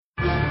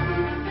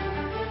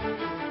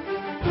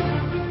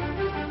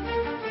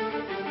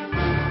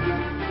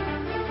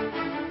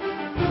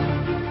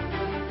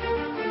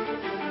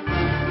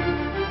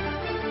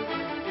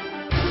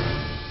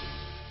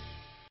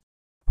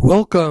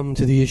Welcome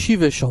to the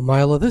Yeshiva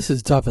Shalmaila. This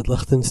is David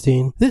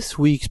Lichtenstein. This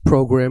week's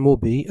program will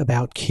be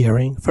about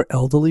caring for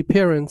elderly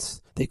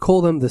parents. They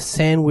call them the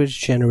sandwich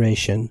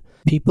generation,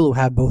 people who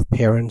have both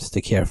parents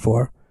to care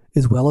for,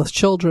 as well as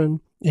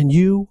children, and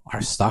you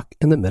are stuck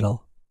in the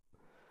middle,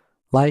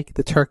 like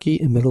the turkey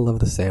in the middle of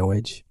the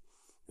sandwich.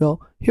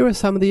 Well, here are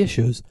some of the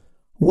issues.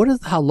 What is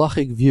the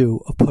halachic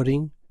view of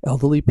putting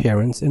elderly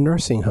parents in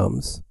nursing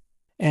homes?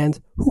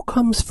 And who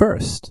comes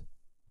first?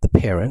 The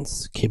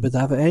parents, kibbud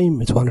av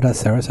v'em, it's one of the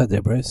Aseres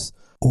HaDibros,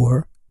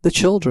 or the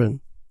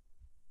children.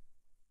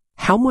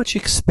 How much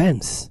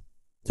expense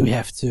do we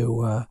have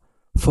to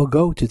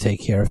forego to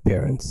take care of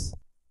parents?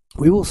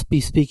 We will be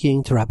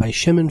speaking to Rabbi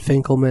Shimon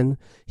Finkelman.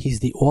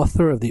 He's the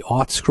author of the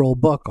Art Scroll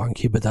book on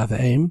kibbud av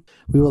v'em.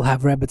 We will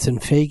have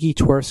Rebbetzin Fagi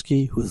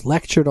Twersky, who's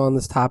lectured on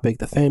this topic,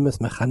 the famous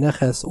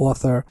Mechaneches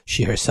author.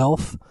 She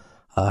herself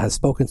has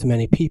spoken to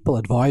many people,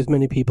 advised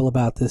many people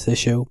about this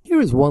issue. Here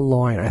is one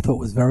line I thought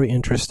was very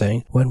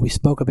interesting when we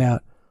spoke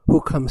about who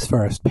comes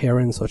first,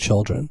 parents or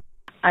children.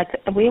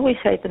 We always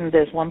say to them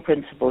there's one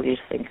principle you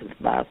think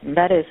about, and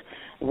that is,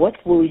 what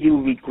will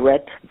you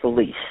regret the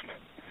least?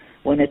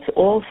 When it's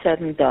all said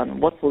and done,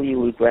 what will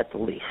you regret the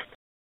least?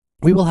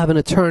 We will have an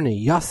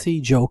attorney,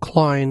 Yossi Joe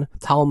Klein,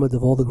 Talmud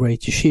of all the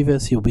great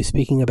yeshivas. He will be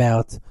speaking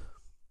about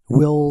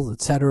wills,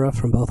 etc.,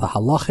 from both a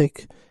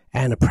halachic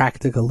and a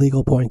practical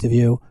legal point of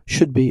view.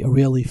 Should be a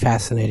really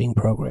fascinating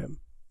program.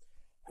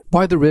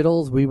 By the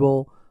riddles, we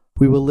will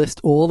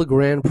list all the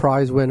grand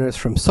prize winners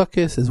from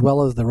Sukkot as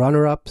well as the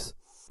runner-ups.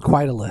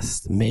 Quite a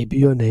list. Maybe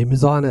your name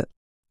is on it.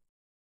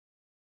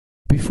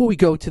 Before we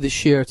go to the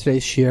shir,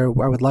 today's shir,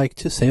 I would like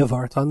to say a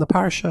vart on the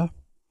parsha.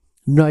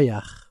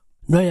 Noach.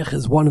 Noach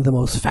is one of the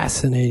most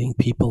fascinating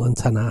people in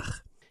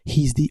Tanakh.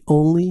 He's the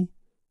only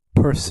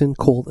person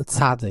called a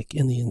tzaddik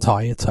in the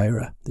entire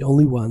Torah. The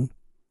only one.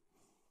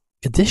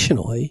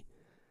 Additionally,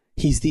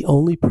 he's the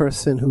only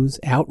person who's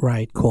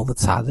outright called a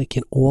tzaddik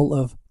in all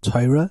of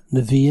Torah,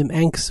 Nevi'im,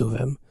 and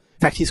Ksuvim. In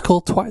fact, he's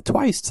called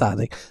twice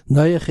tzaddik.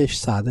 Noach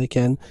ish tzaddik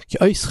and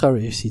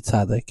Yoischar ish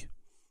tzaddik.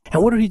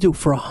 And what did he do?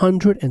 For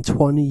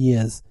 120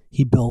 years,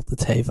 he built the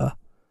Teva.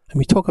 And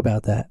we talk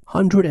about that.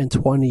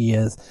 120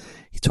 years.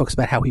 He talks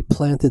about how he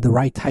planted the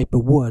right type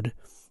of wood,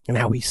 and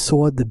how he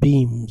sawed the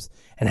beams,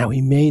 and how he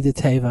made the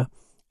Teva.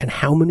 And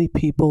how many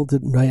people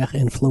did Noach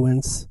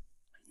influence?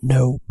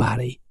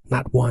 Nobody.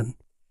 Not one.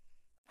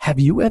 Have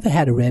you ever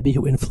had a Rebbe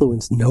who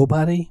influenced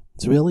nobody?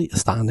 It's really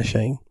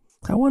astonishing.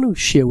 I want to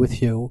share with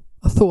you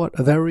a thought,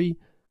 a very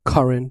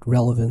current,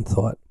 relevant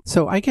thought.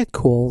 So I get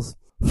calls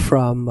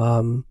from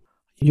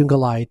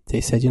Jungelite.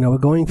 They said, we're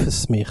going for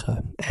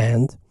smicha,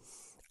 and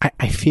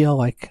I feel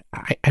like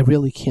I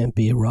really can't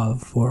be a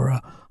Rav or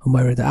a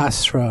Mored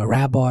Asra, a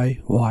rabbi.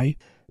 Why?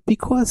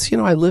 Because,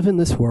 I live in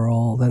this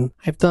world, and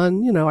I've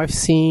done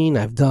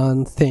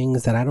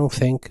things that I don't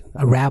think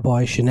a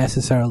rabbi should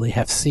necessarily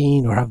have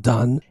seen or have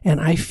done,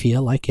 and I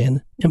feel like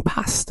an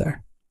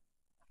imposter.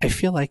 I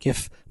feel like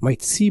if my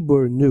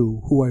tzibur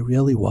knew who I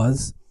really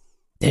was,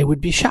 they would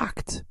be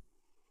shocked.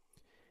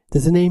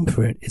 There's a name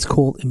for it. It's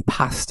called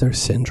imposter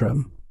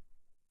syndrome.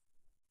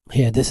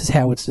 Here, this is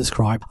how it's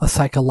described. A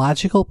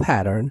psychological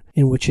pattern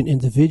in which an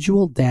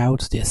individual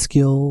doubts their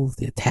skills,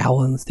 their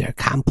talents, their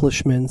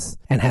accomplishments,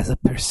 and has a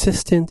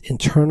persistent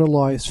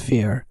internalized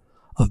fear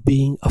of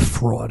being a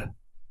fraud.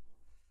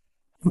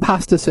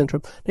 Imposter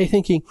syndrome. They're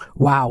thinking,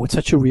 wow, it's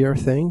such a rare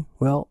thing.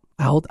 Well,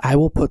 I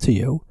will put to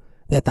you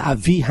that the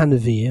Avi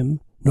HaNevi'im,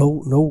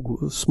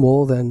 no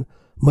smaller than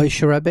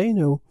Moshe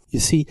Rabbeinu. You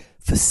see,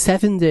 for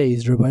 7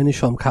 days, Rabbeinu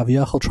Shalom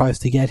Kaviyachal tries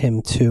to get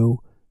him to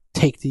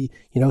take to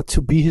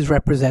be his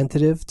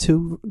representative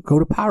to go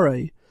to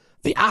Parai.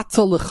 What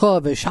does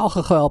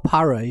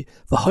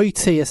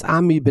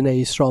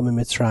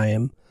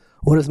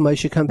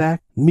Moshe come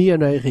back? And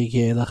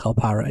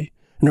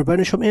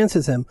Rabbeinu Shalom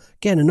answers him,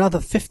 again, another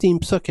 15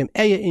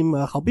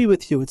 psukim, I'll be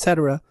with you,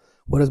 etc.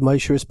 What does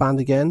Moshe respond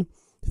again?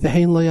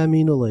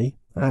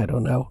 I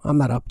don't know, I'm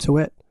not up to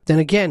it. Then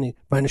again,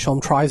 Rabbeinu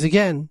Shalom tries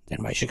again. Then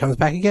Moshe comes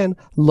back again.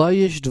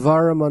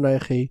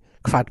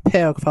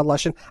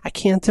 I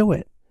can't do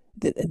it.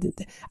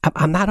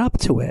 I'm not up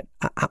to it.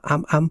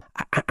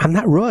 I'm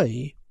not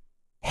Roy.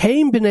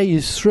 Heim b'nei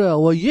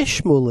Yisrael wa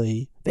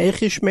yishmuli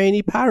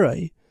ve'echishmeini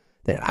parai.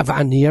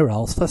 Avanir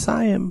al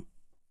sfasayim.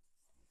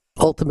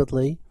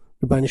 Ultimately,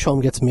 Rabbeinu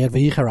Shalom gets mad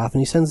v'yicharav,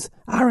 and he sends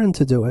Aaron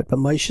to do it. But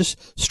Moshe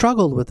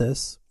struggled with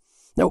this.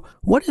 Now,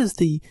 what is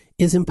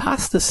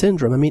imposter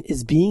syndrome? I mean,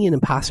 is being an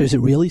imposter, is it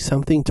really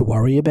something to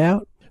worry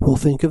about? We'll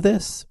think of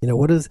this.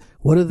 What do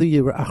the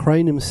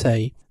Achrayim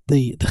say?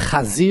 The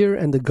Chazir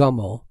and the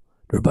Gomel.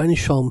 Rabbeinu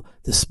Shalom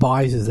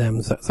despises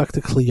them.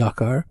 Zakta Kli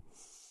Yakar.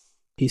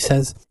 He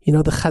says, the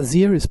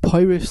Chazir is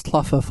Poirish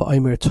Tlafa for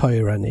Omer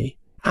Toirani.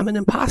 I'm an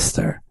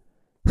imposter.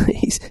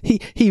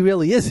 He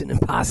really is an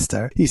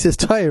imposter. He says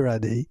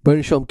Toirani.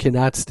 Rabbeinu Shalom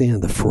cannot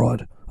stand the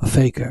fraud, a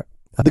faker.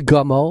 The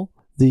Gomel,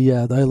 the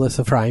Eilis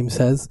Ephraim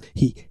says,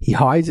 he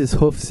hides his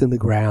hoofs in the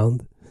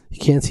ground. You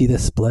can't see the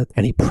split.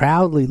 And he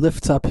proudly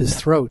lifts up his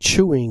throat,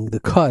 chewing the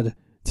cud,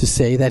 to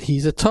say that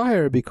he's a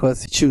tire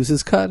because he chews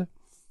his cud.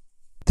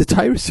 The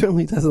Torah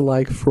certainly doesn't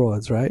like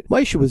frauds, right?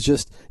 Moshe was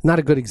just not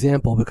a good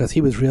example because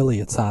he was really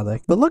a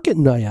tzaddik. But look at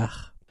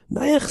Noach.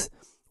 Noach,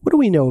 what do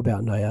we know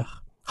about Noach?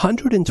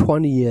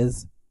 120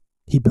 years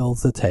he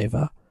builds the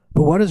Teva.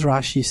 But what does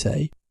Rashi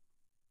say?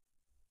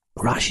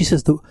 Rashi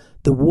says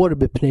the water,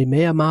 b'pnei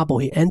mea mabel,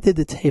 he entered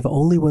the Teva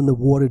only when the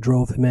water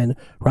drove him in.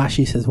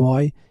 Rashi says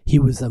why? He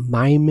was a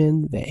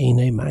maimin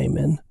ve'ene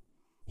maimin.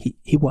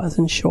 He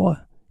wasn't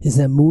sure. His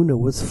emunah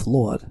was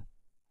flawed.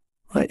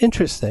 Right?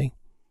 Interesting.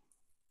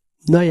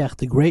 Noach,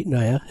 the great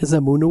Noach, his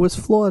emunah was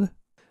flawed.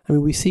 I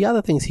mean, we see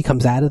other things. He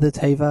comes out of the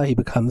Teva. He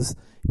becomes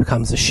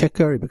a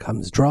shikar. He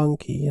becomes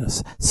drunk.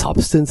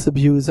 Substance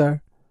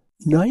abuser.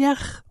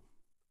 Noach,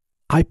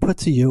 I put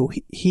to you,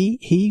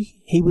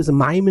 he was a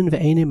maimin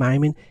ve'ene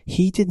maimin.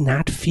 He did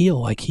not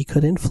feel like he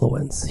could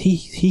influence.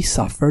 He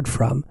suffered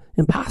from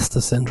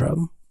imposter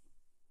syndrome.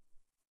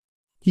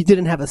 He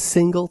didn't have a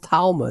single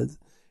Talmud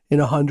in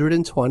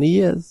 120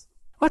 years.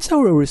 What's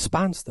our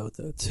response, though,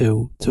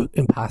 to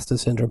imposter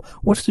syndrome?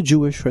 What's the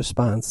Jewish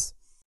response?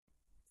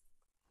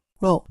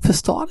 Well, for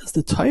starters,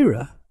 the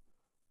Torah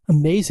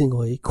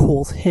amazingly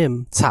calls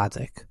him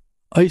tzaddik.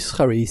 Ois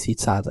charisi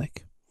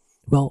tzaddik.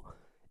 Well,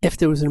 if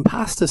there was an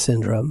imposter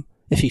syndrome,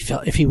 if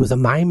he was a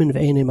maimin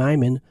ve'ene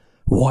maimin,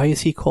 why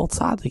is he called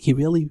tzaddik? He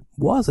really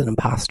was an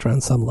imposter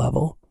on some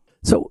level.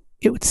 So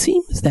it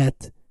seems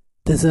that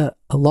there's a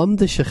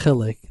lamda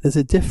shechilik, there's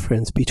a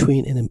difference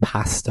between an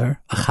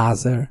imposter, a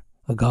chazer,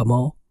 a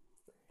gamal,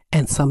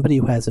 and somebody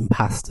who has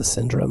imposter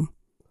syndrome.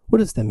 What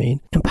does that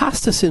mean?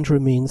 Imposter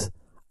syndrome means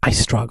I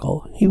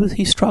struggle.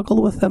 He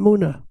struggled with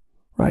emunah,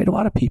 right? A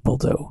lot of people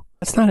do.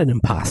 That's not an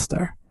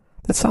imposter.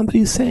 That's somebody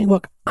who's saying,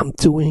 look, I'm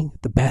doing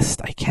the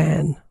best I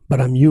can,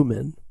 but I'm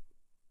human.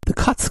 The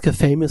Kotzker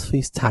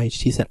famously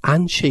teached, he said,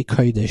 Anshe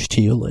Kodesh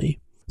Tiyuli.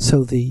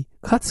 So the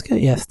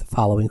Kotzker asked the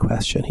following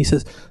question. He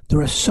says,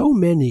 there are so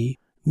many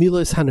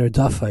milas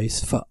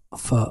hanerdafais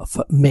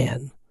for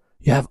man.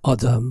 You have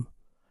Adam,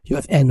 you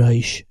have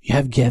Enosh, you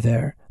have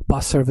Gever,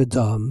 Basar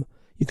V'Dam.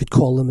 You could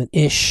call him an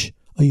Ish,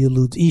 a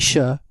Yulud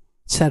Isha,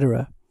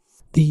 etc.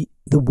 The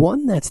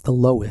one that's the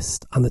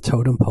lowest on the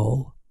totem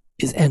pole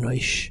is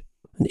Enosh.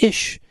 An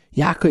Ish,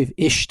 Yaakov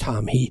Ish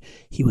Tam, he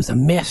was a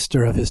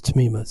master of his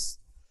tamimas.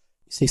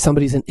 You say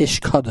somebody's an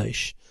Ish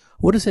Kadosh.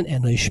 What does an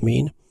Enosh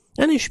mean?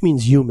 Enosh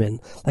means human.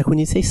 Like when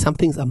you say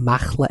something's a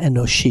machla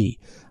enoshi,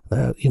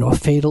 a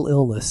fatal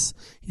illness,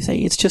 you say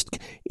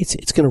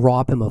it's going to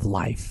rob him of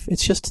life.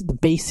 It's just the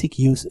basic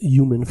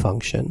human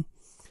function.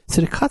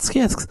 So the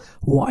Kotzker asks,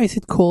 why is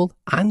it called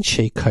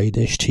Anshe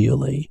Kodesh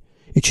Tiyuli?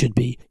 It should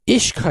be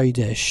Ish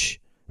Kodesh,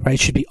 right? It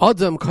should be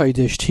Adam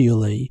Kodesh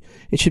Tiyuli.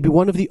 It should be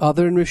one of the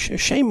other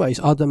Shemais.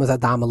 Adam as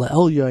Adam ala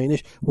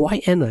Elyoinish. Why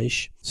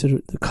Enosh? So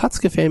the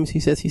Kotzker famous, he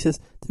says,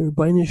 the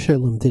Rebbeinu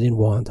Shalom didn't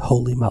want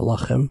holy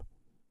malachim.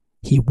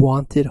 He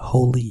wanted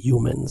holy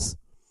humans.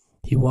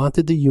 He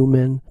wanted the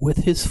human with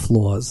his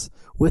flaws,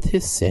 with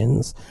his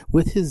sins,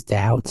 with his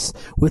doubts,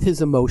 with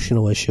his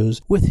emotional issues,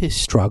 with his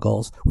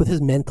struggles, with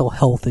his mental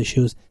health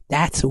issues.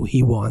 That's who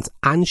he wants.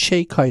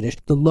 Anshe Kodesh,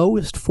 the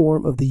lowest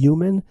form of the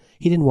human.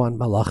 He didn't want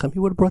malachim. He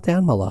would have brought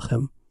down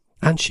malachim.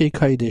 Anshe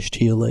Kodesh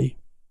Tiyuli.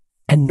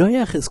 And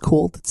Noach is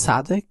called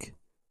tzaddik.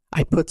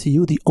 I put to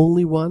you, the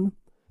only one.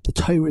 The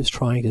Torah is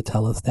trying to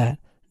tell us that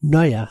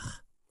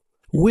Noach,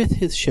 with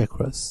his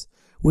shikras,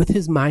 with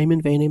his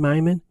maimin ve'ene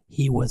maimin,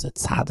 he was a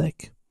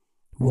tzaddik.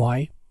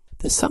 Why?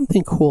 There's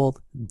something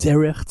called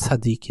derech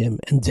tzaddikim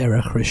and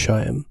derech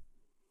rishoyim.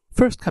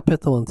 First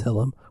kapitel in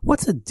Tehillim.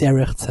 What's a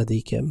derech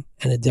tzaddikim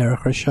and a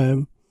derech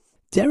rishoyim?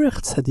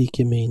 Derech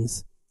tzaddikim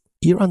means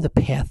you're on the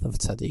path of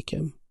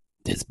tzaddikim.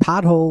 There's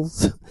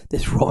potholes,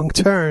 there's wrong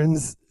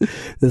turns,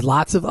 there's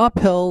lots of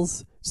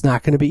uphills. It's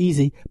not going to be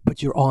easy,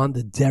 but you're on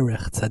the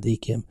derech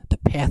tzaddikim, the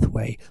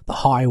pathway, the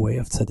highway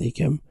of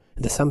tzaddikim. And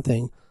there's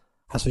something,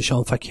 as we show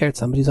in Fakert,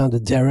 somebody's on the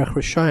derech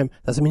rishoyim.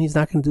 Doesn't mean he's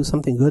not going to do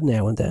something good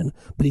now and then,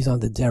 but he's on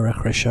the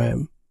derech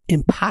rishoyim.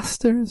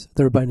 Imposters,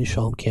 the Rebbeinu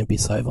Shalom can't be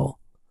civil.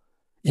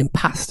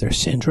 Imposter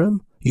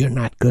syndrome, you're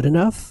not good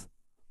enough.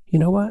 You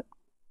know what?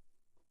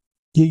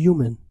 You're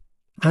human.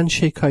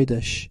 Anshe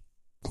Kodesh.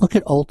 Look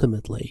at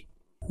ultimately,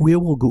 where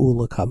will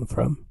Geula come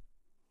from?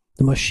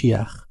 The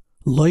Mashiach.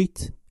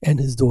 Lot and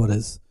his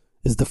daughters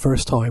is the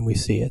first time we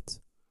see it.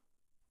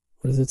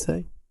 What does it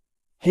say?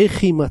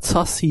 Hechi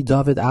matzasi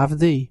David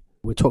Avdi.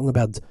 We're talking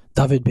about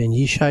David ben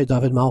Yishai,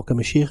 David Malka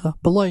Mashiach.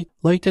 But Lot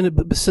and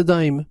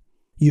Besedaim,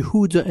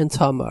 Yehuda and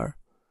Tamar,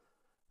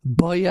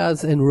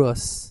 Boaz and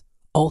Rus.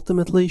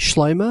 Ultimately,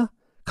 Shlomo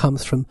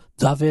comes from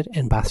David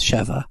and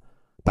Bathsheba.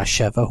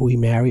 Bathsheba, who he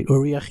married,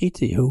 Uriah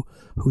Hittite,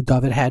 who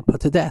David had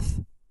put to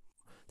death.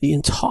 The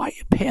entire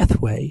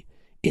pathway,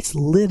 it's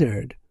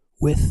littered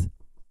with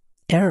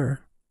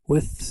error,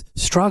 with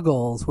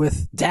struggles,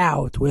 with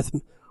doubt,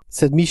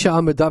 said Misha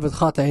Amar David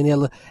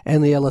Chata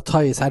and the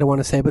Elatayis, I don't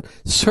want to say, but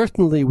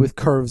certainly with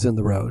curves in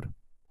the road,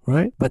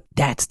 right? But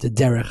that's the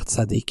derech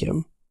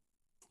tzaddikim.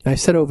 I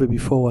said over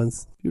before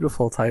once,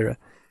 beautiful Torah.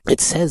 It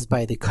says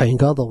by the Kohen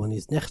Gadol when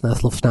he's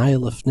nechnas lefnai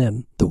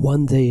lefnim, the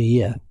one day a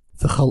year,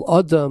 v'chol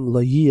adam lo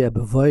yeh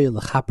b'voy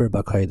lechaper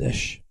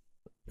b'kodesh.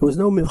 There was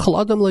no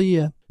V'chal Adam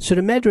La'yeh. So the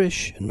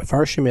Medrash, and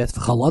Mefarshim asked,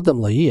 V'chal Adam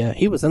La'yeh,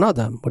 he was an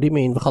Adam. What do you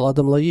mean, V'chal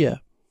Adam La'yeh?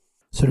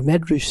 So the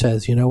Medrash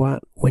says, you know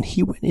what? When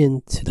he went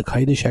into the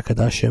Kodesh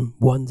HaKadoshim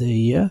one day a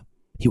year,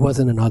 he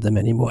wasn't an Adam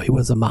anymore. He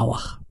was a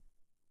Malach.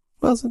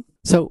 Wasn't.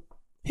 So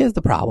here's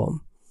the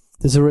problem.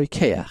 There's a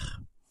Rekeach.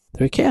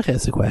 The Rekeach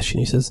asks the question.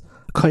 He says,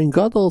 Kohen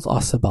Gadol's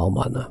asa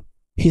balmana.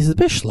 He's a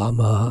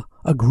bishlama,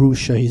 a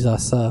grusha, he's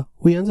asa.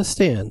 We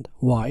understand.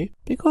 Why?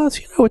 Because,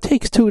 it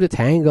takes two to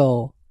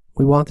tangle.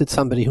 We wanted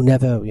somebody who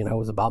never,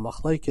 was a bal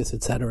machlekes,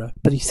 etc.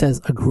 But he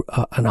says, an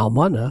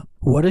almana,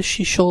 what is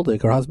she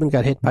shuldig? Her husband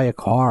got hit by a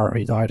car, or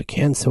he died of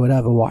cancer,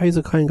 whatever. Why is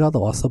a Kohen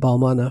Gadol asa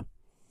balmana?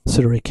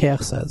 So the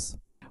Rekeach says,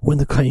 when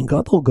the Kohen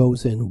Gadol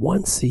goes in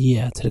once a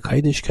year to the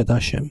Kodesh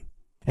Kadashim,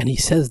 and he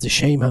says the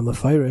Shem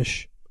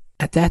HaMefarish,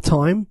 at that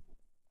time,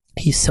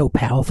 he's so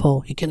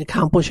powerful, he can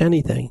accomplish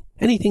anything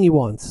he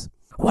wants.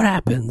 What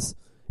happens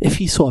if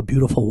he saw a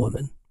beautiful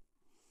woman,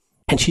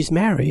 and she's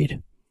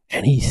married,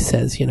 and he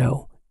says,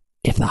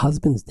 if the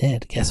husband's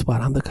dead, guess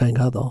what? I'm the Kohen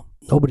Gadol.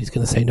 Nobody's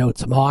going to say no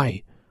to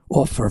my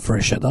offer for a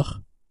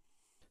shidduch.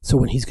 So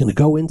when he's going to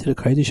go into the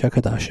Kodesh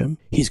HaKadashim,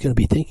 he's going to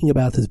be thinking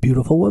about this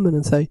beautiful woman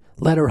and say,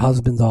 let her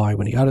husband die.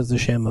 When he utters the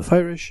Shem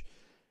HaMefarish,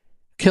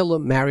 kill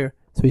him, marry her.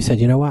 So he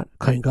said, you know what?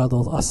 Kohen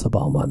Gadol's asa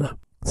balmana.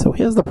 So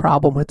here's the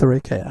problem with the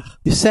Rekeach.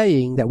 You're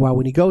saying that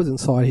when he goes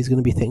inside, he's going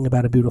to be thinking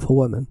about a beautiful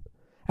woman.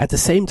 At the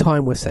same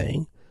time, we're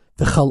saying,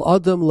 V'chal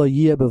Adam lo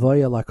yeh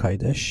b'voya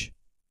l'kodesh.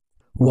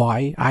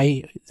 Why?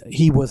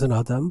 He was an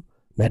Adam.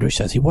 Medrash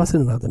says he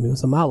wasn't an Adam. He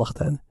was a Malach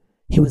then.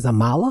 He was a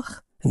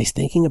Malach, and he's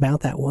thinking about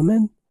that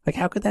woman? Like,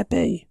 how could that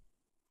be?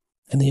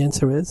 And the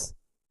answer is,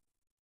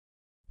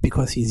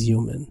 because he's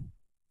human.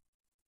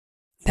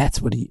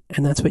 That's what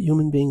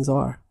human beings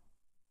are.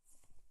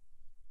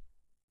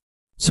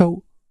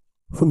 So,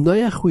 from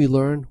Noach we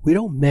learn, we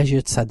don't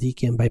measure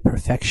tzaddikim by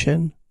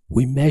perfection.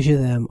 We measure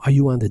them, are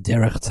you on the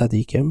derech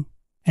tzaddikim?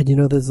 And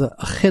there's a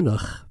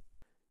chinuch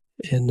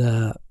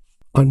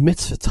on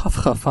mitzvah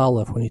Tavchaf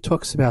Aleph, when he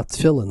talks about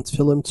tefillin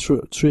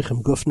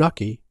tzrichim guf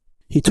naki,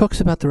 he talks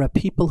about there are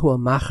people who are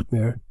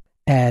machmir,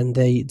 and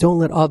they don't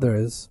let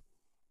others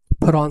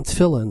put on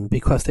tefillin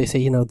because they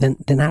say, they're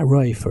not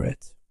ready for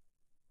it.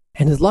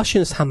 And his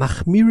lashon is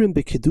hamachmirim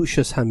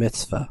bekedushas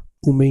hamitzvah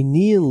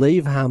umeiniin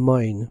leiv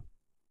hamoin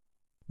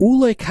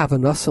ulei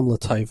kavanasam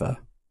l'taiva.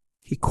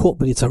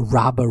 But it's a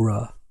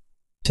rabara.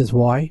 Which is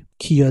why?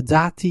 Ki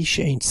yadati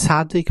she'ein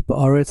tzaddik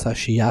ba'aretz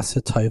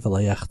hashiyasa taiva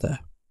le'yechte.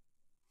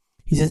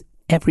 He says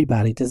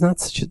everybody. There's no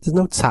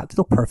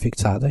perfect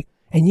tzaddik,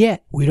 and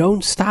yet we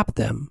don't stop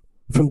them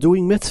from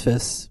doing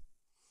mitzvahs.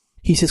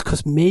 He says,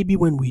 because maybe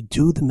when we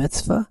do the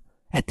mitzvah,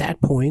 at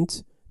that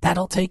point,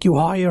 that'll take you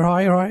higher,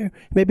 higher, higher.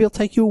 Maybe it'll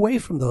take you away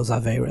from those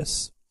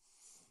averos.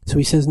 So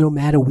he says, no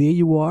matter where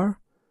you are,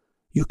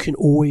 you can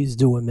always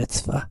do a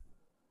mitzvah.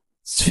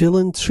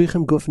 Tefillin,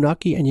 tzrichim, guf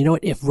naki, and you know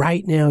what? If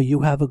right now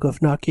you have a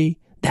guf naki,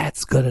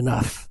 that's good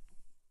enough.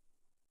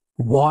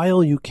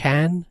 While you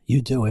can,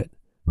 you do it.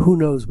 Who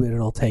knows where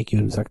it'll take you?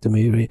 Zakta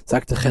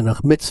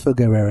chinuch, mitzvah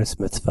gereres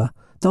mitzvah.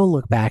 Don't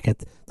look back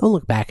at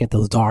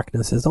those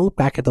darknesses. Don't look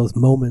back at those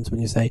moments when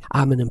you say,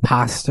 I'm an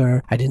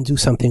imposter, I didn't do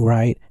something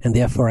right, and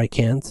therefore I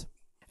can't.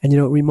 And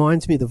it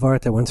reminds me of the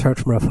vart I once heard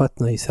from Rav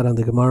Hutner. He said on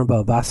the Gemara in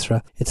Bava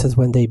Basra, it says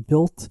when they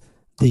built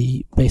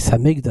the Beis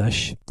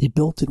Hamikdash, they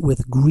built it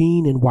with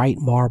green and white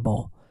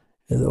marble,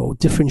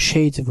 different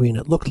shades of green.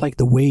 It looked like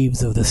the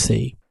waves of the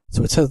sea.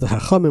 So it says the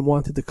Chachamim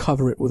wanted to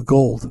cover it with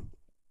gold.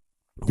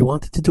 They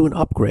wanted to do an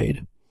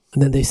upgrade.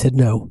 And then they said,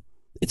 no,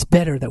 it's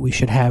better that we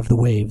should have the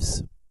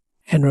waves.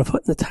 And Rav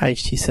Hutner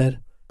Taish, he said,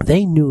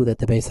 they knew that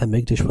the Beis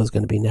HaMikdash was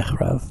going to be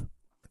Nechrav.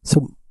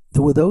 So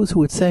there were those who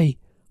would say,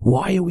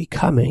 why are we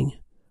coming?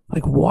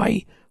 Like,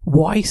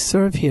 why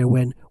serve here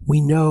when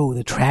we know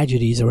the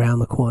tragedies around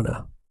the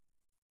corner?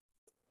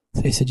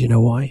 So they said, you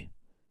know why?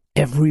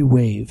 Every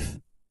wave,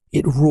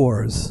 it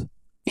roars.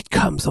 It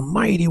comes, a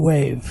mighty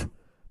wave.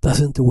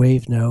 Doesn't the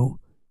wave know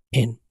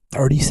in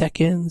 30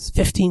 seconds,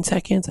 15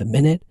 seconds, a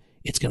minute,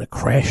 it's going to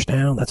crash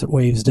down? That's what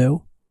waves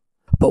do.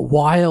 But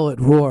while it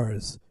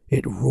roars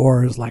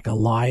like a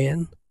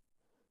lion.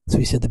 So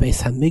he said the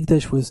Beis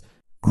Hamikdash was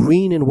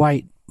green and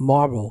white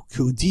marble,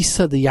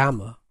 kudisa de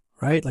yama,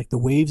 right? Like the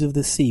waves of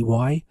the sea.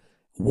 Why?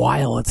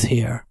 While it's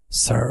here,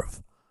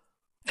 serve.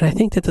 And I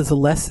think that there's a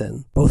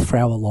lesson, both for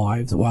our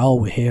lives, while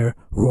we're here,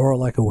 roar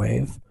like a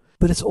wave,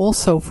 but it's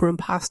also for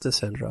imposter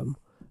syndrome.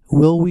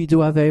 Will we do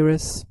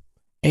Averis?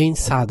 Ein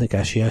tzaddik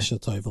ashiyesh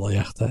tov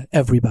l'yechta.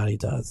 Everybody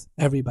does.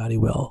 Everybody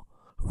will.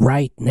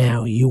 Right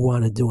now, you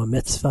want to do a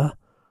mitzvah.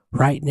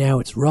 Right now,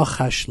 it's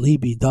Rachash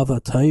Libi Dava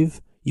Tov.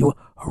 You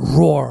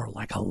roar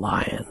like a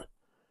lion.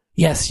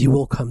 Yes, you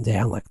will come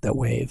down like that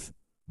wave.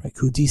 Right?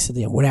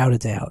 Kudisa, without a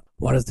doubt.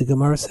 What does the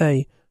Gemara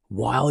say?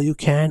 While you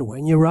can,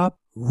 when you're up,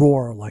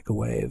 roar like a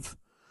wave.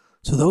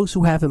 So those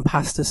who have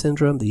imposter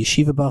syndrome, the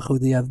yeshiva bachu,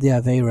 the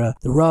avera,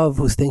 the Rav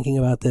who's thinking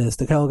about this,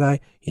 the Kel guy,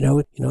 you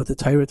know what the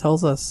Torah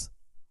tells us?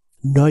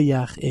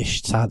 Noach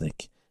ish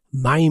tzaddik.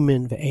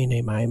 Maimin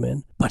ve'ene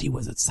maimin, but he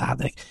was a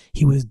tzaddik.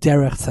 He was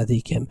derech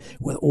tzaddikim.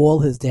 With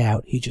all his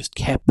doubt, he just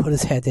put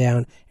his head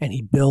down, and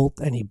he built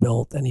and he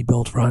built and he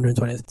built for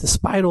 120 years.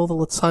 Despite all the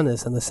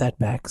litzanis and the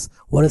setbacks,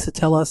 what does it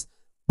tell us?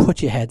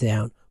 Put your head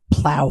down,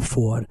 plow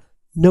forward.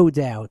 No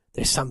doubt,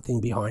 there's something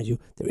behind you.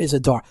 There is a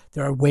dark.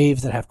 There are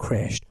waves that have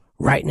crashed.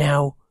 Right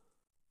now,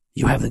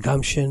 you have the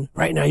gumption.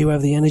 Right now, you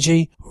have the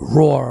energy.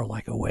 Roar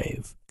like a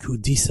wave.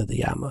 Kudisa the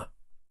Yama.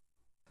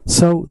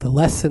 So the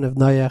lesson of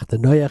Noach, the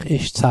Noach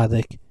Ish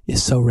Tzaddik,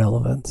 is so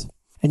relevant.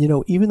 And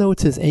even though it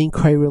says Ein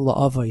Kairin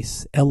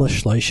La'avos Ela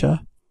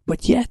Shloisha,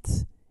 but yet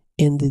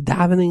in the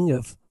davening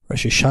of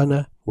Rosh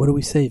Hashanah, what do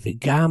we say?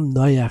 V'gam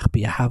Noach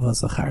b'Yahava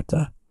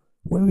Zacharta.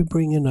 When we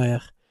bring in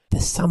Noach,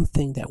 there's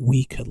something that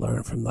we could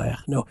learn from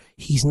Noach. No,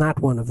 he's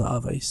not one of the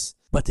Avos,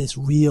 but this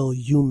real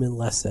human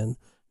lesson.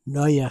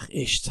 Noach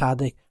Ish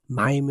Tzaddik,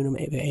 Maimin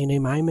ve'ene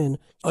Maimin,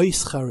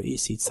 Oischar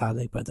Isi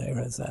Tzaddik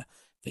b'Deirezeh.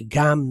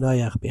 V'gam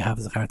Noach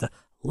b'Yahava Zacharta.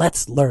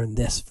 Let's learn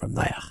this from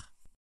Noach.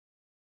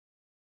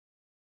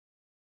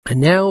 And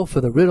now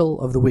for the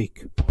riddle of the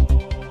week.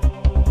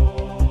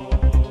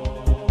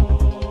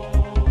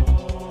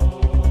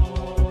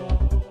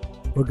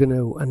 We're going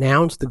to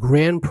announce the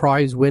grand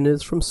prize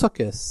winners from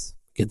Sukkot.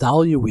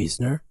 Gedalia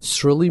Wiesner,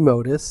 Sruli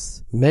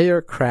Modis,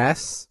 Meir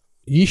Kras,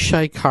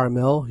 Yishai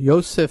Carmel,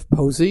 Yosef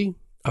Posey,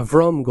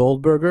 Avram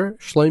Goldberger,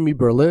 Shlomi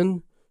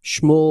Berlin,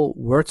 Shmuel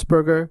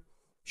Wurzberger,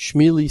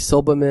 Shmili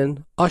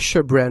Silberman,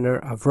 Usher Brenner,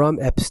 Avram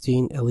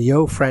Epstein,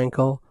 Elio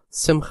Frankel,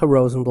 Simcha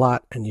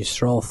Rosenblatt, and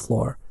Yisrael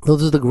Floor.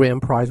 Those are the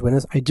grand prize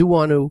winners. I do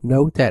want to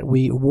note that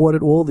we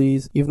awarded all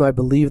these, even though I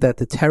believe that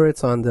the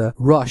teretz on the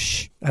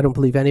Rush, I don't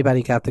believe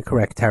anybody got the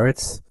correct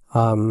teretz.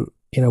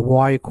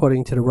 Why,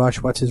 according to the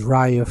Rush, what's his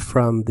raya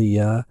from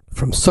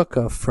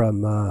Sukkah,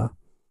 from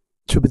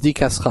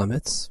B'dikas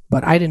Chametz,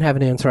 but I didn't have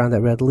an answer on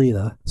that riddle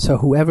either. So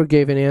whoever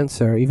gave an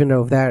answer, even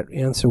though that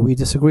answer we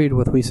disagreed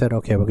with, we said,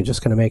 okay, we're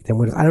just going to make them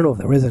winners. I don't know if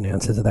there is an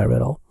answer to that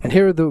riddle. And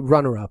here are the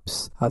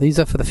runner-ups. These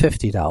are for the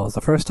 $50.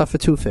 The first are for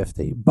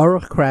 $250.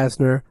 Baruch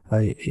Krasner,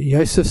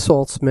 Yosef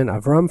Saltzman,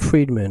 Avram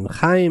Friedman,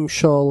 Chaim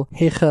Shol,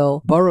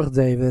 Hechel, Baruch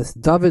Davis,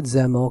 David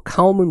Zemmel,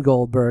 Kalman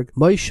Goldberg,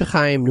 Moshe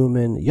Chaim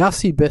Newman,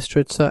 Yossi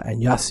Bistritza,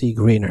 and Yossi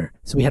Greener.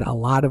 So we had a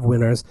lot of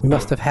winners. We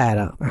must have had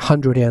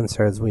 100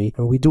 answers. We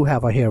do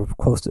have here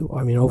close to,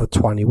 over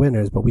 20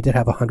 winners, but we did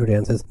have 100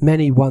 answers.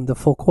 Many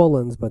wonderful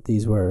call-ins, but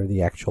these were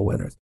the actual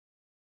winners.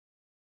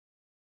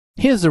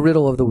 Here's the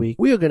riddle of the week.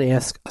 We are going to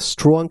ask a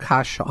strong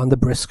kasha on the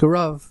Brisker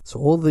of. So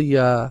all the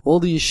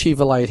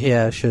yeshiva light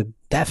here should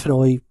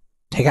definitely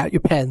take out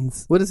your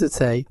pens. What does it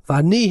say?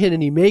 V'ani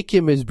hineni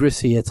mekim is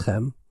brisi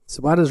etchem.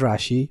 So what is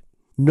Rashi?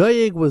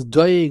 Noyeg was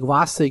doyeg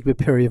vasek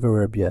b'peri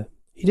v'erbia.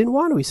 He didn't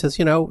want to. He says,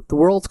 the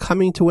world's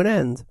coming to an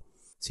end.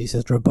 So he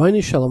says,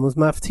 Rabbeinu Shalom was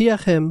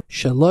maftiachim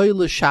shaloi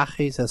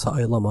l'shachis as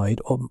ha'olamayid,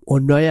 or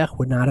Noach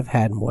would not have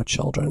had more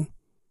children.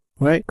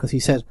 Right? Because he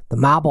said, the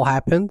Mabul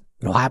happened,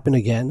 it'll happen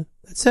again.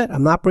 That's it.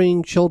 I'm not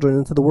bringing children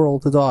into the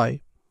world to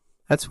die.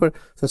 So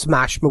it's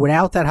mashma.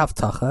 Without that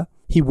haftacha,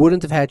 he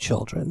wouldn't have had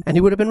children, and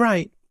he would have been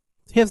right.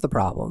 Here's the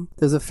problem.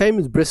 There's a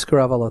famous brisker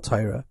of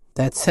Al-Torah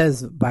that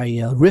says by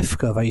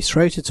Rivka,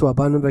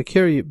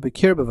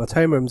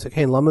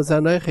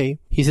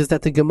 he says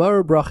that the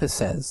Gemara Bracha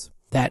says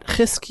that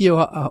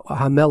Chizkiyahu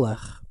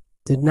HaMelech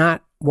did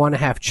not want to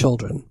have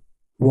children.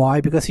 Why?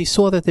 Because he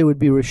saw that they would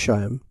be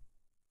Rishayim.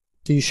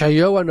 The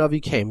Yeshayahu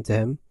Hanavi came to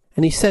him,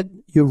 and he said,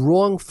 you're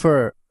wrong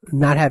for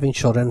not having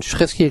children.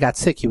 Chizkiyahu got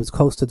sick; he was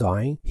close to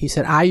dying. He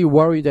said, "Are you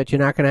worried that they're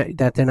not going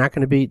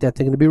to be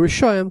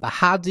Rishayim?"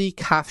 Bahadi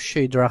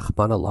kafshei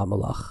drachman Allah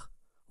malach.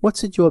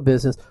 What's it your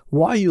business?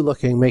 Why are you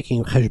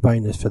making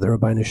cheshbainis for the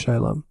Rabbeinu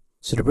Shalom?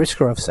 So the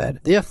Briskerov said,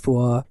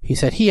 therefore, he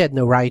said he had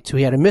no right to,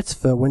 he had a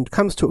mitzvah. When it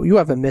comes to, you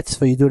have a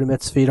mitzvah, you do the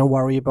mitzvah, you don't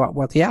worry about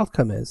what the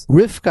outcome is.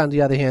 Rivka, on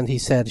the other hand, he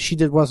said,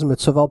 wasn't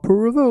mitzvah al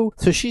puravu,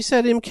 so she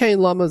said, Im kein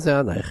lama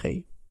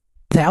ze'anaychi.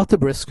 Without the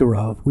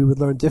Briskerov, we would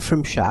learn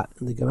different pshat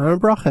in the Gemara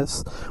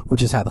Brachas,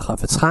 which is how the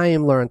Chafetz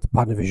Chaim learned,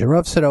 Padnevizh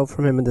Rav said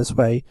from him in this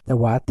way,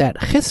 that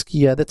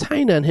Chizkiyahu, the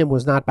taina in him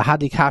was not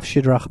Bahadi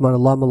Kafshid Rachman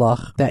Allah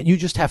Malach, that you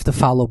just have to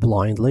follow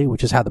blindly,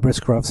 which is how the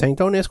Briskerov saying,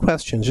 don't ask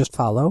questions, just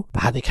follow.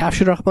 Bahadi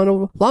Kafshid Rachman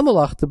Allah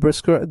Malach, the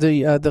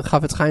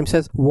Chafetz Chaim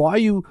says, why are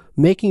you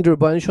making the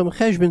Rabbeinu Shalom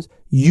cheshbons?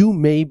 You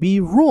may be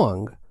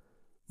wrong.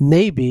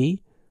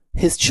 Maybe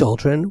his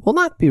children will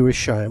not be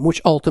Rishayim,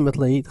 which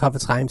ultimately,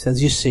 Chafetz Chaim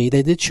says, you see,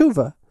 they did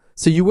tshuva.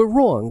 So you were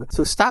wrong.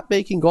 So stop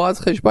making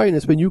God's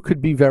cheshbonus when you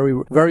could be very,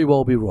 very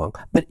well be wrong.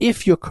 But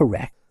if you're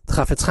correct,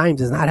 Chafetz Chaim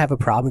does not have a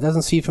problem,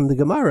 doesn't see from the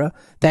Gemara,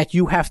 that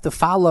you have to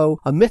follow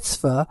a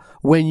mitzvah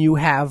when you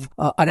have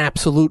an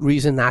absolute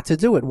reason not to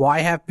do it. Why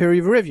have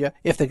Peri V'rivya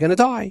if they're going to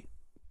die?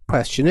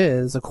 Question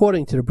is,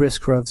 according to the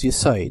Briskerov's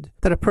Yesod,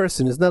 that a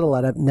person is never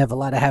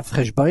allowed to have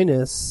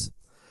cheshbonus.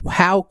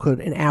 How could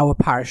in our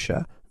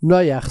parsha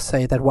Noach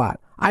say that what?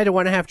 I don't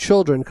want to have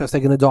children because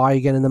they're going to die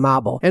again in the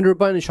Mabul. And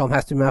Rabbeinu Shalom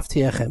has to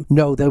maftiachim.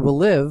 No, they will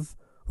live.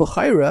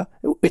 Well,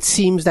 it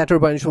seems that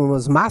Rabbeinu Shalom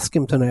was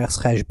maskim to Noach's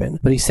cheshbon.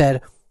 But he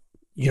said,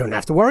 you don't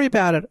have to worry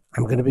about it.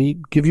 I'm going to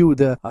give you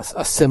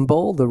a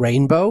symbol, the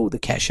rainbow, the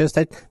keshes,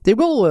 that they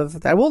will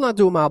live, that will not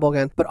do a mabul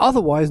again. But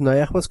otherwise,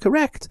 Noach was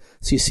correct.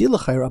 So you see,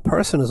 l'chayra, a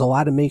person is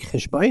allowed to make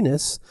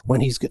cheshbainis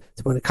when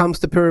it comes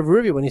to Pirav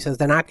Rivi, when he says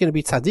they're not going to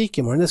be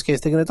tzaddikim, or in this case,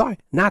 they're going to die,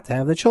 not to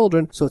have the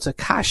children. So it's a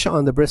kasha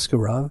on the Brisker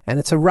Rav, and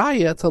it's a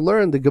raya to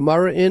learn the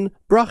Gemara in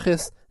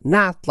Brachis,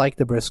 not like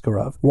the Brisker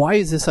Rav. Why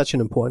is this such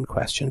an important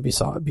question?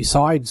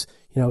 Besides,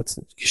 it's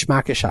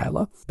Gishmaka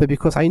Shaila, but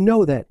because I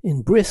know that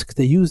in Brisk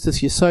they use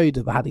this Yesod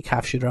of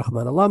Hadikaf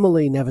Shidrachman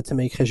Alamali, never to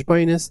make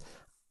Cheshbainis,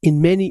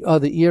 in many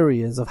other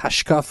areas of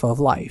Hashkafa of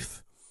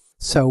life.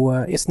 So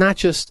it's not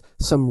just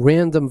some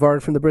random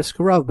word from the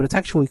Brisker Rav, but it's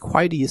actually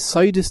quite a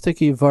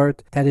Yesodistic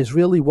word that is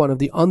really one of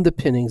the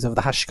underpinnings of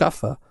the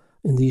Hashkafa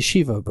in the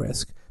Yeshiva of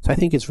Brisk. So I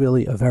think it's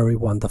really a very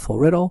wonderful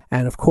riddle.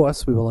 And of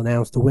course, we will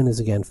announce the winners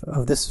again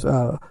of this.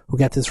 We'll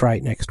get this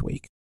right next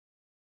week.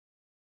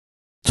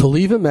 To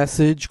leave a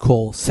message,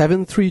 call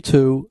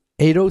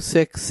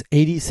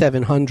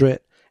 732-806-8700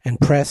 and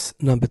press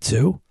number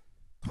 2,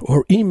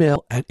 or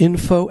email at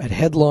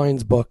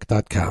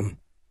info@headlinesbook.com.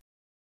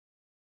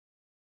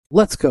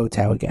 Let's go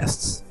to our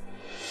guests.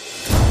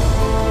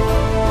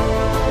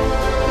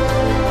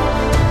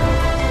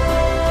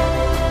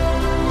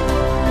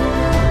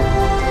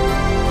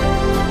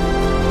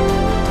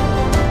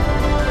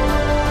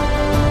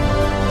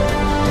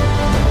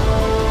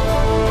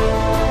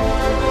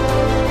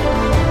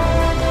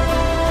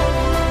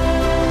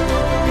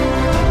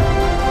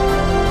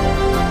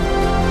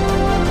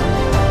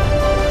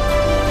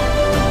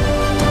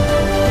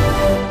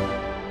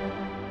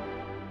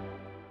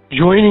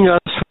 Joining us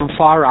from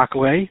Far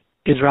Rockaway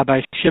is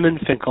Rabbi Shimon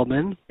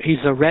Finkelman. He's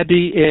a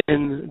Rebbe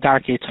in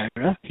Darkei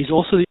Torah. He's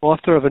also the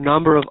author of a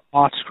number of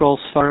Art Scroll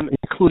Sfarim,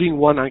 including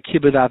one on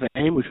Kibbud Av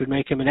V'Em, which would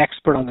make him an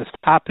expert on this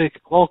topic.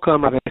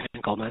 Welcome, Rabbi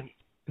Finkelman.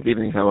 Good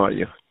evening. How are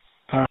you?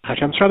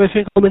 Hashem. Rabbi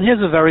Finkelman,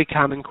 here's a very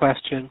common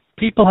question.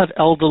 People have an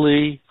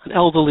elderly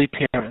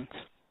parent,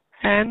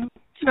 and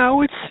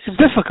it's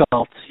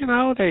difficult.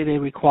 They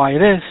require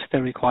this, they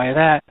require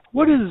that.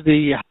 What is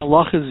the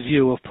halacha's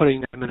view of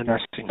putting them in a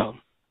nursing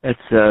home?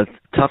 It's a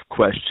tough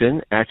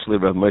question. Actually,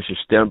 Rav Moshe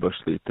Sternbuch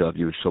Shlita of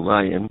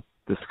Yerushalayim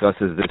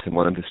discusses this in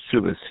one of his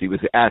tshuvos. He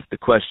was asked the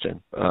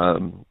question.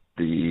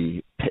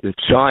 The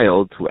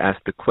child who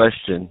asked the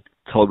question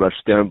told Rav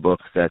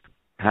Sternbuch that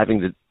having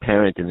the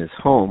parent in his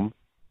home,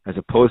 as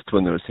opposed to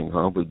a nursing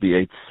home, would be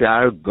a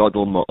tsar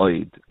gadol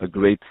ma'od, a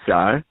great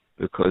tsar,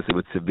 because it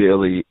would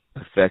severely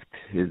affect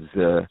his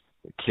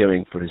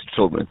caring for his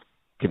children,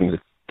 giving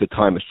the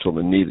time his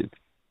children needed.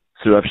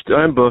 So Rav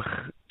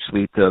Sternbuch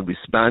Shlita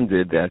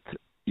responded that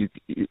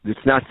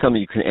it's not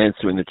something you can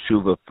answer in the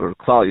tshuva for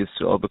Klal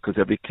Yisrael because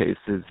every case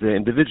is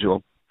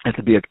individual. It has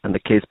to be on a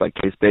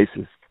case-by-case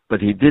basis. But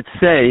he did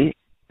say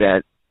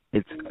that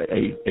it's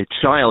a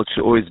child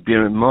should always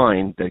bear in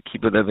mind that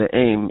Kibbud Av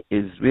V'Em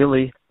is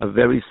really a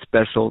very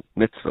special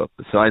mitzvah.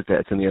 Besides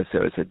that, it's in the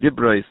Aseret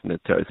HaDibros, and the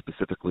Torah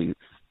specifically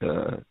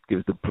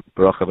gives the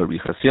bracha of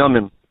Arichas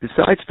Yomim.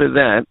 Besides for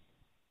that,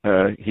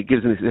 he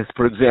gives this,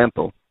 for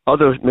example,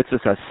 other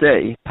mitzvahs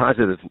aseh,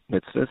 positive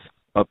mitzvahs,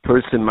 a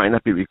person might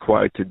not be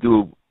required to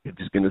do if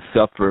he's going to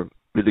suffer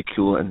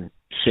ridicule and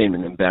shame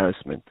and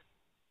embarrassment.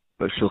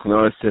 But Shulchan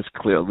Aruch says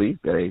clearly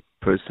that a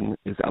person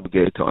is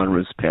obligated to honor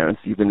his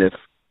parents, even if,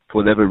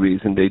 for whatever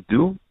reason, they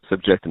do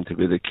subject him to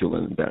ridicule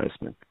and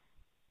embarrassment.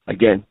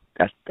 Again,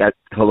 that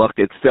halakha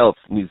itself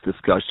needs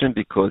discussion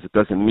because it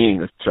doesn't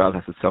mean a child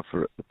has to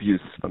suffer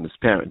abuse from his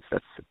parents.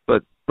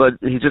 But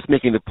he's just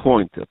making the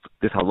point of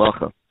this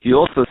halakha. He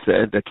also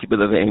said that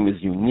Kibbud Av V'Em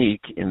is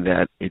unique in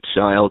that a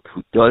child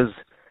who does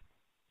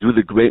do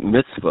the great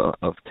mitzvah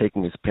of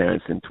taking his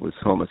parents into his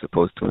home as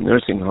opposed to a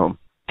nursing home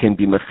can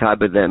be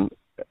mechaber them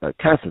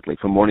constantly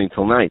from morning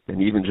till night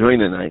and even during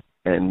the night.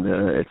 And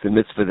it's a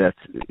mitzvah that's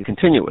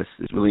continuous.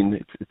 It's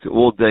it's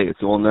all day,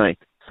 it's all night.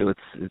 So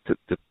it's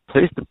to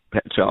place the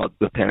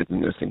parent in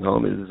the nursing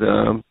home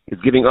is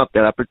giving up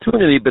that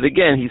opportunity. But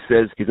again, he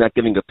says he's not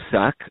giving up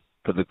psak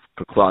for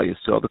Klal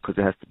Yisrael because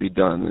it has to be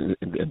done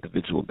in the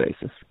individual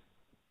basis.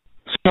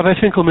 So, Rabbi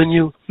Finkelman,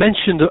 you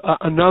mentioned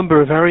a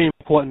number of very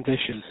important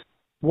issues.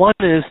 One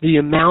is the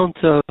amount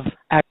of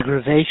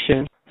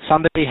aggravation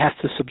somebody has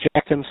to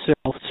subject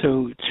himself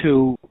to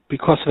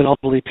because of an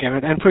elderly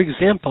parent. And, for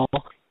example,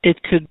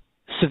 it could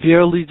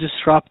severely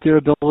disrupt their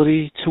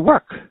ability to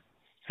work.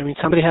 I mean,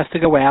 somebody has to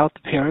go out,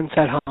 the parents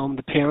at home,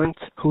 the parent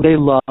who they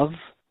love,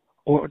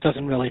 or it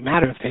doesn't really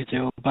matter if they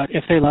do, but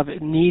if they love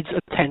it, needs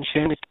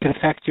attention, it can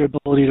affect your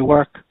ability to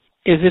work.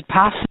 Is it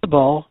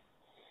possible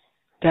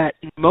that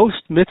in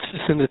most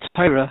mitzvahs in the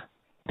Torah,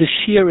 the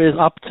shear is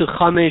up to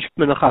chamesh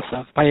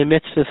menachasav, by a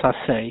mitzvah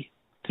aseh?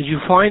 Did you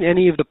find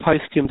any of the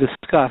poskim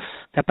discuss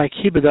that by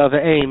Kibbud Av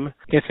V'Em,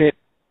 if it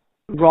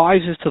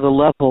rises to the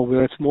level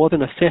where it's more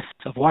than a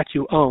fifth of what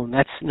you own,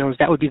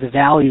 that would be the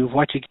value of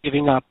what you're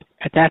giving up.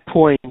 At that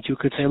point, you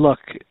could say, look,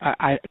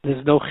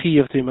 there's no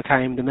chiyuv to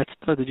Mekayim the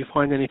mitzvah. Did you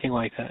find anything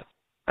like that?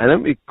 I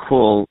don't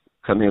recall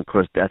coming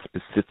across that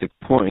specific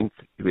point.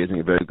 You're raising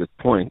a very good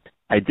point.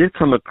 I did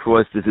come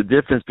across there's a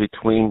difference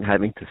between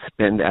having to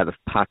spend out of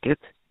pocket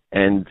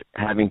and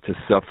having to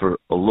suffer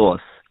a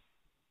loss.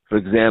 For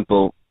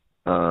example,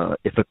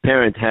 if a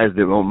parent has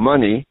their own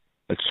money,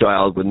 a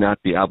child would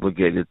not be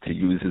obligated to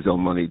use his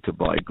own money to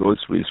buy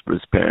groceries for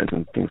his parents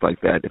and things like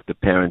that. If the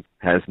parent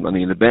has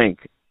money in the bank,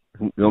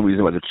 no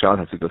reason why the child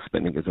has to go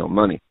spending his own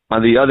money.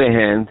 On the other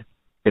hand,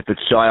 if a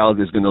child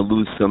is going to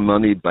lose some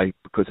money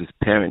because his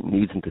parent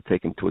needs him to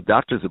take him to a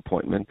doctor's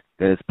appointment,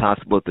 then it's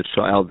possible that the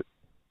child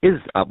is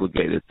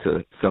obligated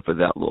to suffer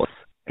that loss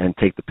and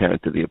take the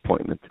parent to the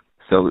appointment.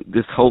 So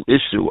this whole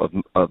issue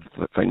of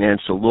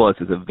financial loss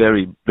is a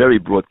very, very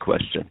broad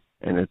question.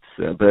 And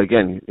it's, but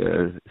again,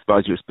 as far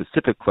as your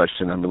specific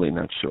question, I'm really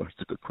not sure.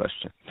 It's a good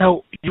question.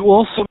 Now, you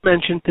also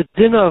mentioned the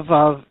din of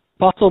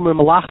Batal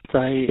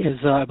Malachta is,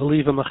 I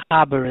believe, a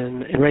mechaber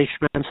in Reish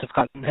Mem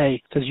Sefkat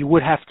Hey. Says you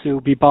would have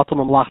to be Batal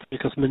Malachta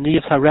because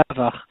Meniyas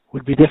HaRevach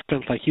would be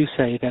different, like you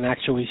say, than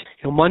actually,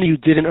 money you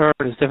didn't earn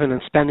is different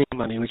than spending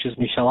money, which is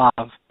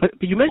Mishalav. But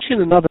you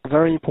mentioned another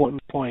very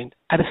important point.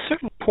 At a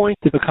certain point,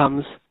 it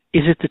becomes,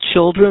 is it the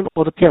children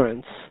or the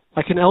parents?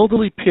 Like an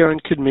elderly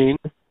parent could mean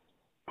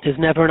there's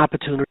never an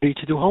opportunity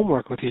to do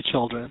homework with your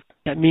children.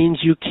 That means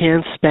you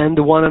can't spend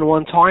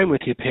one-on-one time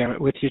with your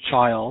parent, with your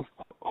child.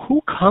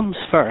 Who comes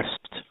first,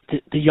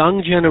 the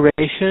young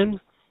generation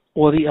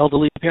or the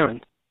elderly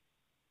parent?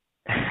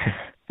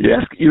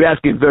 You're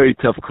asking very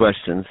tough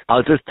questions.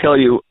 I'll just tell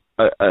you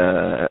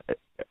a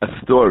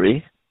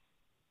story,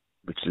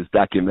 which is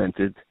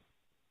documented.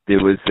 There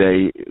was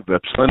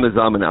Reb Shlomo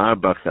Zalman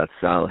Auerbach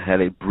Zatzal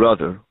had a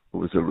brother who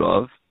was a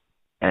Rav,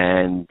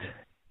 and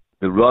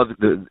the Rav,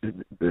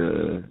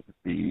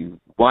 the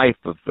wife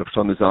of Reb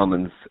Shlomo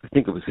Zalman's, I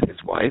think it was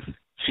his wife,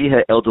 she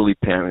had elderly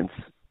parents.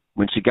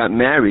 When she got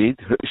married,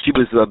 she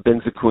was Ben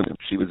Zekunim.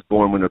 She was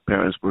born when her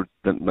parents were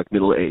like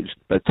middle-aged.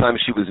 By the time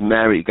she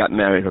got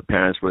married, her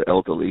parents were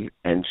elderly,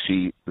 and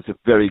she was a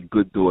very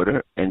good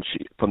daughter. And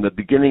from the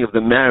beginning of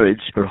the marriage,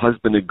 her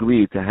husband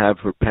agreed to have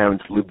her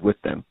parents live with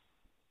them,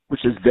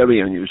 which is very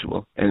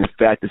unusual. And in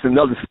fact, there's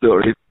another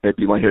story,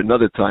 maybe you want to hear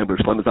another time, where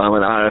Shlomo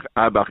Zalman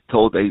Auerbach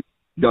told a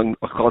young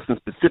Chassan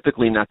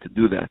specifically not to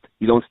do that.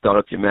 You don't start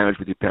up your marriage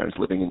with your parents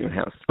living in your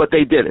house. But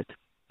they did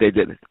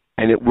it.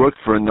 And it worked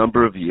for a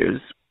number of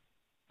years.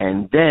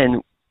 And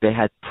then they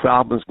had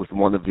problems with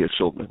one of their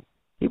children.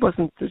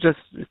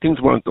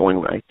 Things weren't going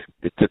right.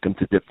 They took him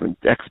to different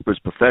experts,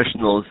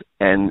 professionals,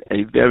 and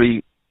a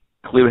very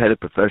clear-headed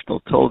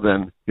professional told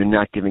them, you're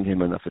not giving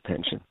him enough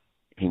attention.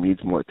 He needs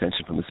more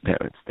attention from his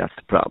parents. That's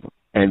the problem.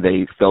 And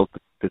they felt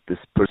that this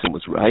person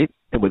was right,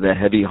 and with a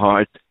heavy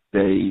heart,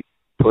 they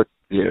put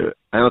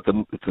I don't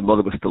know if the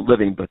mother was still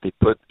living, but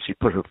she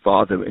put her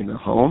father in a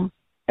home,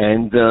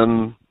 and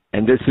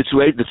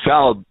the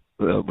child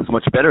was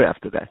much better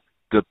after that.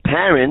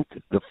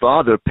 The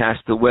father,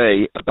 passed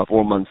away about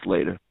 4 months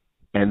later.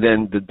 And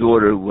then the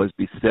daughter was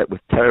beset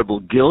with terrible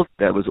guilt.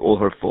 That was all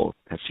her fault.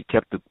 Had she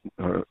kept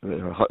her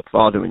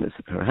father in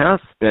her house,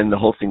 then the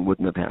whole thing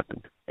wouldn't have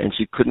happened. And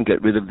she couldn't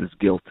get rid of this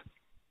guilt.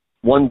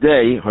 One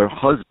day, her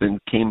husband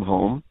came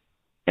home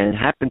and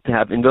happened to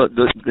have,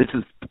 this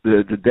is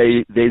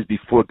the days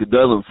before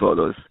Gedolim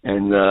photos,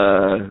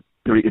 and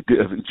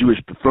Jewish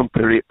from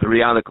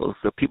periodicals,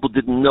 so people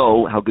didn't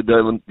know how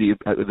Gedolim, the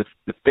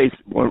face,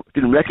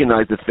 didn't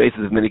recognize the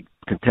faces of many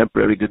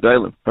contemporary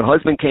Gedolim. Her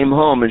husband came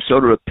home and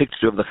showed her a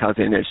picture of the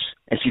Chazon Ish,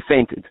 and she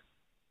fainted.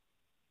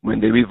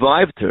 When they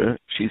revived her,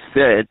 she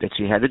said that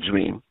she had a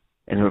dream,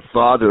 and her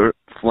father,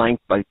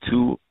 flanked by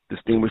two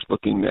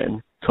distinguished-looking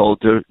men,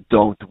 told her,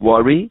 "Don't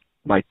worry.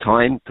 My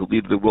time to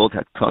leave the world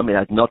had come. It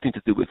had nothing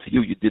to do with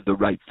you. You did the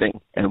right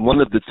thing." And one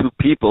of the two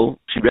people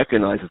she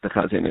recognized as the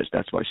Chazon Ish.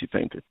 That's why she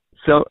fainted.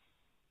 So,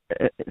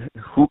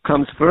 who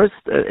comes first?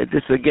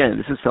 This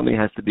is something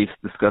that has to be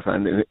discussed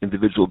on an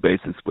individual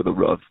basis with a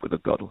Rav, with a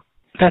Gadol.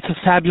 That's a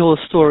fabulous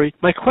story.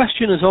 My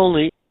question is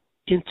only,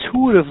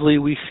 intuitively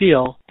we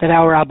feel that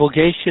our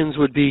obligations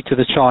would be to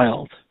the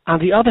child. On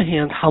the other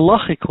hand,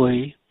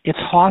 halachically, it's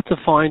hard to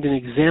find an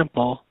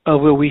example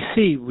of where we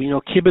see,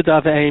 Kibbud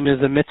Av V'Em is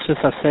a mitzvah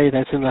saseh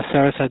that's in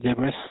Aseret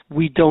HaDibros.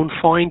 We don't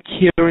find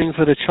caring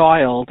for the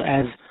child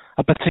as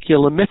a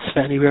particular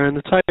mitzvah anywhere in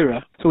the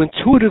Torah. So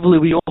intuitively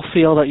we all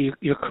feel that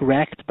you're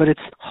correct, but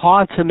it's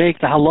hard to make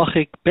the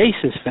halachic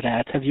basis for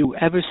that. Have you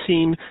ever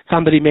seen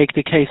somebody make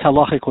the case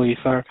halachically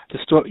for the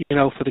story,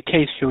 for the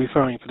case you're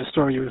referring, for the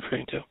story you're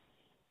referring to?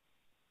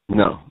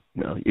 No.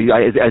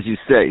 As you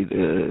say,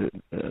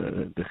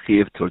 the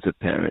chiyuv towards a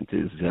parent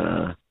is,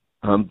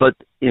 but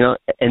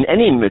in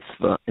any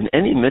mitzvah,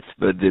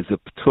 there's a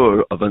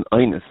p'tur of an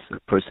einus, a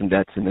person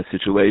that's in a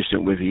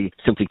situation where he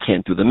simply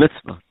can't do the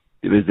mitzvah.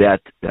 There is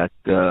that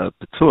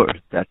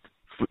p'tur, that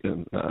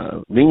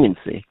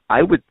leniency.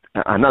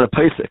 I'm not a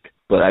pesach,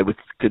 but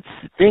could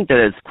think that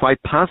it's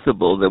quite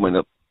possible that when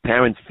a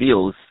parent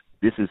feels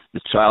this is the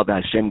child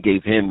that Hashem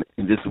gave him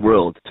in this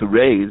world to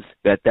raise,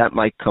 that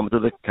might come to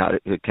the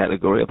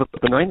category of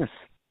an einus.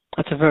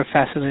 That's a very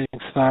fascinating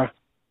svar.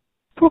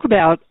 Talk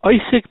about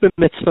Oisik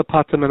b'mitzvah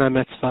patam and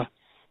mitzvah.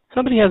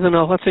 somebody has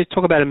let's say,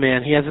 talk about a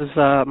man. He has his,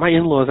 my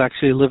in-laws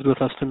actually lived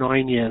with us for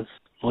 9 years,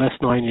 the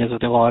last 9 years of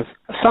their lives.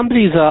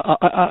 Somebody's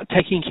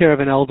taking care of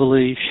an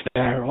elderly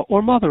shver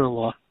or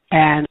mother-in-law,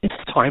 and it's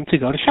time to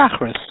go to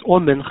Shachris or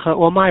Mincha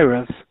or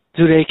Ma'ariv.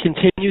 Do they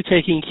continue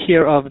taking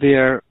care of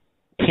their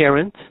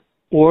parent,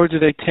 or do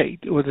they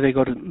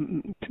go to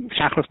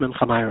Shachris,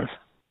 Mincha, Ma'ariv?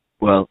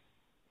 Well,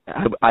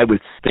 I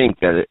would think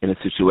that in a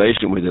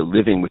situation where they're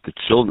living with the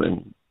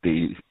children,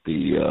 the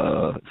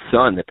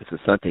son, if it's a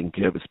son taking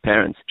care of his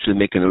parents, should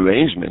make an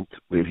arrangement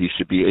where he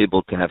should be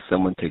able to have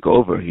someone take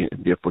over,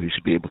 and therefore he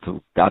should be able to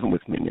daven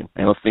with minyan.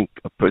 I don't think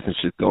a person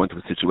should go into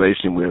a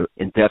situation where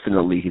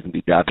indefinitely he's going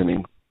to be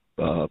davening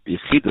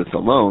b'yechidus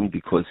alone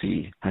because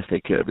he has to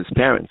take care of his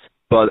parents.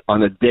 But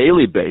on a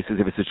daily basis,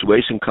 if a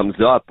situation comes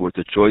up where it's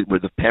a choice where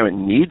the parent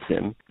needs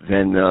him,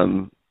 then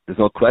there's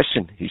no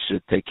question he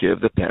should take care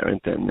of the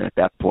parent, and at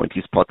that point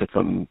he's parted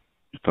from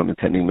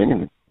attending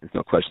minyan. There's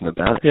no question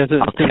about it.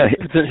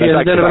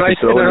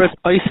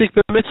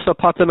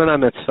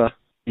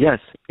 Yes.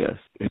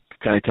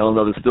 Can I tell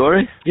another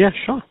story? Yeah,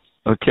 sure.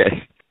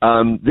 Okay.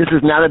 This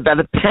is not about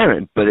a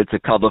parent, but it's a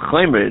kal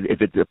v'chomer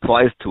if it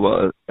applies to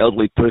an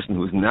elderly person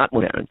who's not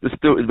one parent. This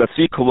story, Rav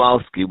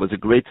Kowalski was a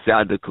great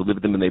tzaddik who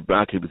lived in Bnei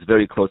Brak. He was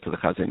very close to the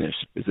Chazon Ish.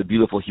 There's a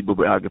beautiful Hebrew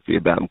biography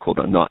about him called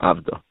Ana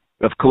Avda.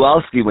 Rav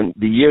Kowalski, when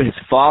the year his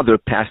father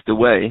passed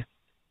away,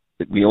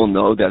 we all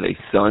know that a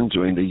son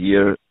during the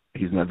year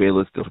he's not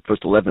available for the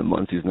first 11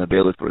 months. He's not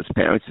available for his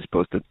parents. He's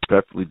supposed to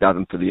preferably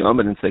daven for the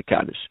Amud and say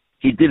Kaddish.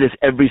 He did this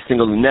every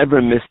single,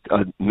 never missed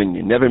a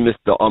minyan, never missed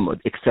the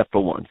Amud except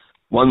for once.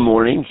 One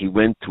morning he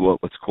went to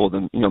what's called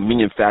a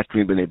minyan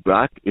factory in Bnei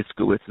Brak,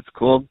 Iskowitz it's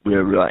called,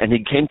 where and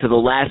he came to the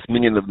last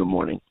minyan of the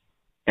morning,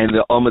 and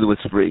the Amud was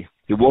free.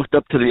 He walked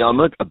up to the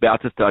Amud,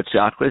 about to start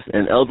Shachris,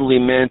 and an elderly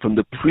man from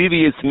the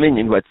previous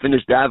minyan who had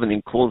finished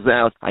davening calls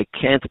out, "I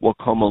can't walk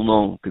home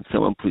alone. Can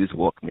someone please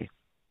walk me?"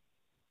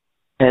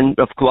 And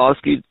Rav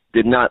Kowalski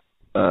did not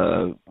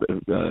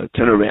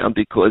turn around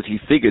because he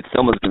figured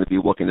someone's going to be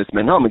walking this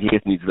man home and he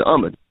just needs the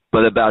Amud.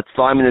 But about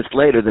 5 minutes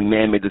later, the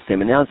man made the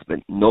same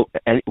announcement.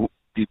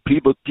 The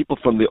people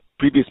from the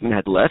previous minyan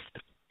had left.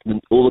 And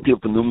all the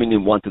people from the new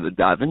minyan wanted to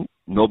daven.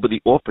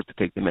 Nobody offered to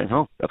take the man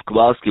home. Rav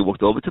Kowalski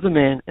walked over to the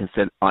man and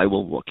said, "I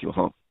will walk you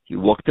home." He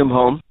walked him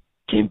home,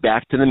 came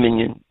back to the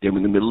minyan. They were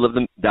in the middle of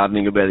the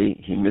davening already.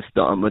 He missed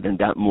the Amud, and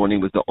that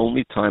morning was the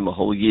only time a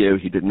whole year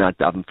he did not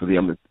daven for the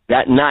Amud.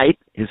 That night,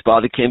 his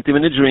father came to him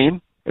in a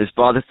dream. His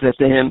father said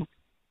to him,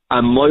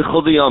 "I'm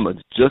moichel the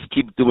Amud. Just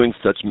keep doing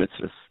such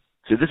mitzvahs."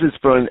 So this is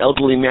for an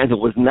elderly man who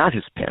was not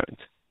his parent.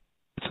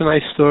 It's a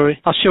nice story.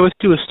 I'll share with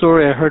you a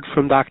story I heard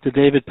from Dr.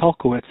 David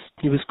Pelkowitz.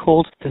 He was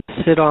called to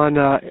sit on,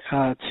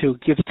 to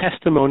give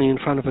testimony in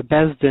front of a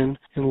Beis Din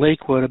in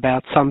Lakewood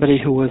about somebody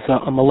who was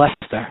a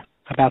molester,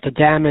 about the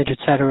damage,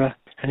 etc.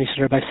 And he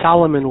said Rabbi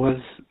Solomon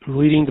was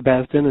leading the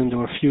Beis Din, and there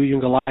were a few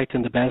Yungalite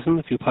in the Beis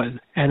Din,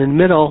 and in the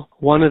middle,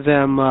 one of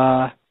them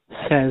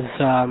says,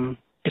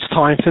 "It's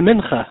time for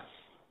Mincha."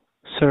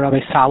 So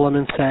Rabbi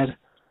Solomon said,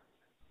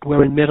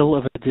 "We're in the middle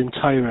of a Din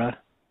Torah.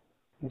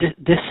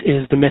 This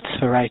is the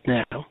mitzvah right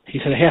now." He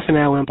said, half an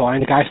hour went by,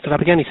 and the guy stood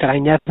up again. He said, "I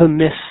never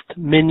missed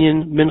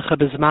mincha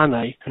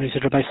b'zmanai." And he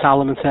said, Rabbi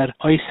Solomon said,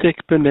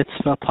 "Oisik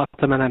b'mitzvah,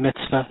 patam and a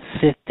mitzvah,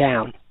 sit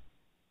down."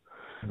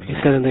 He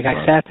said, and the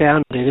guy sat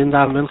down, they didn't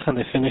daven mincha, and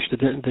they finished the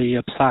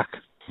psak.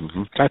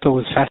 Which I thought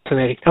was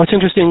fascinating. Now, it's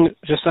interesting,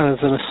 just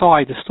as an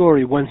aside, the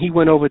story, when he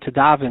went over to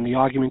daven, the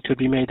argument could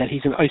be made that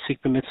he's an Oisik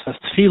b'mitzvah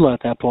tefillah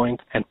at that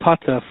point, and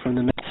pata from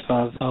the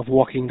mitzvah of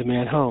walking the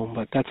man home,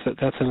 but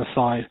that's an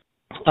aside.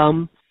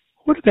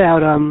 What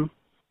about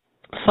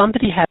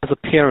somebody has a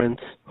parent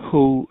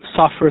who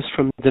suffers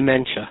from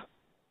dementia?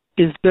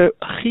 Is there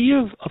a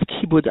chiyuv of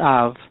kibud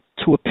av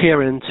to a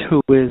parent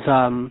who is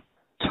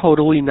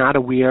totally not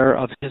aware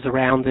of his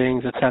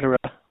surroundings, etc.?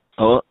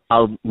 Oh,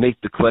 I'll make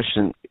the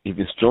question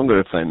even stronger,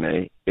 if I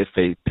may. If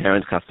a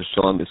parent, chas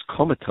v'shalom, is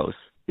comatose,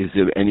 is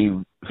there any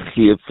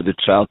chiyuv for the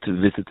child to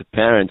visit the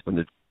parent when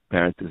the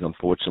parent is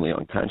unfortunately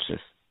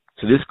unconscious?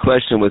 So this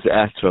question was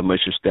asked to Rav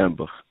Moshe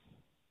Sternbuch.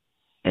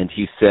 And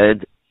he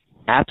said,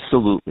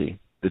 absolutely,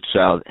 the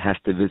child has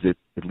to visit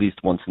at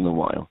least once in a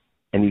while.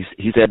 And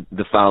he said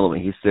the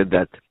following. He said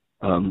that,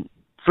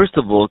 first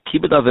of all,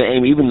 kibbud av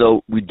v'em, even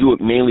though we do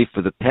it mainly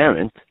for the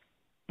parent,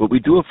 but we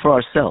do it for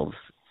ourselves.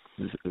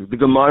 The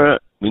Gemara,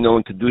 we know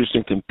in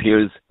Kedushin,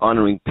 compares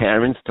honoring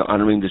parents to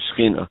honoring the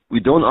Shekhinah. We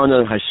don't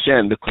honor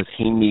Hashem because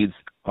He needs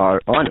our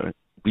honor.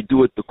 We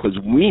do it because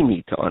we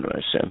need to honor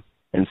Hashem.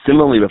 And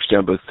similarly, Rav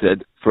Sternbuch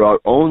said, for our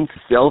own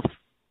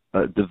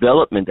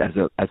development as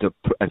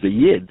a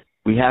yid,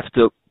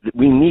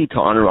 we need to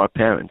honor our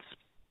parents.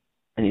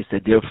 And he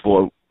said,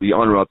 therefore, we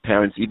honor our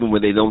parents even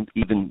when they don't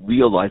even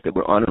realize that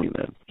we're honoring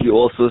them. He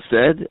also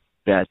said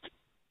that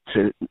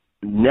to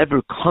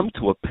never come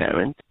to a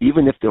parent,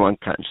 even if they're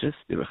unconscious,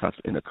 they're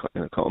in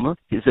a coma,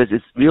 he says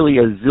it's really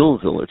a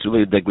zilzal, it's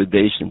really a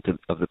degradation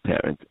of the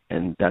parent,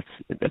 and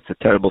that's a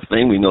terrible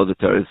thing. We know the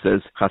Torah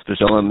says, chas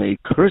v'shalom may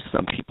curse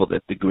some people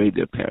that degrade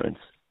their parents.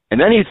 And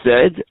then he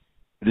said,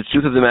 The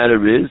truth of the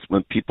matter is,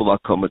 when people are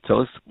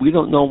comatose, we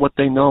don't know what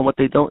they know and what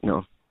they don't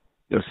know.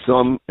 There's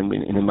some, and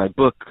in my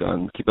book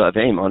on Kibbutz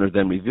Avim, Honor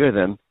Them, Revere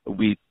Them,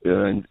 we,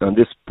 on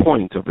this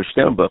point of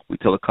Sternbuch, we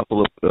tell a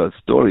couple of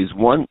stories.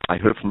 One, I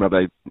heard from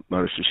Rabbi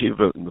Marish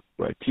Yeshiva,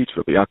 where I teach,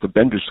 Rabbi Yaakov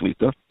Bender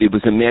Shlita. It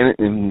was a man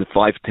in the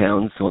 5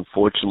 towns who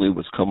unfortunately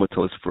was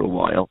comatose for a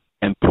while,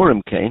 and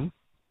Purim came.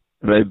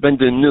 Rabbi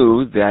Bender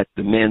knew that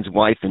the man's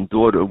wife and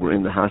daughter were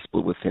in the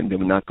hospital with him. They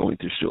were not going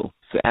to shul.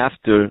 So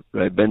after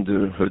Rabbi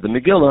Bender heard the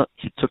Megillah,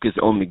 he took his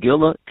own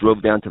Megillah,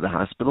 drove down to the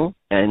hospital,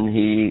 and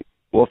he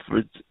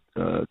offered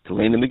to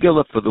lay the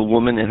Megillah for the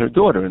woman and her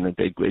daughter, and that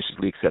they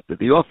graciously accepted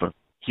the offer.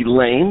 He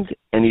laned,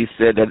 and he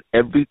said that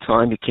every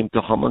time he came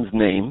to Haman's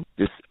name,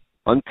 this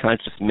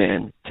unconscious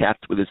man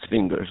tapped with his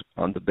fingers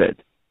on the bed.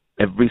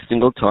 Every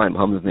single time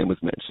Haman's name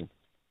was mentioned,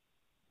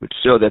 which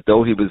showed that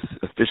though he was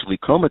officially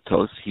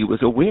comatose, he was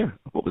aware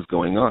of what was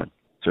going on.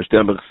 So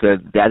Sternberg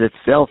said that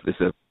itself is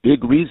a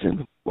big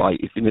reason why,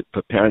 if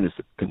a parent is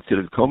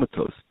considered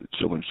comatose, the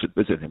children should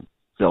visit him.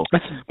 So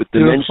with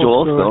dementia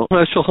also,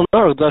 Shulchan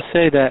Aruch does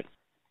say that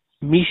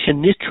Misha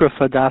Nitra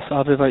Fadas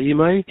Aviva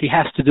Imai, he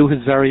has to do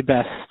his very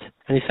best.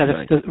 And he said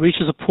if it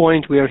reaches a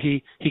point where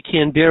he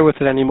can't bear with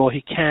it anymore,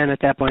 he can at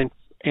that point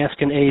ask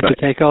an aide to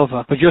take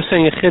over. But you're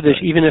saying a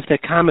chiddush, even if they're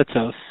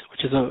comatose,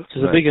 which is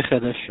a bigger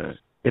chiddush. Right.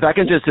 If I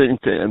can just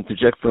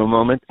interject for a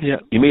moment,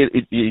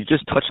 you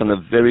just touched on a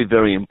very,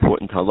 very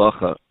important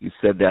halacha. You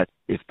said that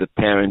if the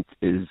parent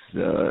is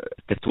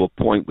gets to a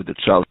point where the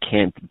child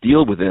can't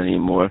deal with it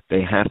anymore,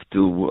 they have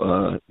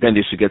to then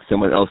they should get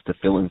someone else to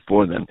fill in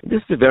for them.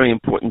 This is a very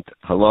important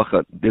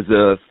halacha. There's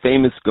a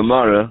famous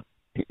Gemara,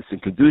 it's in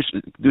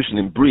Kedushin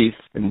in brief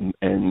and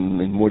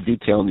in more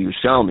detail in the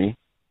Yerushalmi,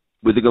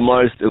 where the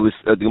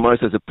Gemara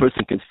says a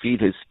person can feed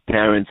his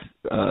parents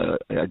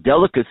a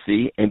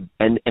delicacy and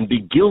be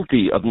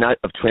guilty of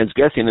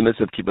transgressing the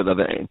mitzvah of kibbutz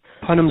avim.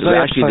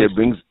 Rashi there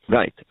brings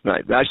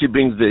Rashi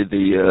brings the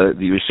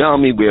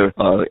Yerushalmi where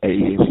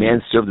a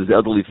man served his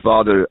elderly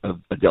father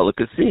a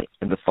delicacy,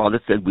 and the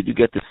father said, "Where'd you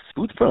get this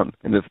food from?"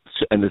 And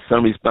the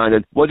son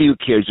responded, "What do you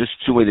care? Just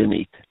chew it and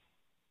eat."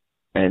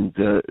 And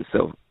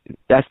so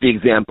that's the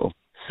example.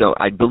 So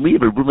I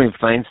believe Reuben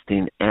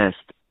Feinstein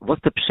asked,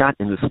 what's the pshat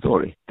in the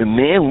story? The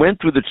man went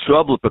through the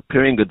trouble of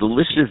preparing a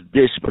delicious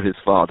dish for his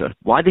father.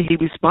 Why did he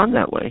respond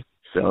that way?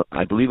 So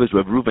I believe it was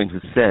Rav Reuven who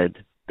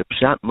said, the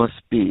pshat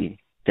must be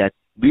that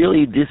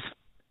really this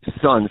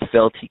son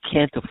felt he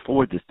can't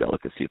afford this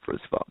delicacy for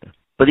his father.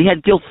 But he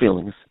had guilt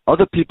feelings.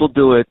 Other people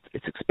do it.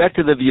 It's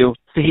expected of you.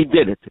 So he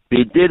did it. But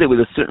he did it with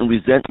a certain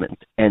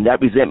resentment. And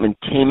that resentment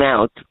came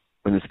out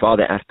when his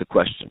father asked the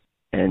question.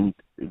 And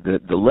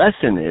the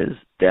lesson is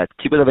that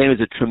kibbutz avim is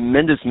a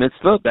tremendous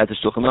mitzvah. That the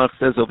Shulchan Aruch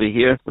says over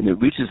here, when it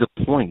reaches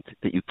a point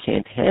that you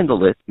can't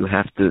handle it, you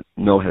have to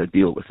know how to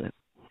deal with it.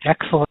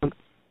 Excellent.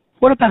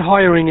 What about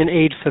hiring an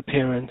aide for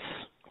parents?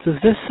 Does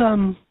this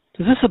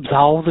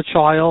absolve the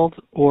child,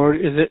 or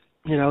is it,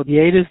 the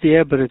aide is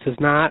there, but it does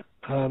not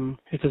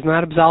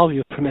absolve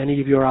you from any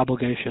of your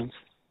obligations?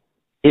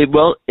 It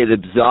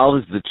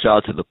absolves the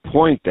child to the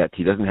point that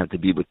he doesn't have to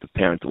be with the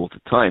parent all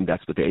the time.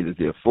 That's what the aide is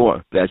there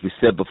for. But as we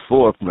said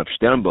before from Rav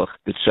Sternbuch,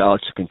 the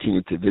child should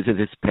continue to visit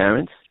his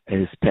parents,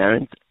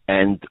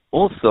 and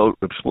also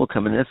Rav Shmuel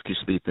Kamenetsky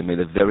Shlita made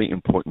a very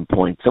important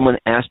point. Someone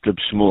asked Rav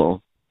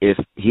Shmuel if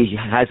he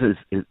has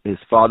his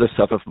father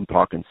suffer from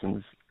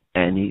Parkinson's,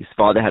 and his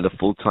father had a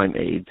full-time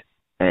aide,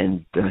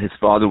 and his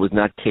father was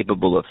not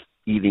capable of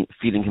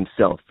feeding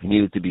himself. He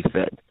needed to be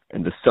fed.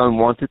 And the son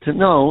wanted to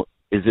know,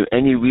 is there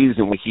any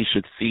reason why he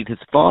should feed his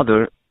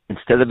father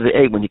instead of the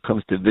aide when he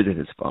comes to visit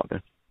his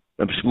father?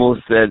 Rabbi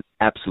Shmuel said,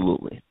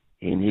 absolutely.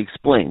 And he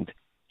explained.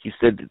 He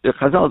said, the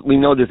Chazal, we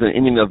know there's an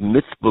inyan of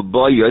mitzvah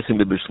bo yosim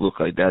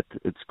b'shluchai, that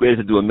it's greater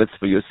to do a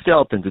mitzvah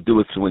yourself than to do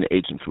it through an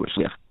agent, through a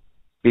shliach.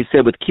 He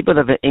said, with kibbutz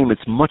avim,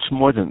 it's much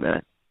more than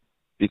that.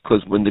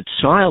 Because when the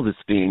child is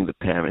feeding the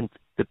parent,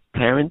 if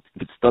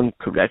it's done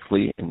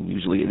correctly, and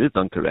usually it is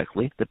done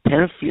correctly, the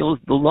parent feels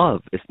the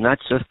love. It's not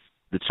just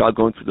the child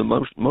going through the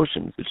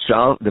motions.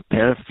 The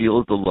parent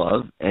feels the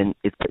love, and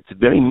it's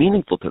very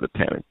meaningful to the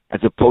parent,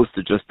 as opposed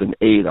to just an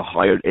aide, a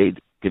hired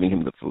aide, giving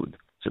him the food.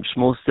 So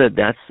Shmuel said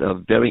that's a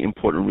very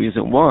important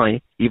reason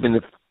why, even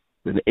if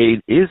an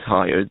aide is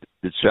hired,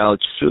 the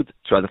child should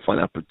try to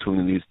find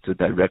opportunities to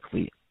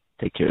directly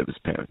take care of his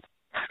parent.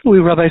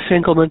 Rabbi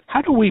Finkelman,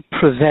 how do we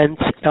prevent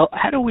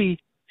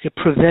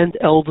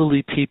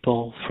elderly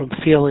people from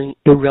feeling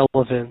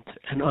irrelevant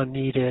and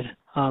unneeded?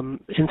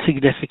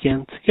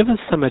 Insignificant? Give us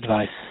some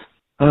advice.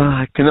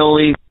 I can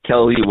only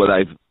tell you what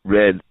I've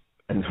read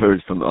and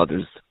heard from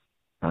others.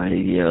 I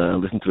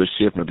listened to a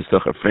shir from Rabbi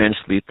Socher Franz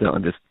Shlita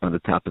on the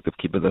topic of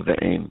kibbutz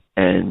avim,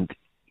 and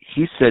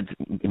he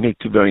made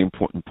two very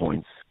important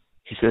points.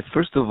 He said,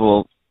 first of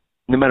all,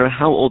 no matter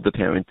how old the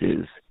parent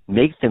is,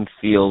 make them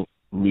feel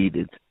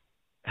needed.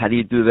 How do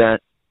you do that?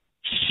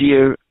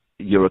 Share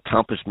your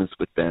accomplishments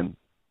with them.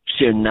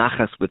 Share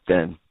nachas with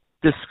them.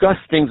 Discuss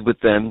things with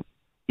them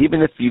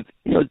even if you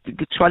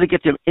try to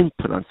get their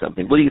input on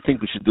something. What do you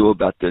think we should do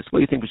about this? What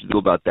do you think we should do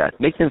about that?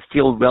 Make them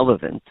feel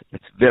relevant.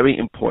 It's very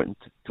important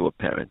to a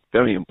parent.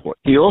 Very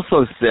important. He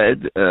also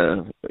said,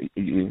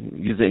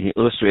 he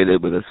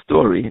illustrated with a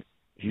story.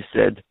 He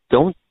said,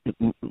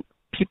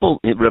 people,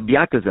 Rabbi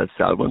Yaakov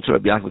Zatzal, once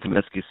Rabbi Yaakov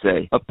Kamenetsky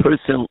say, a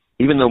person,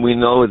 even though we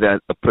know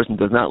that a person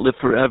does not live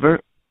forever,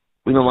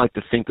 we don't like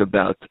to think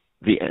about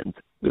the end.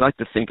 We like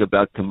to think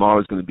about tomorrow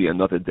is going to be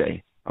another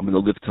day. I'm going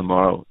to live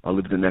tomorrow. I'll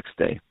live the next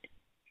day.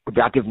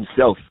 Rabbi Yaakov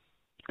himself,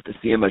 at the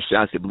Siyam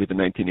HaShas, I believe in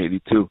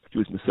 1982, he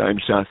was Messiah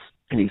Shas,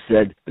 and he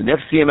said, the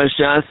next Siyam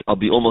HaShas, I'll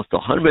be almost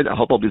 100. I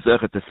hope I'll be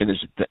zecher to finish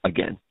it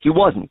again. He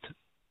wasn't,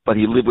 but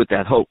he lived with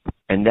that hope.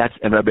 And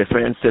Rabbi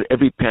Fran said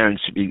every parent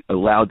should be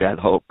allowed that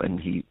hope. And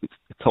he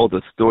told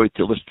a story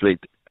to illustrate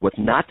what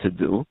not to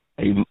do.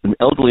 An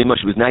elderly mother,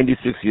 she was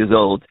 96 years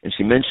old, and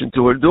she mentioned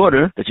to her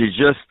daughter that she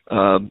just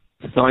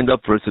signed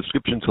up for a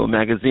subscription to a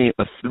magazine,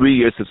 a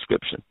 3-year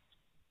subscription,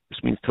 which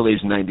means till age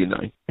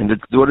 99. And the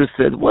daughter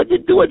said, what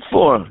did you do it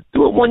for?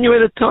 Do it 1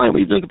 year at a time. What are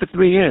you doing it for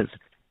 3 years?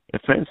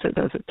 And a friend said,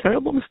 that's a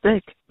terrible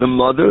mistake. The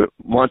mother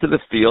wanted to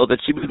feel that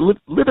she would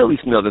live at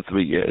least another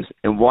 3 years.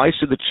 And why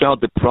should the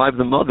child deprive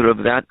the mother of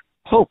that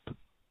hope?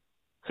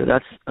 So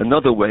that's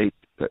another way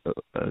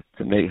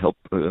to help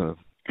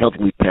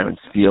elderly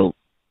parents feel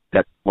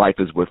that life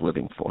is worth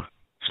living for.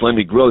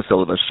 Shlomi Gross,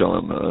 Olav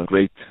Shalom, a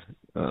great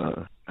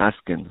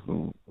Askin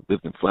who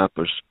lived in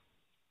Flatbush,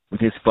 when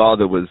his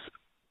father was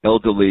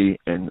elderly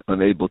and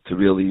unable to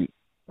really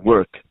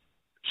work,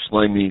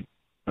 Shlomi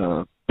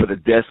put a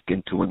desk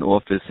into an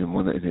office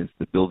in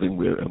the building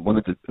where one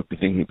of the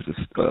things he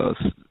was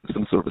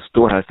some sort of a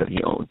storehouse that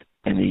he owned,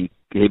 and he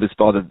gave his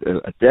father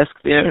a desk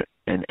there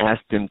and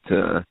asked him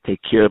to take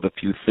care of a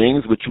few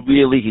things which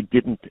really he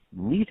didn't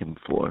need him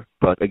for,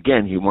 but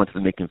again he wanted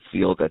to make him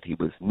feel that he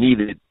was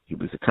needed, he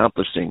was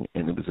accomplishing,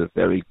 and it was a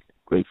very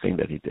great thing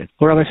that he did.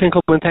 Well, Rabbi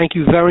Finkelman, thank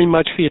you very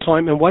much for your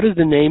time. And what is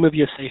the name of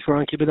your sefer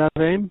on Kibbutz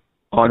Avim?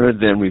 Honor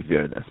Then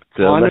Revere Them. It's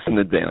a lesson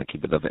a day on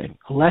Kibbutz Avim.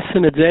 A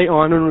lesson a day,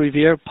 Honor and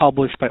Revere,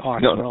 published by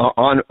Art. No,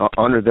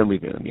 Honor Then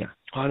Revere Them, yeah.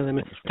 Honor them.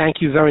 Thank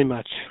you very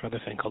much, Rabbi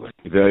Finkelman.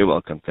 You're very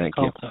welcome. Thank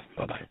you.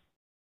 Bye-bye.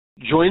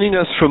 Joining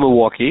us from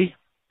Milwaukee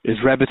is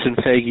Rebbetzin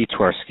Fegi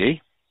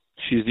Twersky.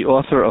 She's the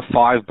author of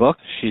 5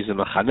 books. She's a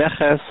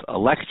mechaneches, a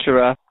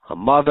lecturer, a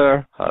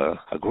mother,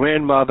 a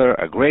grandmother,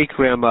 a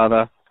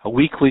great-grandmother, a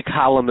weekly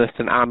columnist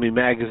in Ami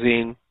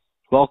magazine.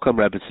 Welcome,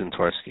 Rebbetzin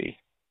Twersky.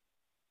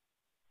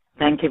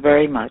 Thank you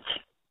very much.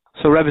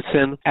 So,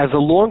 Rebbetzin, as a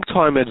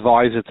long-time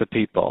advisor to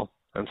people,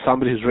 and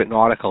somebody who's written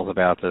articles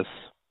about this,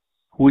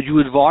 would you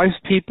advise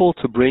people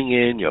to bring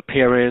in your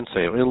parents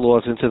or your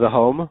in-laws into the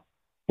home?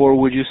 Or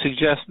would you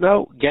suggest,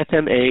 no, get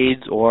them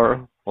aides,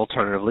 or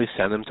alternatively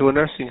send them to a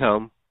nursing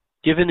home,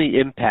 given the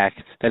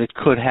impact that it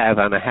could have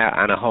on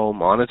a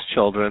home, on its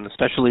children,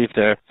 especially if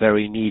they're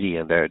very needy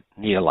and they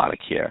need a lot of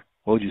care?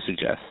 What would you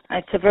suggest?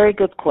 It's a very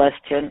good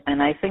question,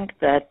 and I think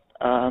that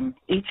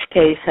each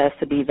case has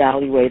to be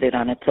evaluated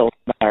on its own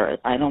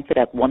merit. I don't think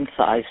that one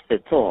size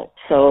fits all.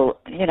 So,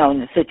 in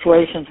the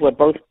situations where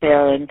both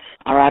parents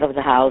are out of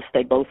the house,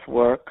 they both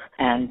work,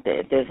 and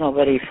there's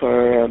nobody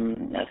for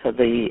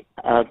the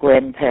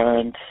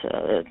grandparents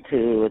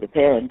to the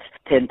parents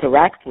to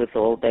interact with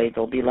all day,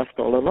 they'll be left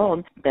all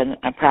alone, then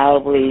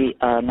probably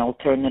an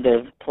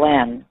alternative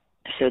plan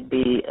should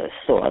be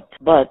sought.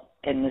 But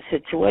in the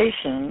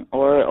situation,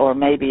 or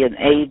maybe an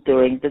aide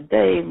during the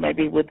day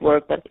maybe would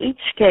work, but each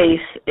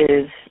case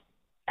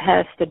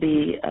has to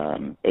be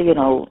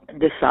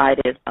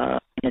decided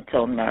in its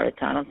own merits.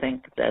 I don't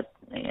think that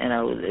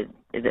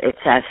it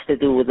has to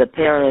do with the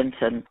parents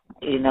and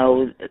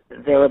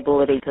their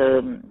ability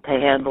to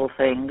handle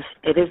things.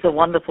 It is a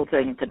wonderful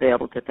thing to be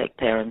able to take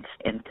parents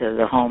into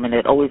the home, and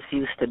it always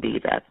used to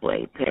be that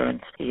way.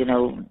 Parents,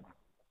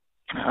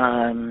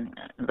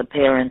 the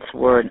parents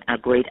were a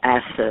great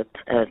asset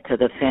to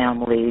the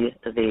family,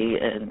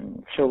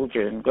 the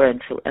children,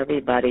 grandchildren,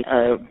 everybody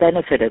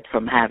benefited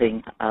from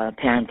having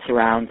parents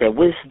around. Their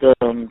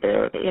wisdom,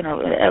 their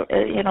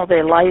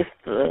their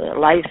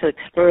life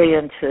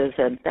experiences,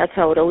 and that's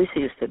how it always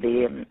used to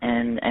be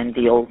in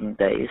the olden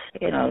days.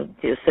 It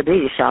used to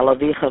be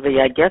Shalavicha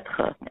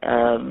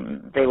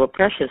v'yagetcha. They were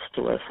precious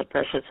to us, a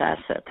precious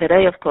asset.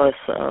 Today, of course,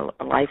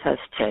 life has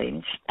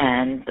changed,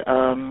 and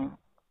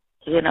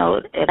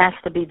it has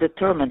to be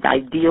determined.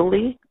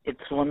 Ideally, it's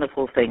a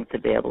wonderful thing to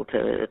be able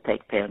to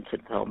take parents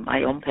at home.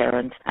 My own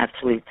parents,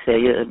 actually,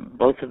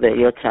 both of their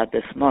Yotzat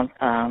this month,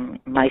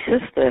 my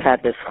sister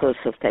had the chus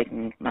of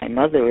taking my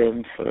mother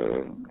in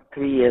for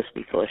 3 years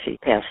before she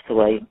passed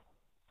away.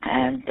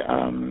 And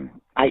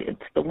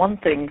it's the one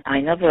thing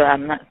I'm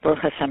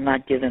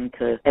not given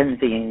to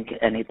envying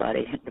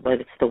anybody, but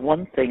it's the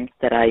one thing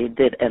that I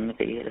did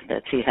envy, is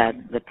that she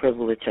had the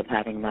privilege of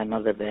having my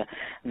mother there.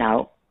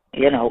 Now,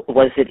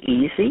 was it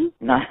easy?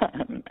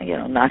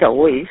 Not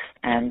always.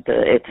 And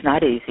it's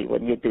not easy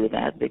when you do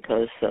that,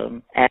 because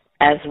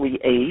as we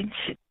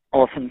age,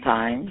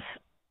 oftentimes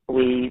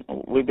we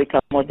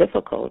become more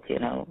difficult,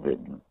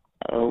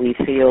 We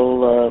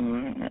feel,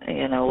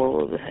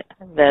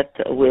 that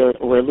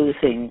we're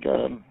losing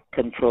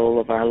control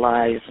of our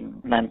lives,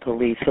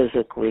 mentally,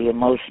 physically,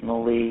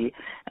 emotionally.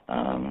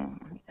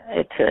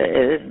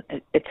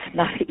 It's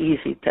not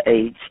easy to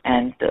age,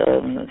 and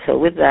so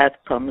with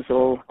that comes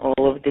all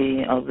of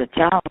the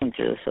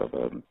challenges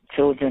of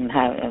children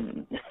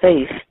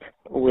faced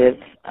with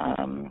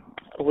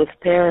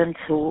parents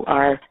who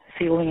are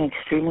feeling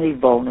extremely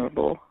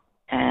vulnerable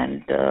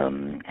and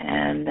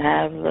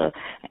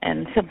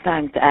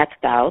sometimes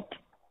act out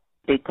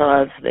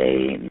because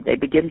they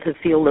begin to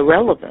feel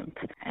irrelevant,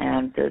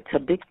 and it's a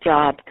big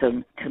job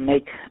to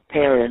make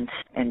parents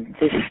in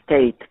this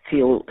state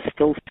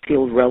still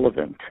feel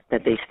relevant,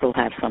 that they still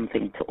have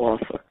something to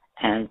offer.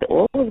 And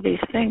all of these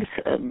things,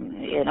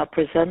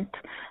 present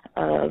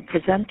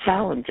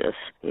challenges.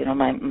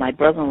 My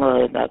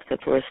brother-in-law, Dr.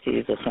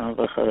 Tversky,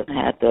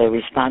 had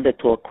responded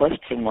to a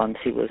question once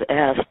he was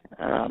asked.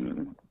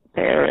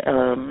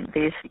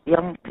 These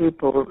young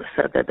people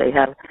said that they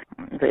have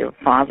their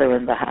father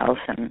in the house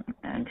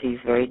and he's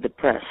very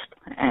depressed,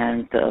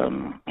 and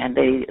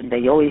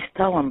they always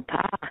tell him,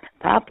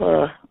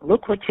 Papa,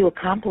 look what you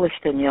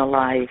accomplished in your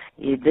life.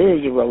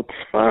 You wrote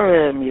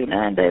Sfarim,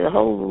 and the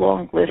whole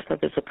long list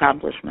of his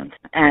accomplishments.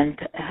 And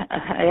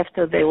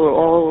after they were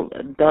all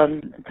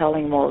done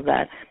telling him all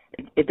that,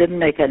 it didn't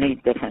make any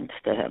difference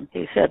to him.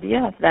 He said,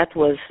 yeah, that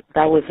was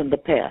in the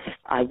past.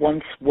 I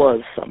once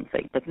was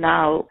something, but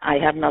now I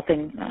have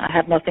nothing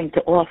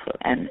to offer.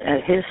 And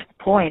at his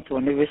point,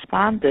 when he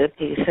responded,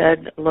 he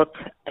said, look,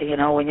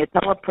 when you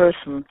tell a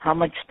person how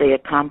much they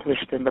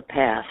accomplished in the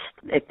past,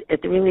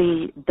 it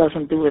really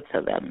doesn't do it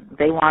to them.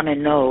 They want to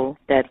know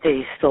that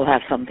they still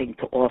have something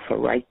to offer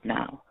right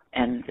now.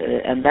 And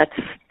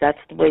that's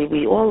the way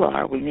we all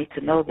are. We need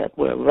to know that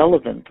we're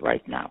relevant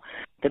right now.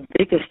 The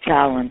biggest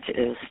challenge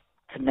is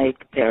to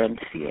make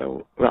parents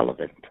feel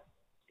relevant.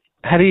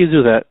 How do you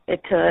do that?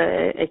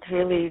 It's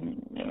really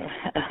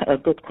a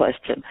good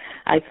question.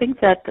 I think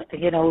that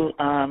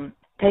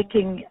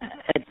taking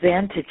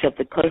advantage of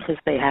the courses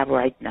they have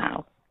right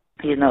now.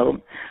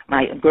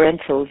 My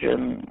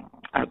grandchildren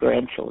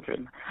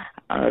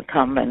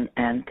come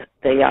and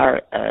they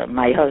are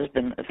my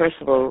husband. First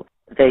of all,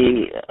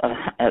 they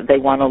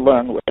want to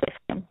learn with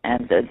him,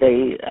 and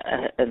they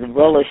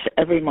relish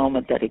every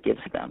moment that he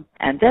gives them.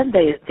 And then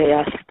they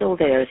are still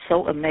there,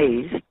 so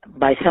amazed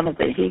by some of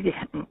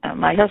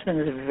my husband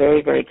is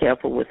very, very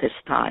careful with his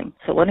time.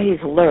 So when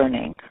he's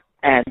learning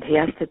and he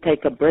has to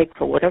take a break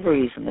for whatever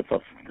reason, if a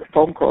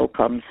phone call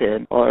comes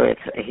in or if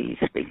he's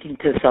speaking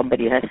to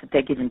somebody, he has to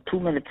take even 2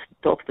 minutes to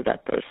talk to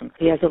that person.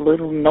 He has a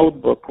little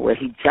notebook where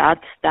he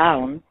jots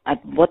down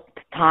at what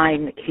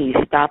time he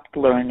stopped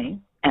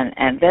learning.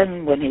 And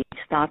then when he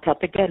starts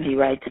up again, he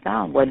writes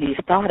down when he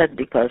started,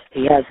 because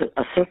he has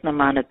a certain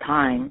amount of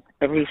time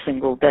every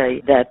single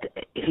day that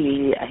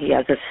he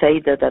has a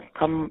Seder that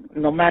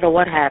no matter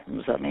what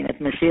happens. I mean, if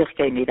Mashiach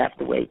came, he'd have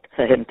to wait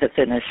for him to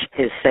finish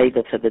his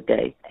Seder for the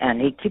day. And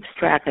he keeps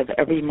track of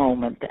every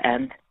moment.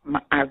 And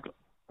our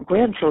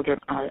grandchildren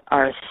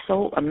are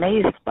so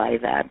amazed by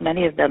that.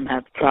 Many of them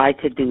have tried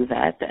to do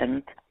that,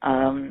 and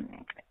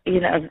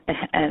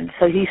and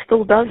so he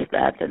still does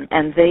that,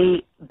 and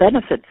they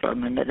benefit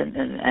from it,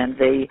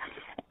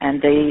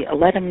 and they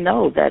let him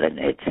know that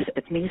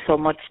it means so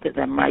much to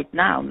them right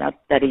now. Not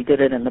that he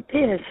did it in the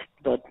past,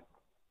 but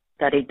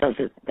that he does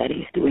it, that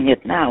he's doing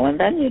it now. And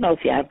then if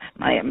you have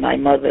my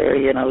mother,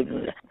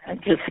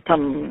 just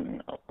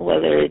come,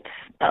 whether it's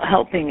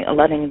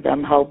letting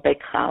them help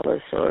bake challah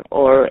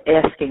or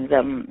asking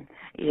them,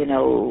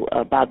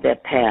 about their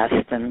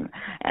past and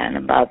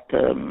about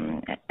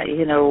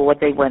what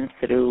they went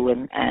through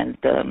and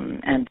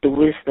the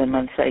wisdom,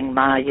 and saying,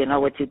 Ma,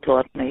 what you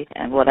taught me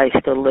and what I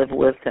still live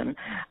with, and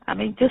I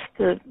mean just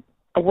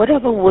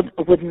whatever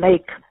would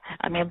make.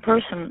 I mean,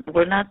 person,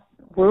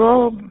 we're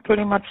all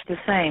pretty much the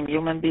same.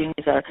 Human beings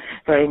are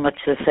very much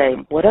the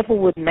same. Whatever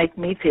would make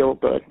me feel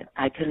good,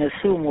 I can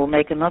assume will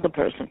make another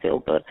person feel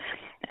good.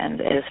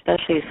 And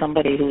especially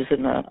somebody who's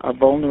in a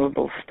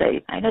vulnerable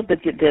state. I know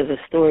that there's a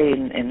story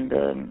in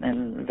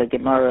the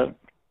Gemara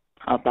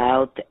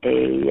about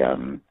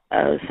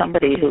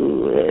somebody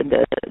who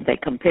they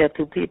compare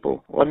two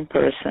people. One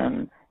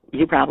person,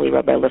 you probably,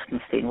 Rabbi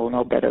Lichtenstein, will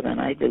know better than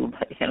I do,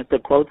 to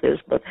quote this,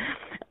 but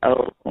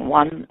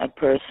one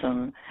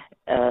person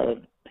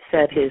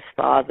fed his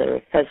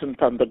father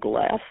pheasant on the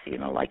glass,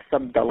 like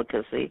some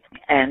delicacy,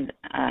 and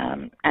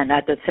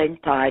at the same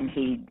time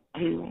he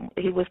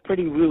was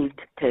pretty rude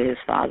to his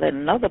father. And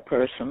another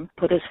person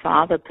put his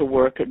father to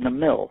work in the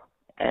mill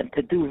and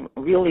to do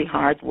really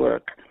hard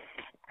work,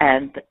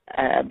 and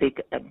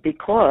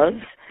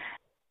because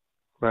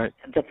right,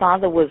 the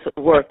father was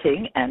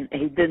working, and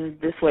he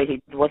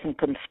wasn't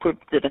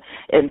conscripted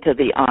into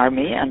the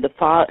army, and the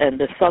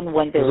son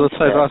went there.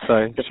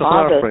 The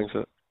father brings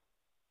it.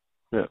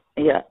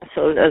 Yeah.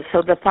 So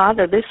the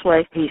father, this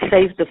way, he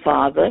saved the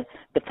father.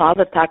 The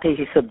father, Taki,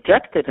 he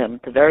subjected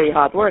him to very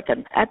hard work.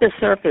 And at the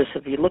surface,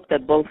 if you looked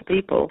at both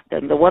people,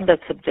 then the one that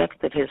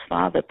subjected his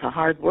father to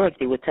hard work,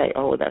 you would say,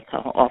 oh, that's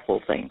an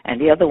awful thing.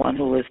 And the other one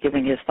who was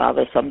giving his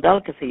father some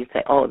delicacy, you'd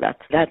say, oh,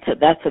 that's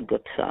a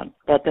good son.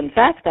 But in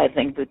fact, I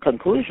think the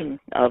conclusion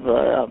of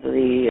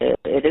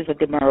it is a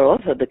Gemara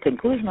also. The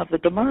conclusion of the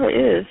Gemara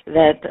is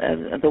that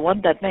the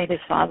one that made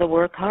his father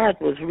work hard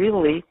was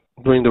really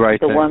doing the right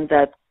thing. The one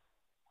that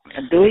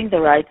doing the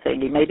right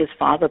thing. He made his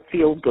father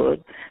feel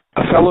good.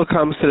 A fellow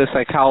comes to the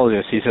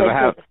psychologist. He says,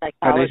 I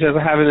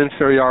have an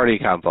inferiority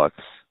complex.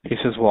 He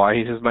says, why?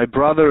 He says, my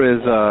brother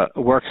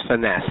works for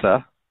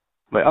NASA.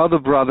 My other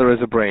brother is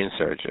a brain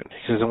surgeon.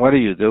 He says, and what do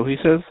you do? He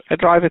says, I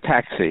drive a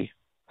taxi.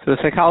 So the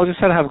psychologist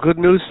said, I have good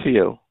news for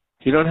you.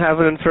 You don't have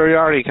an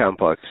inferiority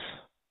complex.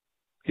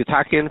 You're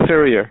tacky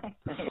inferior.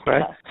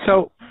 Right?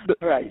 So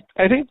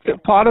I think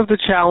that part of the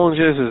challenge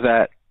is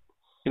that,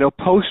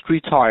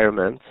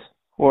 post-retirement,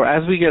 or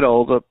as we get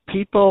older,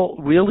 people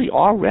really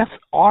are less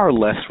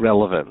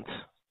relevant,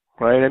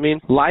 right? I mean,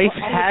 life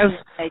has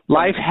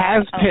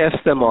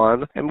passed them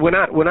on, and we're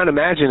not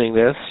imagining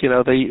this.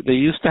 They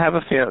used to have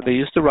they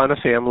used to run a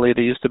family,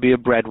 they used to be a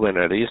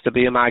breadwinner, they used to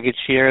be a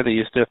magachir, they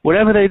used to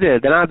whatever they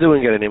did. They're not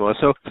doing it anymore.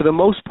 So for the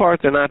most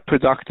part, they're not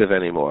productive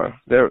anymore.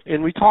 They're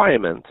in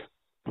retirement,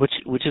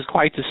 which is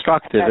quite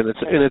destructive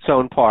in its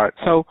own part.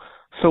 So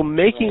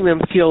making them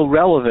feel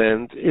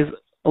relevant is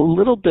a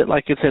little bit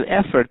like it's an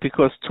effort,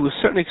 because to a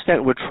certain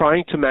extent we're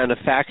trying to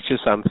manufacture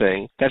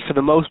something that for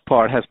the most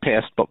part has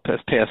passed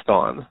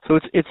on. So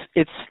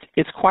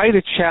it's quite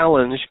a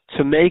challenge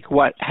to make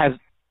what has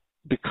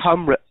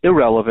become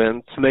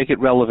irrelevant to make it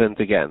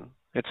relevant again.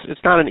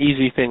 It's not an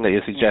easy thing that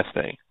you're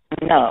suggesting.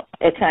 No,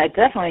 it's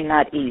definitely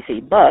not easy,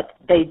 but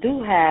they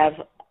do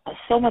have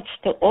so much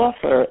to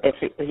offer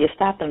if you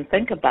stop and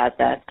think about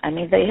that. I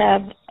mean, they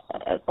have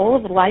all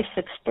of life's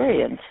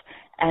experience.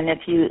 And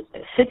if you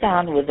sit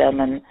down with them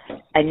and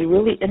you're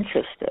really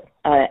interested,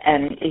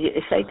 and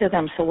you say to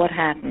them, so what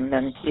happened?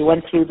 And you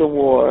went through the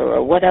war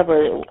or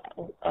whatever,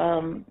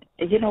 how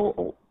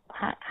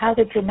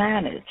did you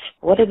manage?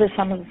 What are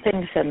some of the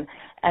things?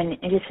 And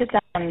you sit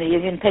down and you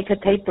can take a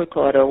tape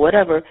recorder or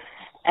whatever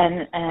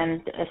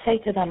and say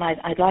to them,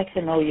 I'd like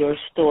to know your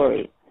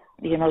story.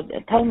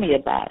 Tell me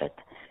about it.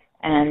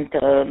 And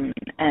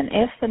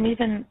ask them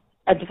even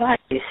advice.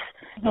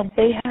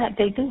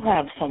 They do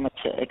have so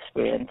much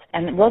experience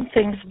and run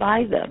things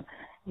by them.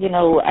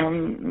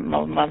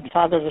 My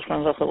father's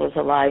friend was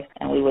alive,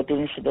 and we were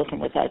doing shidduchim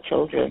with our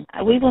children.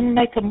 We wouldn't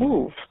make a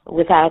move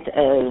without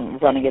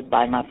running it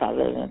by my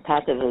father. And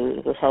part of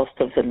the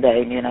Hostov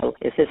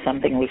is this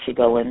something we should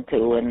go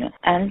into?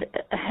 And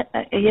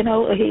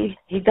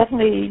he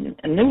definitely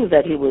knew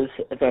that he was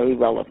very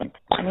relevant.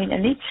 I mean,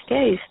 in each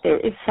case, there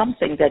is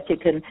something that you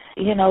can,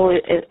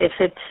 if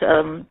it's,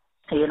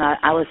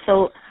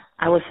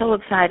 I was so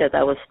excited.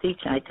 I was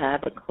teaching. I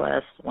have a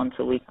class once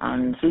a week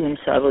on Zoom,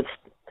 so I was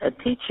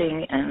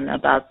teaching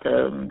about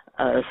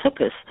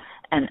Sukkot,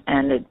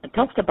 and it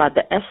talked about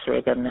the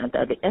esrog, and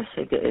the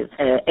esrog is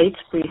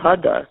Eitz Pri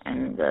Hadar,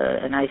 and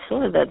I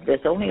saw that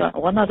there's only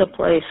one other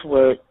place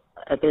where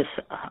this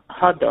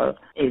Hadar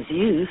is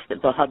used, the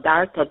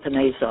Hadarta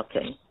Pnei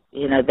Zokein.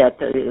 That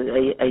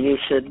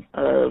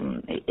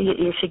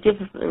you should give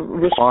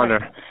respect,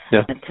 honor,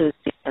 to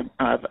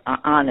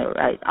honor,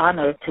 right?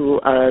 Honor to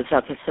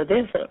Zakir. So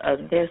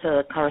there's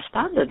a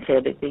correspondence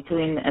here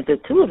between the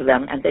two of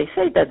them, and they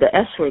say that the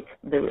esrog,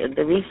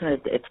 the reason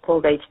it's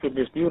called HP,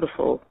 this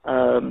beautiful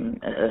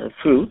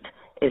fruit,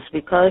 is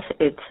because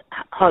it's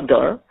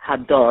hadar,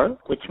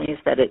 which means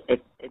that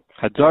it's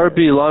hadar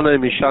bilana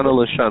mishana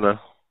l'shana.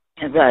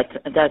 Right,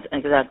 that's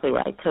exactly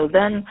right. So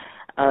then.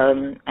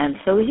 And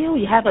so here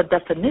we have a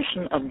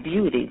definition of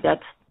beauty.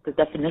 That's the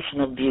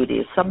definition of beauty,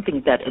 is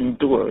something that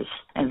endures.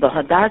 And the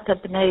Hadarta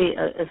Pnei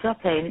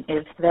Zokein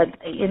is that,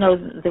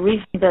 the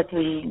reason that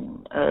we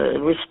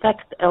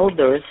respect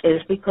elders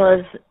is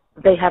because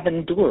they have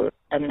endured.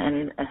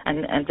 And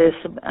this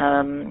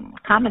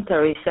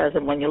commentary says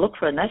that when you look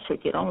for an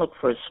esrog, you don't look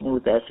for a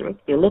smooth esrog.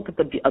 You look at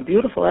a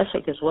beautiful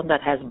esrog is one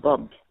that has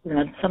bumps.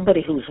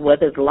 Somebody who's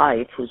weathered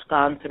life, who's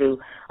gone through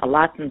a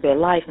lot in their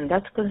life, and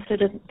that's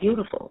considered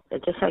beautiful.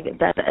 It's just like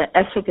that,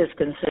 esrog is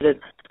considered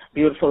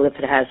beautiful if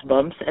it has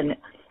bumps, and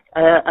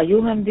a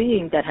human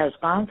being that has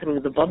gone through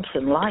the bumps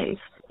in life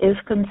is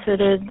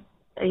considered,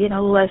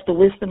 who has the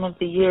wisdom of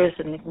the years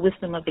and the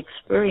wisdom of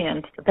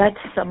experience. That's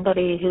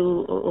somebody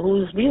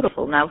who's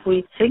beautiful. Now, if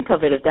we think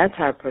of it, if that's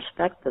our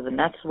perspective, and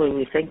that's the way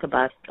we think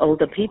about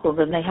older people,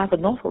 then they have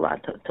an awful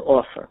lot to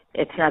offer.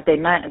 It's not they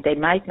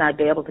might not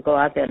be able to go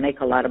out there and make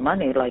a lot of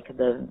money, like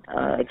the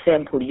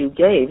example you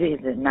gave. He's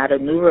not a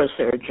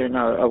neurosurgeon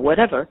or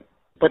whatever.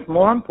 But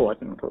more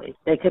importantly,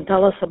 they can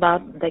tell us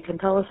about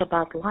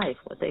life,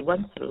 what they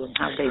went through, and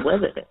how they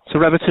weathered it. So,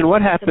 Rebbetzin,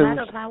 what happens?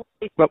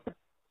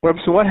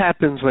 So what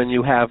happens when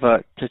you have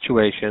a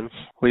situation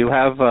where you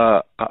have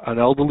an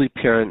elderly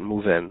parent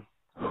move in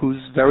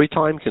who's very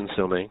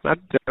time-consuming.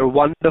 They're a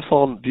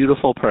wonderful,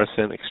 beautiful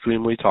person,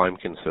 extremely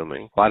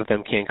time-consuming. A lot of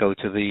them can't go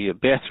to the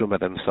bathroom by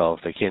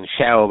themselves. They can't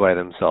shower by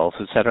themselves,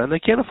 etc., and they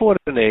can't afford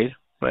an aide,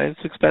 right? It's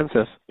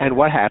expensive. And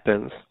what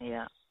happens?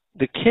 Yeah.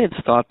 The kids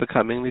start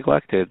becoming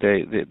neglected.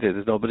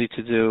 There's nobody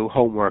to do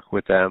homework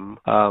with them.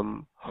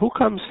 Who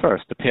comes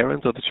first, the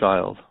parent or the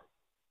child?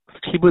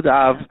 Kibud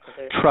Av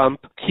Trump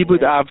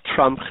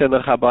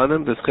Chinuch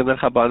Habanim. Does Chinuch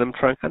Habanim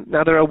trump?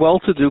 Now there are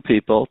well-to-do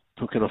people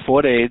who can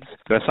afford aides.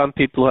 There are some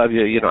people who have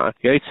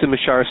Yitzim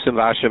Misharsim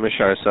Vasha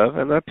Misharsav,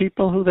 and there are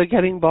people who they're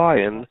getting by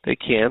and they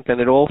can't,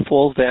 and it all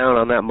falls down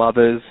on that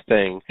mother's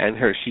thing. And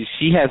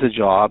she has a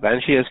job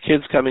and she has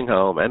kids coming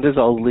home and there's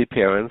elderly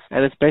parents,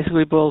 and it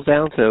basically boils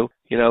down to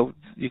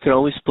you can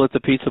only split the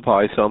pizza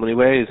pie so many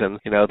ways, and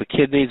the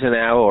kid needs an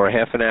hour or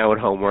half an hour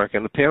at homework,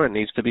 and the parent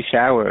needs to be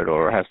showered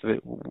or has to be.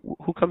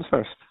 Who comes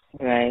first?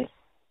 Right.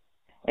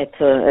 It's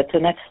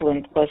an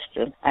excellent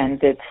question,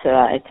 and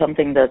it's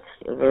something that's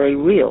very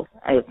real.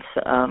 It's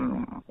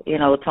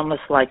it's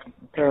almost like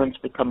parents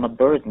become a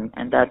burden,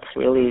 and that's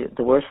really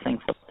the worst thing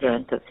for a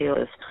parent to feel,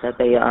 is that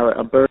they are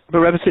a burden. But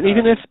Rebbetzin,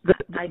 even if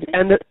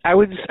I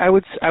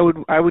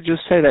would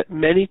just say that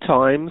many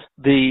times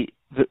the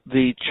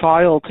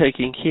child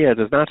taking care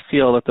does not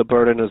feel that the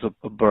burden is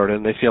a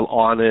burden. They feel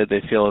honored. They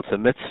feel it's a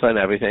mitzvah and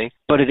everything.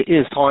 But it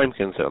is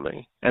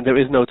time-consuming, and there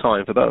is no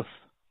time for both.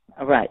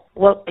 Right.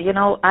 Well,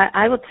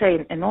 I would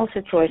say in all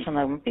situations,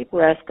 when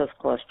people ask us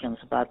questions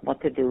about what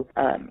to do,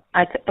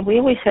 we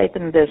always say to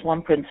them, there's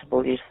one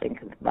principle you think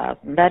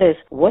about, and that is,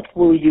 what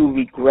will you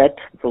regret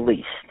the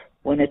least?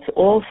 When it's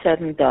all said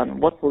and done,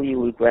 what will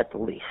you regret the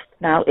least?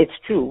 Now, it's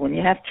true. When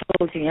you have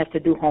children, you have to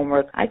do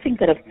homework. I think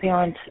that if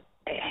parents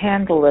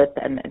handle it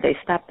and they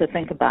stop to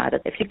think about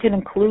it, if you can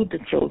include the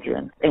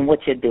children in what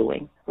you're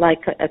doing, like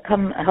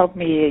come help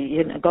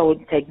me, go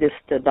and take this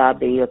to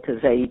Bobby or to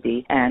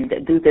Zaidi and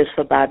do this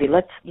for Bobby.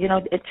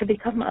 It should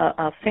become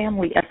a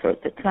family effort.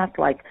 It's not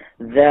like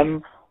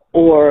them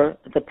or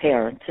the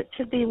parents. It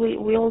should be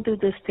we all do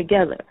this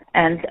together.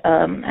 And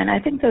I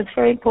think that's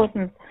very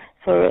important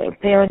for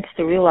parents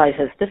to realize,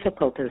 as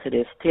difficult as it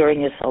is,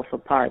 tearing yourself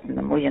apart in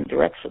a million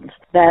directions,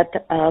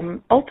 that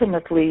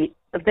ultimately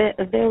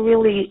they're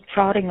really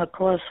charting a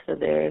course for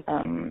their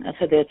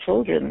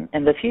children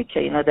in the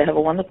future. They have a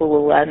wonderful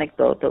little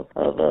anecdote of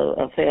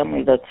a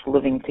family that's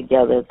living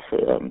together.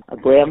 It's a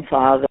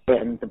grandfather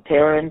and the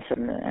parents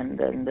and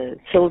the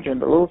children,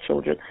 the little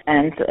children,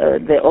 and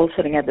they're all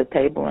sitting at the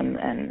table and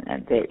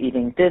they're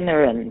eating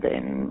dinner and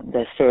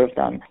they're served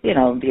on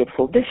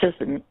beautiful dishes,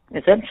 and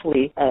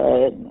eventually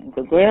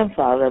the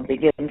grandfather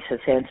his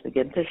hands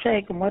begin to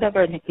shake and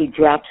whatever, and he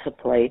drops a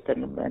plate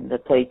and the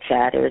plate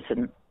shatters,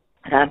 and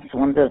it happens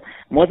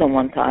more than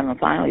one time, and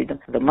finally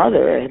the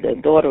mother, the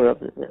daughter of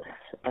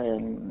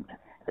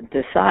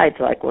decides,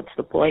 what's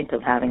the point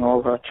of having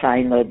all her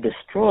china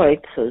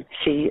destroyed? So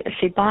she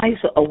buys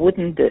a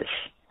wooden dish,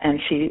 and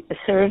she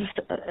serves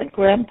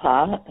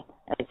Grandpa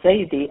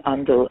Zaidi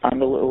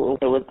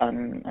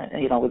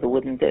with a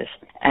wooden dish.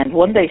 And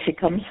one day she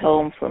comes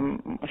home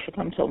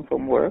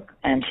from work,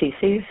 and she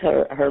sees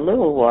her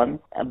little one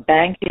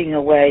banging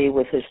away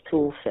with his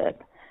tool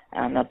set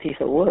on a piece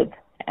of wood.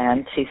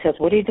 And she says,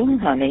 "What are you doing,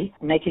 honey,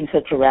 making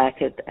such a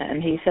racket?"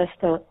 And he says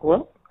to her,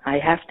 "Well, I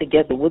have to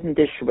get the wooden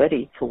dish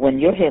ready for when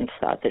your hands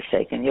start to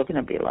shake, and you're going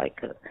to be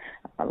like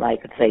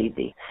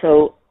Zaidi."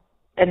 So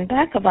in the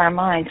back of our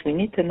minds, we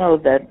need to know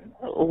that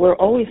we're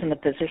always in a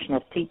position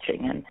of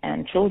teaching,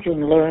 and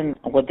children learn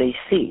what they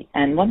see.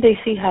 And when they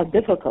see how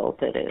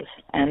difficult it is,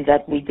 and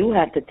that we do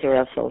have to tear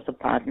ourselves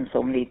apart in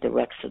so many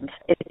directions,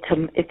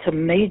 it's a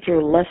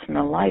major lesson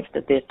in life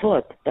that they're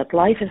taught, that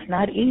life is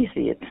not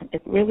easy.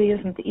 It really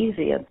isn't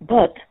easy.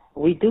 But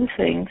we do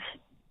things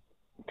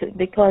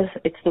because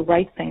it's the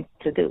right thing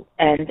to do.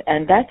 And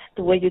that's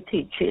the way you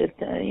teach.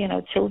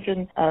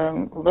 Children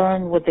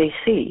learn what they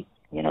see.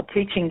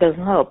 Preaching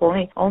doesn't help,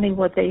 only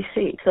what they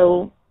see.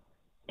 So,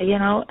 so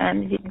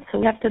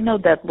we have to know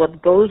that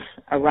what goes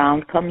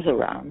around comes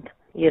around.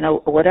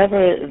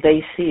 Whatever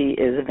they see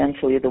is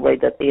eventually the way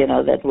that,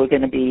 that we're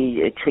going to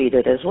be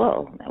treated as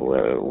well.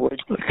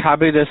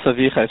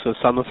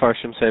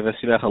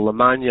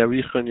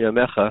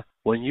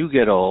 When you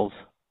get old,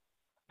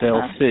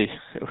 they'll see.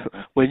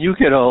 When you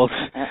get old,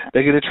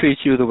 they're going to treat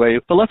you the way.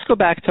 But let's go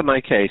back to my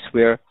case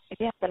where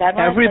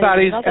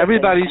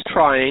everybody's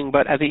trying,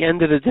 but at the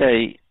end of the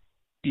day,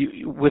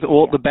 with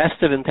all the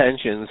best of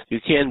intentions, you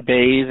can't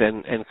bathe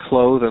and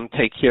clothe and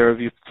take care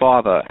of your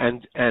father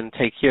and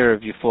take care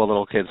of your 4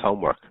 little kids'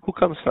 homework. Who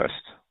comes first?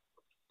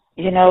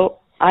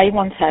 I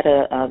once had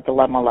a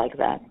dilemma like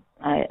that.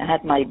 I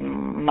had my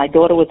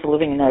daughter was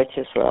living in Eretz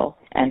Yisrael,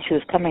 and she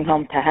was coming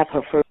home to have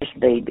her first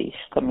baby.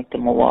 She's coming to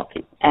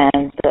Milwaukee,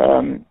 and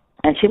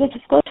she was,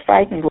 of course,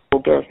 frightened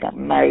little girl. Got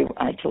married,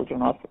 my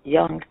children off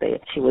young.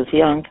 She was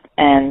young,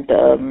 and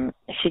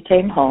she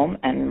came home,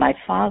 and my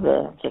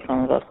father,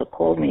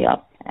 called me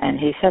up, and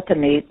he said to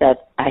me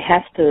that I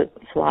have to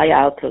fly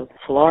out to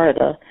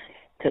Florida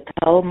to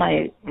tell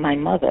my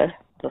mother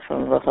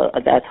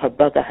that her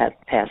brother had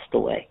passed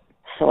away.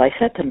 So I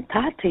said to him,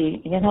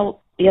 Tati,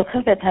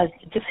 Yocheved has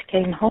just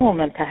came home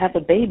and to have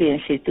a baby,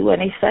 and she's due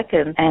any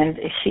second, and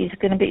she's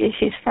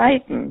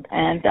frightened,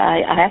 and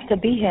I have to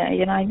be here.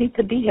 I need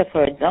to be here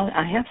for her.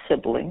 I have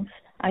siblings.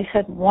 I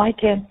said, why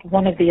can't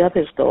one of the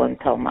others go and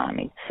tell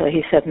Mommy? So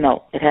he said,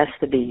 no, it has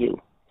to be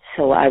you.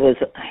 So I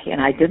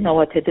didn't know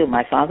what to do.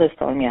 My father's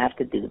telling me I have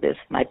to do this.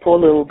 My poor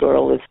little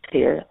girl is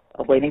here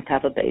waiting to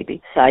have a baby.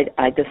 So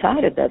I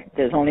decided that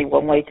there's only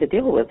one way to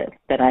deal with it,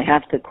 that I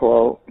have to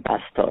call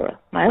Bas Torah.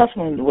 My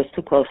husband was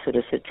too close to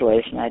the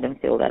situation. I didn't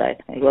feel that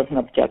he wasn't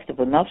objective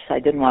enough, so I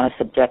didn't want to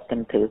subject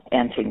him to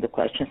answering the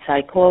question. So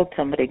I called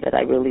somebody that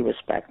I really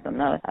respect, and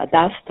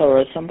Bas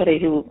Torah, somebody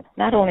who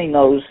not only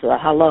knows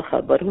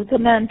halacha, but who's a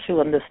man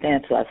who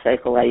understands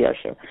Seichel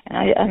HaYosher.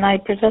 And I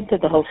presented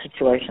the whole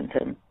situation to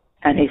him.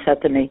 And he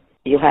said to me,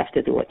 you have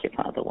to do what your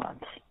father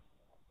wants.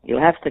 You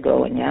have to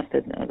go, and you have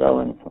to go.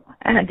 And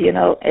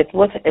it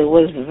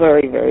was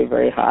very, very,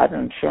 very hard.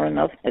 And sure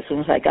enough, as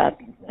soon as I got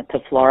to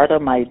Florida,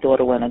 my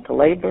daughter went into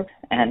labor.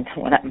 And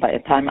by the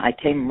time I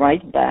came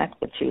right back,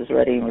 but she was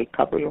already in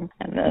recovery room,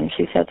 and then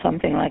she said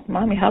something like,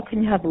 Mommy, how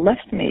can you have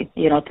left me,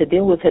 to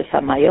deal with this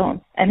on my own?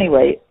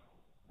 Anyway,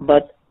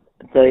 but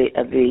the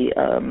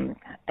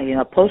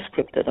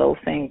postscript of the whole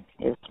thing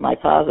is my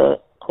father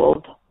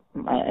called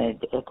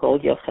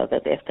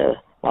Yocheved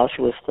while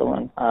she was still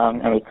in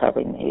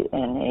recovery,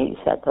 and he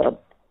said to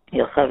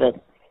Yocheved,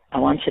 I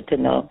want you to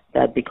know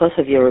that because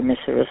of your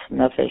mesiras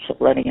nefesh of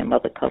letting your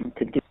mother come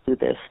to do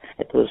this,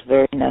 it was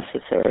very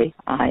necessary.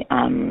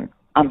 I'm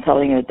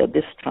telling you that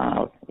this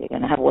child, you're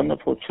going to have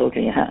wonderful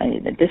children.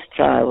 This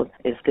child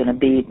is going to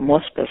be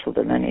more special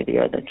than any of the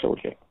other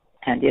children.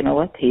 And you know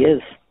what? He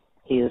is.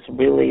 He is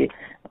really,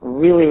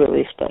 really,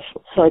 really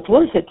special. So it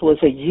was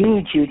a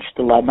huge, huge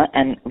dilemma,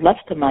 and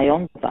left to my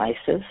own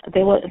devices,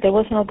 there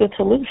was no good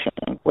solution.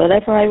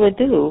 Whatever I would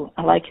do,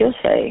 like you're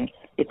saying,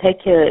 if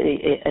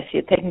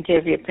you're taking care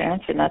of your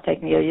parents, you're not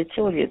taking care of your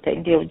children. You're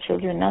taking care of your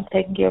children, you're not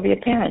taking care of your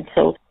parents.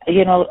 So,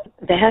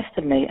 there has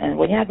to be, and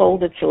when you have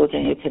older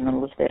children, you can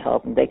enlist their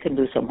help, and they can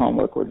do some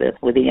homework with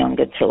the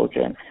younger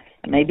children.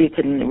 Maybe you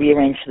can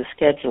rearrange the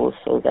schedule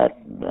so that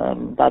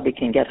Bobby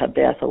can get her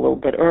bath a little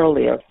bit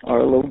earlier or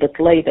a little bit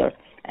later.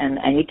 And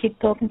you keep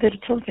talking to the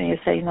children. You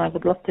say, I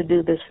would love to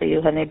do this for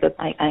you, honey, but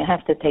I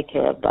have to take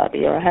care of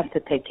Bobby, or I have to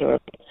take care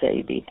of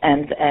Sadie.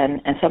 And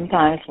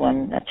sometimes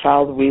when a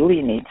child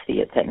really needs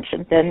the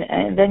attention,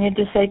 then you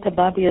just say to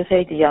Bobby or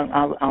Sadie,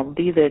 I'll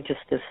be there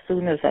just as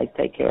soon as I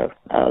take care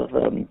of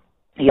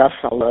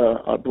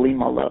Yasala or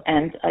Blimala.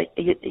 And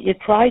you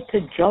try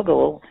to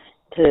juggle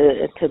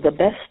to the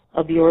best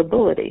of your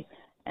ability.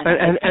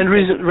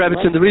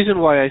 Rebbitzin, the reason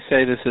why I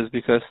say this is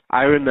because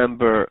I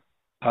remember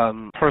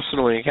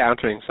personally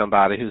encountering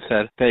somebody who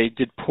said they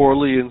did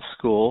poorly in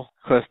school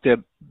because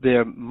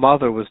their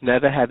mother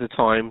never had the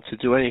time to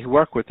do any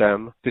work with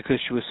them because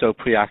she was so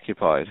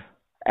preoccupied.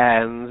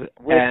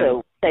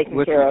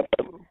 Taking care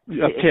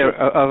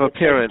of a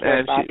parent,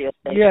 and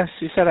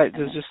she said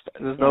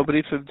there's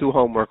nobody to do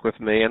homework with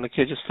me, and the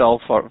kid just fell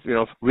far,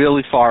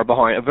 really far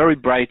behind. A very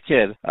bright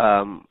kid,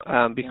 so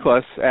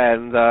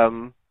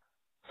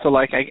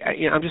like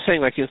I'm just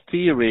saying, like in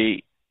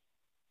theory,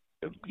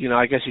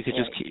 I guess you could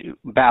just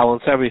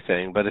balance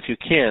everything, but if you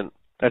can't,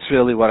 that's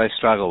really what I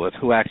struggle with.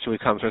 Who actually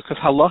comes first?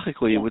 Because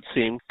halachically, it would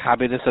seem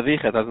Kabbalah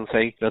Savicha doesn't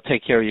say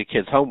take care of your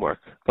kid's homework,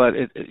 but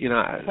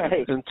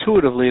right.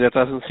 Intuitively that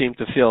doesn't seem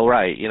to feel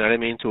right. You know what I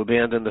mean? To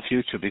abandon the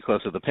future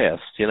because of the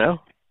past. And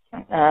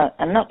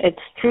no,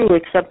 it's true,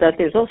 except that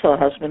there's also a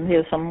husband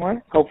here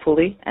somewhere,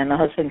 hopefully, and the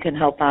husband can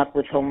help out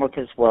with homework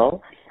as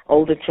well.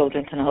 Older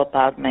children can help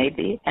out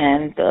maybe,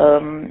 and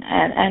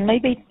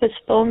maybe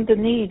postpone the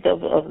need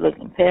of the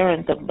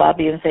parent of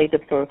Bobby and Zeta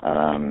for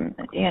a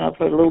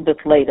little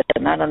bit later,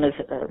 not on a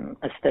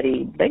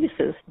steady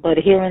basis, but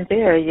here and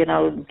there,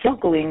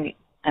 juggling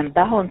and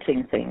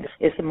balancing things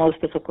is the most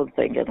difficult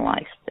thing in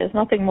life. There's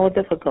nothing more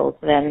difficult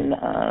than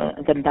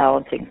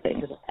balancing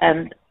things,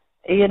 and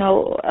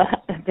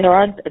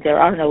there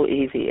are no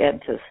easy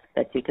answers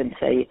that you can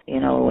say,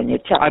 when you're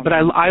child. But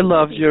I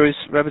loved your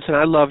Rebbitzin.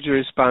 I loved your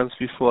response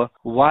before.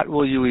 What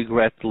will you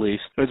regret the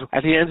least?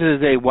 At the end of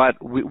the day,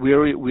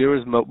 where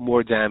is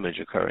more damage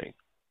occurring?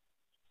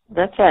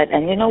 That's right.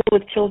 And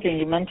with children,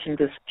 you mentioned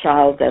this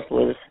child that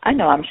was,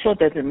 I'm sure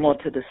there's more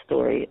to the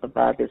story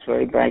about this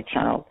very bright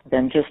child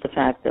than just the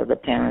fact that the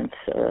parents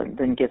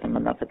didn't give him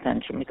enough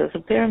attention, because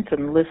the parents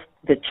enlist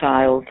the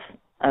child's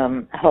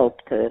help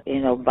to,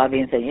 Bobby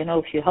and say,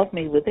 if you help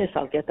me with this,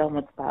 I'll get done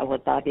with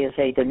what Bobby and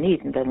Zeta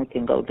need, and then we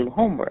can go do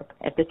homework.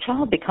 If the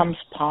child becomes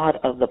part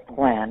of the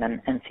plan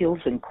and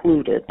feels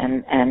included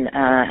and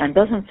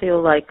doesn't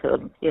feel like,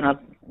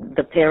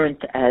 the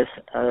parent as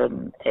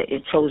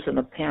chosen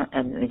a parent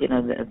and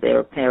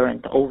their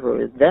parent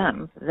over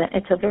them, then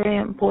it's a very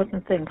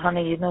important thing.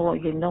 Honey, I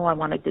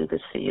want to do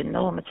this for you.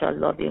 How much I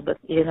love you, but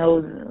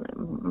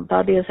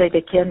Bobby and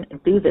Zeta can't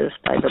do this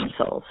by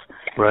themselves.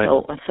 Right.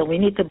 So we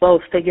need to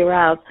both figure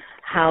out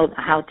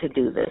how to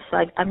do this.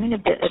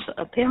 If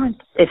a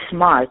parent is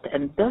smart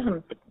and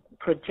doesn't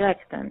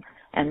project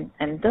and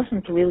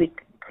doesn't really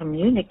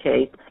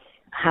communicate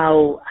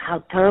how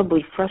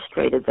terribly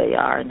frustrated they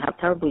are and how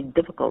terribly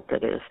difficult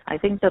it is. I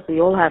think that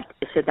we all have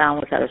to sit down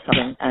with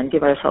ourselves and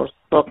give ourselves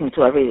talking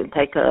to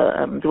take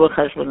do a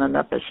cheshbon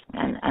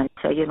and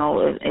say,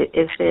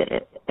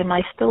 am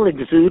I still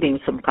exuding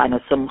some kind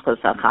of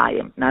simchas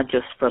achayim, not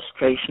just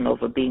frustration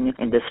over being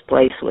in this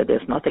place where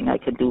there's nothing I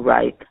can do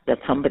right, that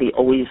somebody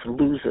always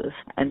loses.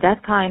 And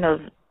that kind of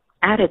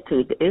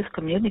attitude is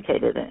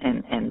communicated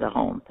in the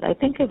home. But I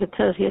think if it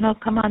says,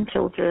 come on,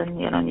 children,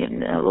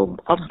 a little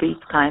upbeat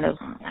kind of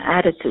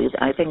attitude,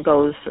 I think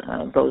goes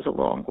a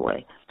long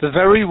way. The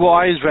very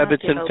wise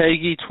Rebbitzin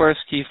Peggy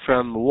Twersky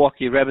from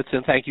Milwaukee.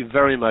 Rebbitzin, thank you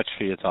very much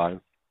for your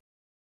time.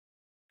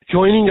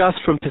 Joining us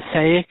from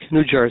Passaic,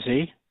 New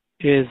Jersey,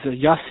 is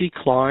Yossi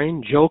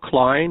Klein, Joe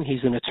Klein.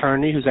 He's an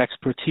attorney whose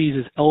expertise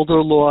is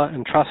elder law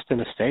and trust in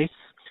estates.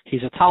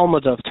 He's a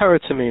Talmud of Torah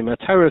Tamima,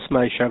 Teres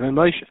Moshe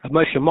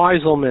Moshe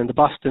Meiselman, the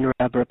Boston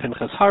Rebbe,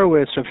 Pinchas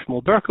Horowitz, Reb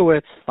Shmuel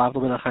Berkowitz,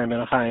 Lavdel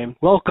Menachem.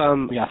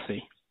 Welcome,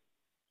 Yossi.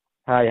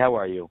 Hi, how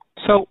are you?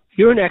 So,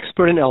 you're an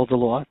expert in elder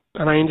law,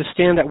 and I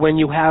understand that when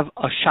you have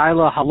a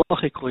shaila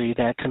halachically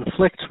that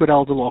conflicts with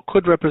elder law,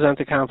 could represent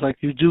a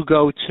conflict, you do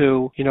go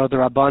to, the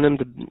Rabbanim,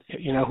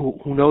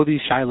 who know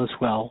these shailas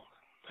well.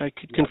 I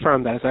could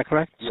confirm that. Is that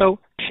correct? Yeah. So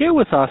share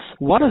with us,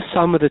 what are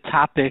some of the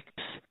topics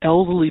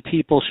elderly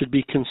people should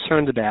be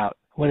concerned about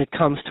when it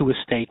comes to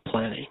estate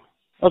planning?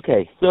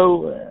 Okay,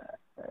 so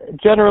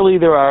generally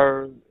there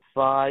are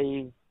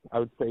five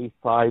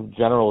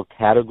general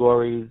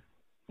categories.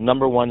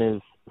 Number one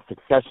is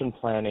succession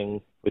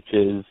planning, which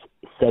is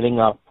setting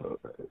up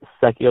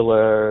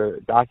secular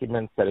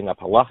documents, setting up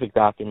halachic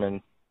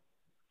documents,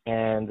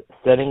 and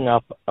setting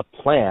up a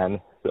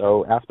plan.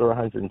 So after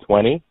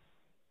 120,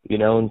 you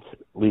don't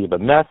leave a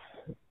mess,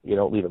 you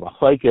don't leave a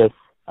machlokes,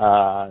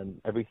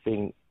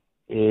 everything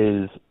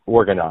is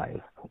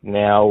organized.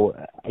 Now,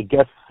 I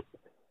guess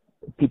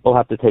people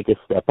have to take a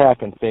step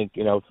back and think,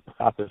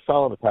 Chas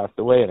Shalom passed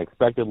away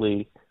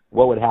unexpectedly,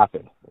 what would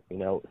happen?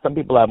 Some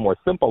people have more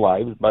simple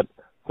lives, but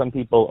some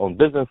people own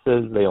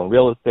businesses, they own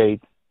real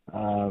estate,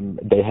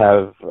 they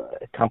have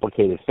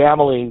complicated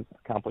families,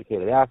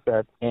 complicated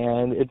assets,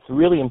 and it's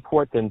really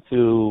important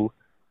to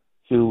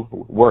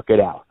work it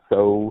out.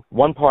 So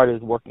one part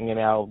is working it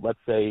out. Let's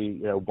say,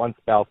 one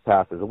spouse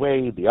passes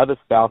away, the other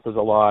spouse is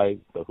alive,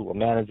 so who will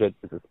manage it?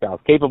 Is the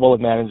spouse capable of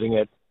managing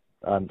it?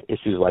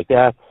 Issues like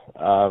that.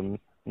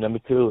 Number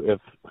two, if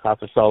Chas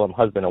v'Shalom,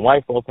 husband and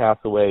wife both pass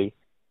away,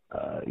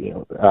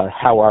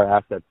 how are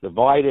assets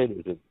divided?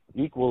 Is it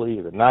equally?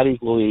 Is it not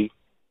equally?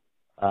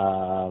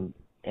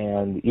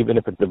 And even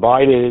if it's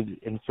divided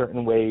in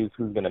certain ways,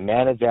 who's going to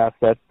manage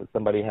assets? If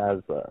somebody has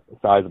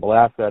sizable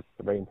assets,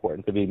 it's very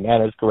important to be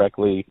managed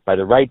correctly by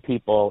the right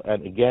people.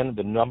 And again,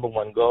 the number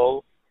one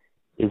goal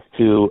is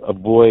to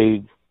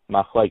avoid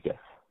machlokes.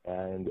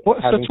 And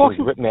having things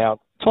written out.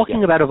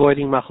 Talking about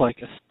avoiding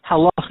machlokes,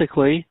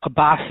 halachically, a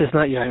bas is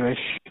not Yerush.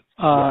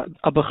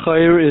 A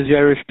bechor is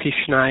Yerush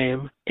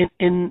Pishnayim.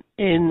 In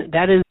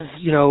that is,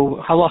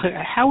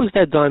 halachic. How is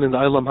that done in the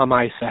Olam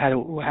Hamaisa?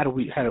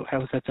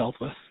 How is that dealt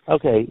with?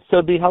 Okay,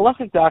 so the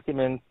halachic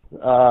documents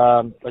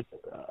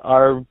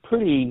are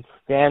pretty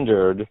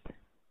standard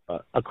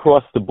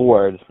across the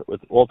board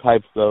with all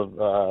types of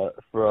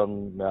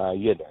from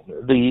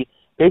Yidden. The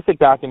basic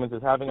document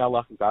is having a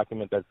halachic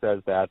document that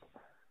says that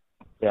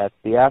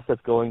the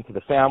assets going to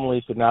the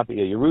family should not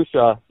be a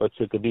Yerusha, but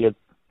should be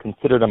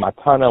considered a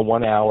matana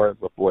 1 hour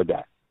before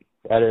death.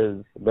 That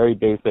is very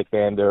basic,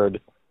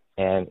 standard,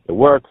 and it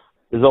works.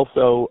 There's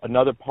also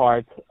another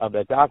part of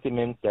that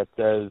document that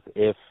says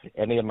if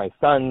any of my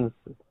sons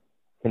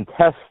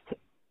contest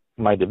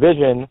my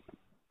division,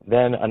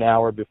 then an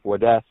hour before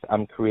death,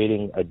 I'm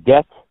creating a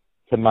debt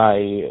to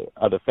my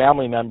other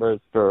family members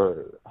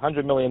for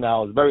 $100 million,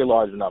 very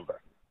large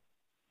number.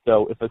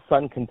 So if a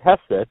son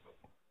contests it,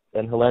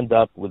 then he'll end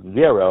up with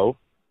zero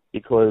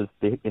because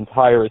the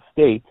entire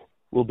estate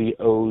will be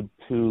owed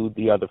to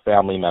the other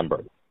family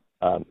members.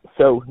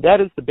 So that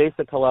is the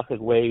basic halachic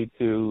way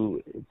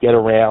to get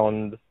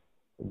around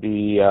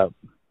the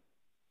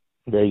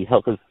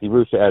Hilchos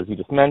Yerusha, as you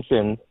just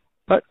mentioned.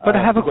 But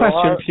I have a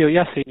question for you,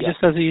 Yossi,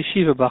 just as a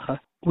yeshiva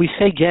bacha. We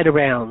say get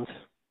around.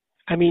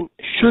 I mean,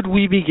 should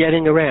we be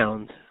getting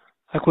around?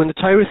 Like when the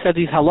Torah said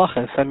these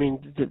halachas, I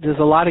mean, there's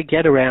a lot of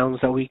get-arounds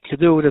that we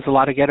could do. There's a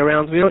lot of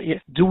get-arounds.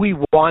 Do we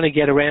want to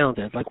get around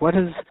it? Like what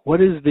is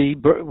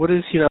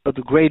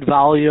the great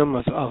volume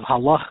of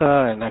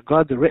halacha and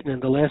agad written in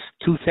the last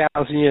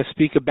 2,000 years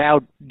speak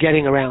about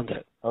getting around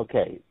it?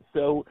 Okay,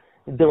 so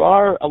there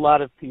are a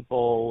lot of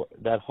people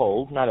that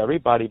hold, not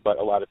everybody, but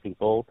a lot of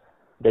people,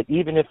 that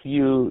even if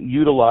you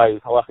utilize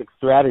halachic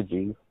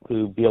strategies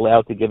to be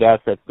allowed to give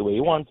assets the way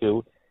you want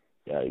to,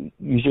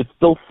 you should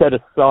still set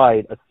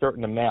aside a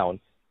certain amount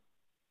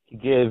to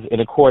give in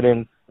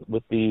accordance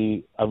with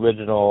the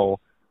original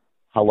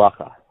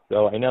halacha.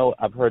 So I know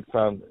I've heard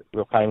from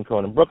Reb Chaim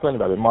Cohen in Brooklyn,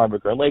 Rabbi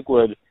Marburger in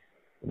Lakewood,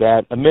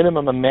 that a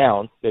minimum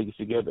amount that you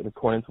should give in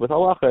accordance with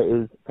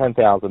halacha is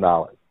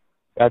 $10,000.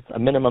 That's a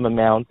minimum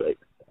amount.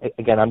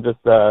 Again, I'm just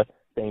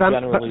saying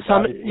generally.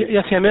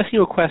 Yossi, I'm asking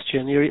you a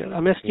question.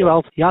 I'm asking you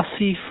about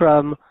Yossi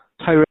from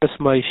Tyrus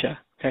Moshe.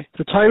 Okay,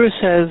 the Torah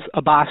says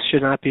a bas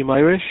should not be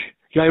Irish,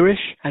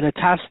 and a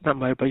tas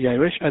not but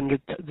Irish, and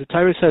the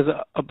Torah says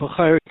a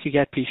bechor could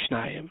get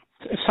pishnayim.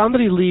 If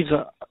somebody leaves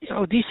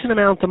a decent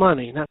amount of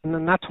money,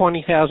 not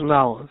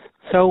 $20,000.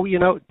 So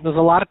there's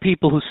a lot of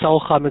people who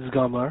sell chametz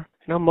gomer.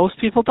 Most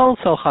people don't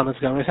sell chametz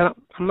gomer.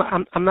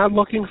 I'm not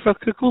looking for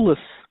kukulis.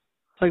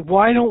 Like,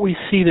 why don't we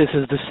see this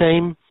as the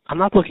same? I'm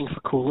not looking for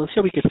coolness.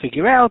 We could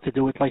figure out to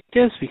do it like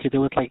this. We could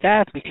do it like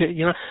that. We could,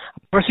 a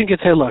person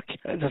could say, look,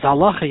 there's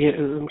halacha,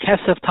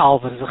 kesef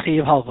talva, there's a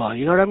chiyav halva.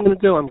 You know what I'm going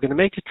to do? I'm going to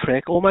make a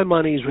trick. All my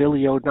money is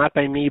really owed not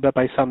by me, but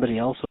by somebody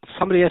else. So if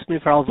somebody asks me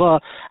for halva,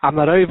 I'm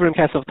not over in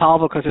kesef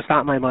talva because it's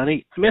not my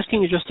money. I'm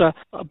asking you just a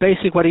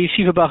basic, what a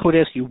yeshiva bach would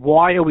ask you,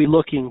 why are we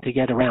looking to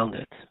get around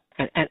it?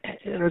 And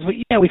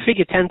we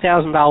figured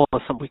 $10,000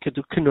 we could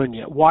do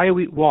kanunya. Why are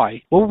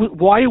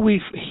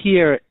we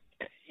here?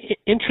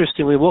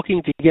 Interestingly,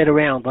 looking to get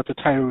around what the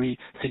Torah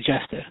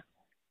suggested.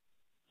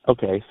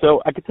 Okay,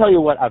 so I can tell you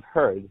what I've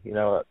heard.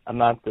 I'm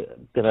not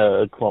going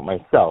to quote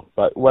myself,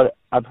 but what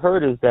I've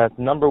heard is that,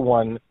 number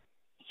one,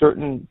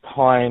 certain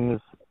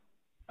times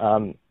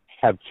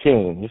have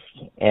changed,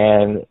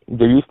 and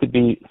there used to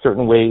be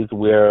certain ways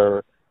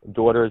where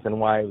daughters and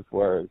wives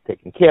were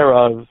taken care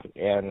of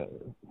and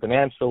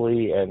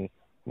financially, and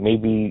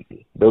maybe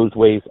those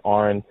ways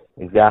aren't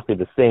exactly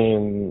the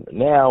same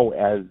now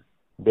as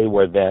they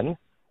were then.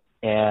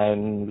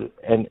 And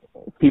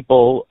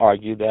people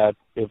argue that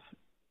if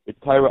the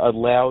Torah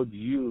allowed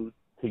you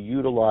to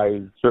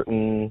utilize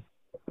certain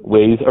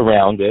ways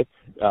around it,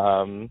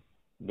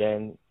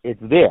 then it's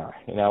there.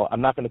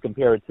 I'm not going to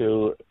compare it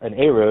to an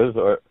Erev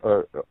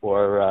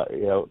or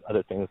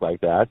other things like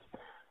that.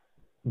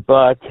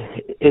 But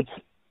it's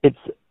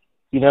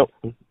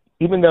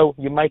even though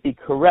you might be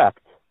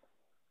correct,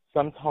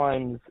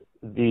 sometimes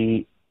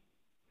the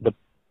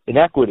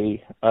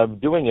inequity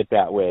of doing it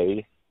that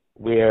way,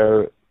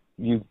 where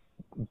you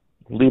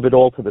leave it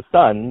all to the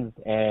sons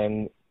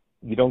and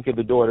you don't give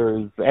the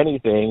daughters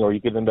anything, or you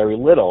give them very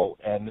little,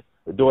 and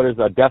the daughters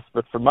are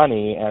desperate for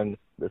money and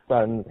the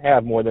sons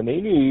have more than they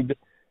need,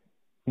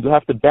 you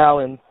have to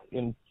balance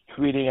in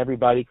treating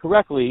everybody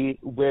correctly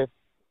with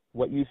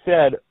what you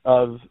said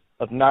of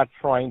not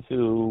trying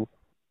to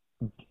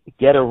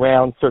get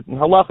around certain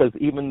halachas,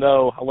 even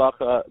though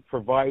halacha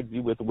provides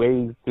you with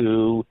ways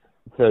to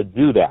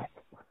do that.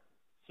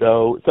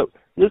 So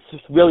this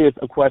really is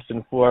a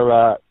question for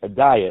a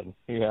dayan.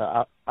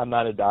 I'm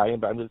not a dayan,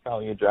 but I'm just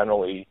telling you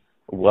generally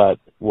what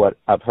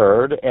I've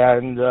heard,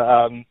 and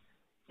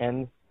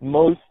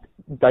most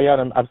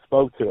dayanim I've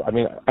spoke to,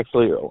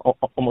 actually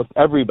almost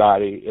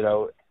everybody,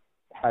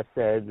 has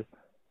said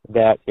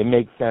that it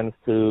makes sense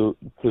to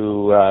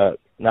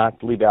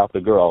not leave out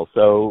the girl.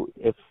 So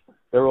if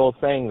they're all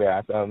saying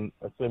that, I'm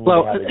assuming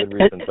they have a good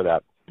reason for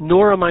that.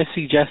 Nor am I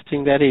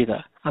suggesting that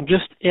either. I'm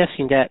just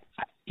asking that.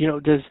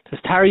 Does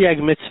Taryag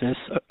mitzvahs,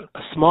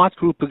 a smart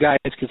group of guys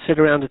could sit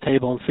around the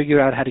table and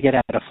figure out how to get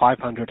out of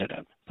 500 of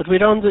them. But we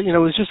don't, it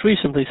was just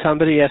recently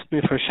somebody asked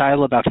me for a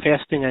shaila about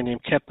fasting on Yom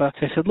Kippur.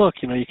 So I said, look,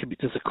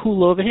 there's a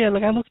kula over here. And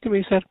the guy looked at me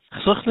and said,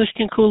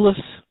 kulas.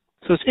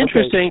 So it's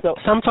interesting. Okay,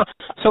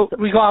 so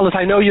regardless,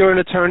 I know you're an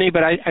attorney,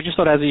 but I just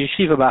thought as a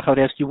yeshiva bach, I would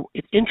ask you,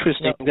 it's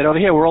interesting that over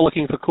here we're all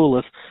looking for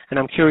kulas, and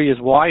I'm curious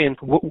why, and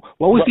what was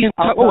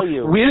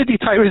where did the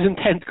Torah's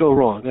intent go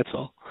wrong? That's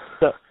all.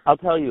 So I'll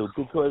tell you,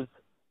 because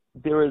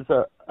there is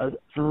a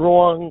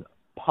strong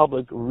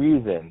public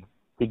reason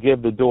to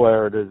give the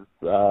daughters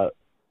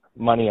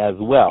money as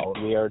well.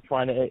 We are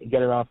trying to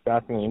get around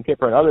fasting and Yom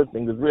Kippur and other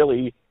things. There's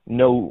really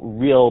no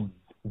real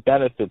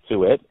benefit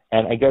to it.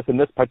 And I guess in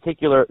this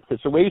particular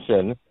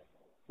situation,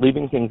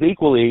 leaving things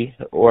equally,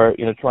 or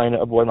trying to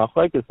avoid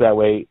machlokes that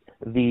way,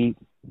 the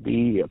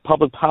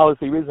public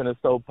policy reason is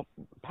so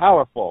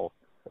powerful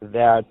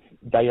that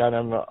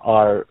dayanim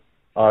are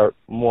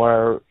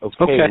more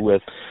okay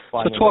with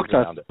finding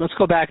around it. Let's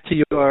go back to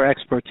your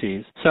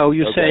expertise. So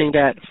you're saying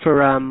that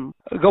for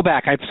go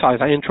back. I'm sorry,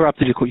 I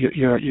interrupted your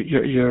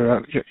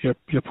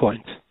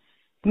point.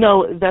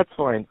 No, that's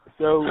fine.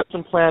 So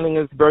succession planning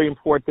is very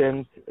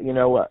important.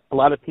 A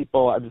lot of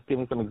people, I'm just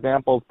giving some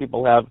examples,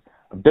 people have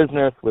a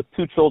business with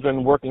 2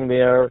 children working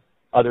there,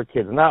 other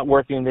kids not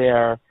working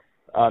there,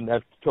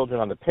 have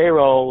children on the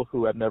payroll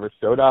who have never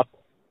showed up.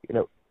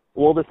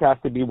 All this has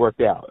to be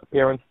worked out.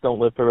 Parents don't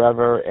live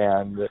forever,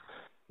 and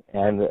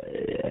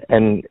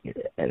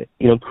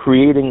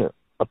creating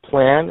a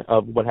plan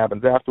of what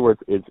happens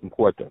afterwards is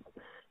important.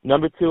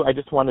 Number 2, I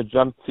just want to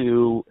jump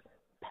to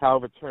power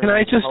of attorney. Can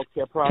I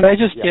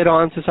just get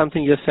on to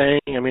something you're saying?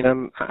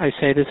 I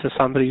say this as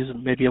somebody who's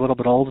maybe a little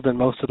bit older than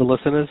most of the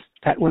listeners,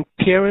 that when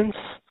parents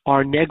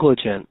are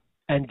negligent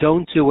and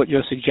don't do what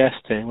you're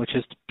suggesting, which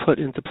is to put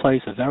into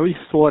place a very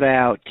thought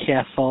out,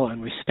 careful,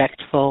 and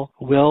respectful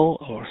will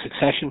or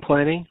succession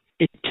planning,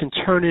 it can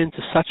turn into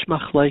such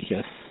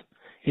machlokes.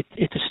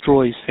 It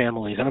destroys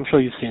families, and I'm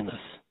sure you've seen this.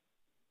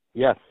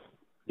 Yes.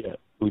 Yeah.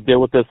 We deal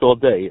with this all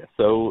day,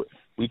 so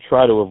we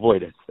try to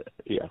avoid it.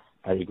 Yes,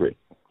 I agree.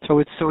 So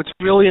it's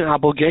really an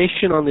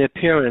obligation on their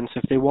parents,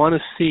 if they want to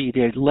see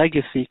their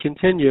legacy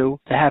continue,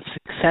 to have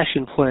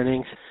succession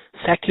planning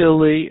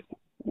secularly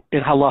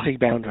in halachic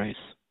boundaries.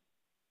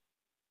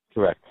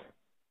 Correct.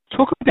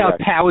 Talk about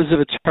powers of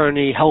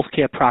attorney,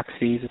 healthcare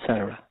proxies,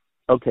 etc.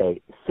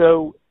 Okay,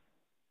 so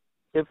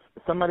if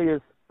somebody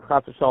is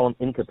chas v'shalom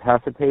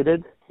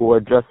incapacitated or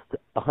just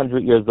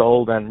 100 years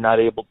old and not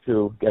able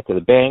to get to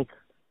the bank,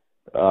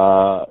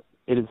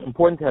 it is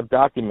important to have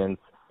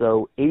documents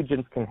so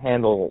agents can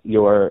handle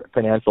your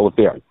financial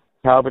affairs.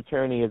 Power of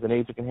attorney is an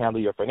agent can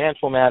handle your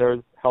financial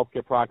matters.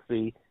 Healthcare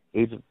proxy,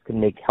 agents can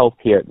make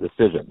healthcare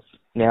decisions.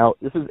 Now,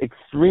 this is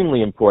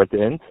extremely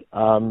important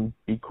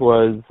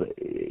because,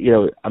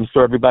 I'm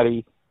sure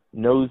everybody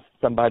knows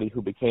somebody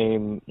who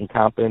became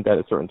incompetent at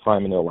a certain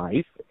time in their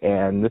life,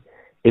 and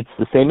it's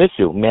the same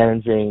issue,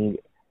 managing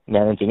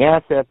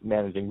assets,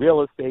 managing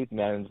real estate,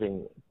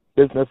 managing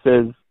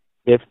businesses.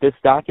 If this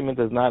document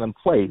is not in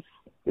place,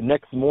 the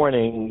next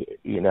morning,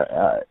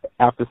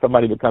 after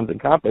somebody becomes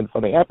incompetent,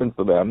 something happens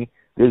to them,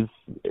 there's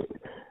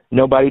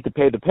nobody to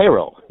pay the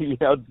payroll.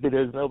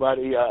 There's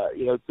nobody,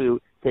 to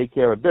take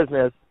care of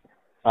business.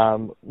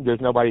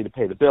 There's nobody to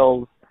pay the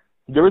bills.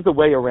 There is a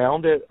way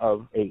around it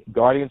of a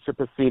guardianship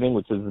proceeding,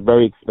 which is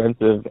very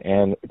expensive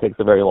and it takes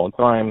a very long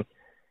time.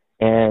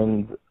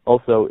 And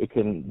also it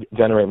can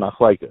generate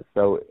machlokes.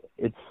 So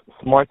it's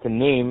smart to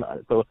name,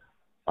 so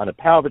on a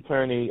power of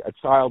attorney, a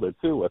child or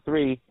two or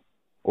three,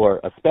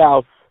 or a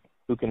spouse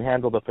who can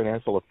handle the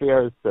financial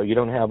affairs, so you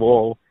don't have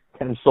all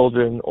 10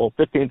 children, all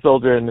 15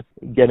 children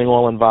getting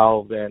all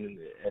involved and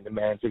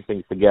managing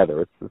things together.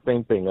 It's the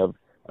same thing of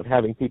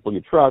having people you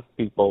trust,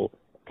 people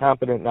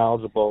competent,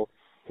 knowledgeable,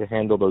 to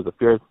handle those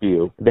affairs for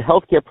you. The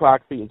healthcare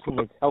proxy is who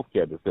makes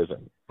healthcare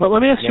decisions. Well,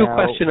 let me ask you a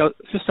question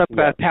just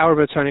about power of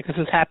attorney, because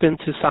this happened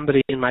to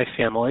somebody in my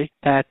family,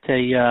 that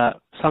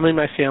somebody in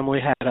my family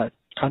had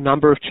a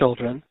number of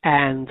children,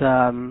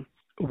 and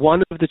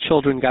one of the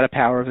children got a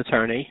power of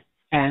attorney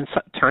and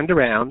turned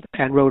around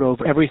and wrote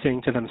over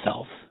everything to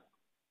themselves.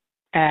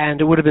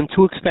 And it would have been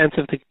too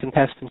expensive to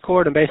contest in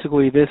court, and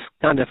basically this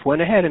kind of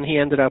went ahead, and he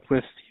ended up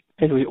with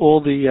basically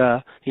all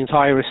the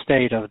entire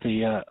estate of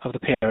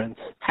the parents.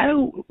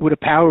 With a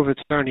power of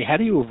attorney, how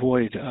do you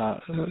avoid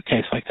a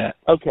case like that?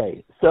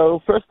 Okay,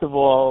 so first of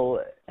all,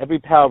 every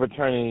power of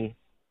attorney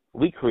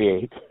we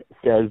create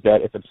says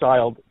that if a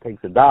child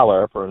takes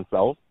 $1 for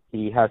himself,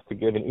 he has to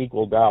give an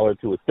equal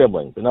 $1 to his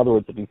siblings. In other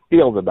words, if he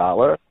steals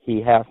 $1,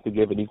 he has to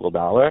give an equal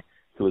 $1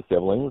 to his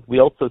siblings. We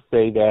also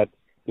say that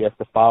he has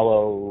to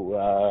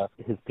follow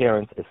his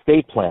parents'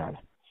 estate plan.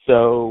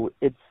 So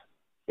it's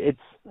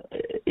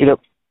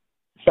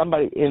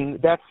somebody in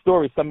that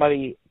story,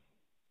 somebody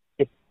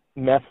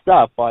messed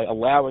up by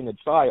allowing a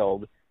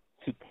child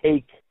to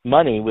take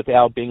money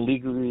without being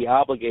legally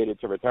obligated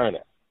to return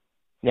it.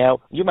 Now,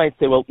 you might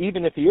say, well,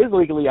 even if he is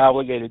legally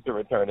obligated to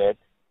return it,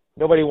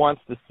 nobody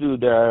wants to sue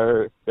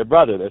their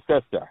brother, their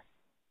sister.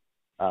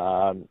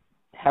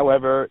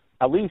 However,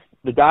 at least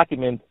the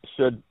document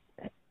should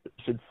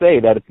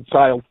say that if the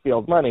child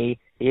steals money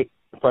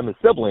from his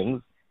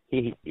siblings,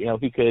 he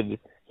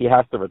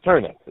has to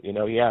return it.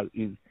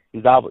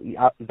 He's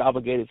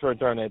obligated to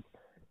return it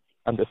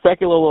under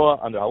secular law,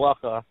 under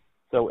halacha.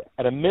 So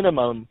at a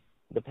minimum,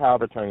 the power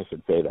of attorney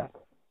should say that.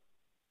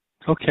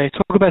 Okay,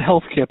 talk about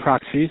healthcare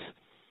proxies.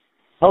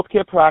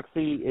 Healthcare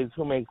proxy is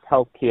who makes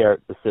healthcare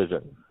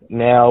decisions.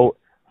 Now,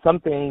 some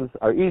things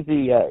are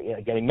easy,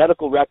 getting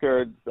medical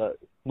records,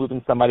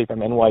 moving somebody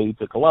from NYU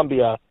to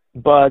Columbia,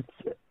 but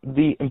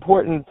the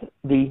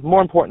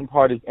more important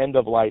part is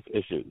end-of-life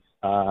issues.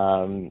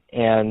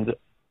 And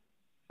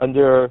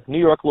under New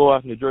York law,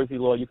 New Jersey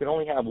law, you can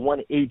only have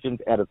one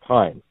agent at a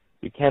time.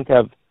 You can't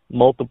have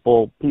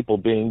multiple people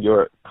being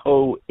your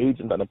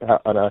co-agent on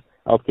a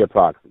healthcare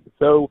proxy.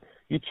 So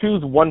you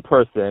choose one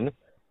person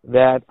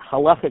that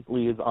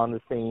halachically is on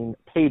the same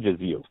page as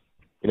you.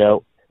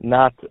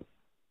 Not too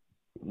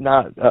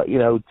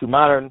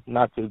modern,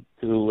 not too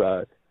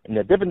in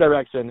a different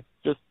direction.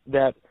 Just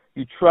that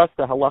you trust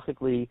that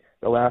halachically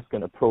they'll ask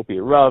an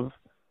appropriate rav,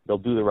 they'll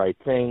do the right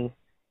thing,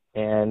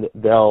 and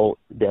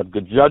they have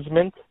good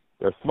judgment,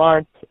 they're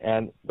smart,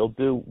 and they'll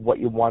do what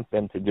you want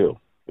them to do.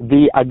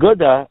 The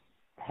Aguda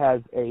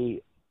has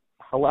a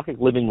halachic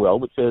living will,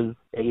 which is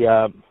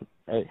a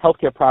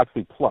healthcare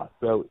proxy plus.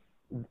 So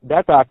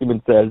that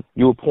document says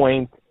you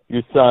appoint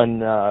your son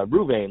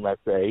Ruvain,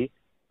 let's say,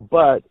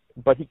 but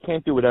he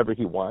can't do whatever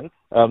he wants.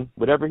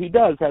 Whatever he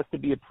does has to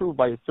be approved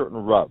by a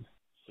certain rav,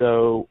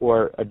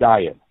 or a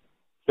dayan.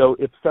 So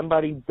if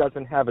somebody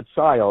doesn't have a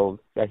child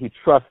that he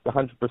trusts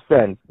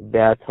 100%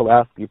 that he'll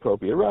ask the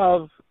appropriate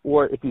rav,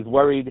 or if he's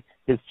worried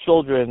his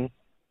children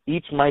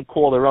each might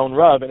call their own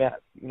rav and ask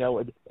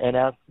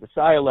the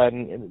shayla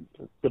and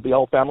to be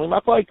all family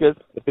machlokes,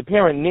 if the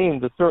parent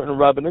names a certain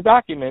rav in the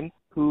document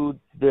who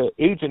the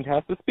agent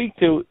has to speak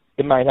to,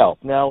 it might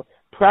help. Now,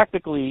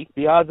 practically,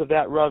 the odds of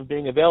that rav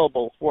being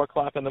available 4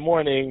 o'clock in the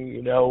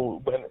morning,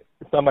 when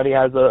somebody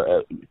has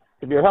a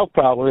severe health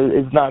problem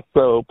is not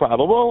so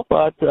probable,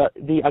 but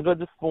the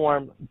Agudas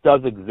form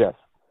does exist.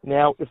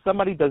 Now, if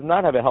somebody does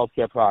not have a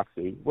healthcare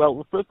proxy,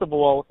 well, first of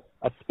all,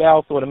 a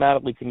spouse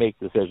automatically can make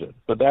decisions.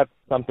 So that's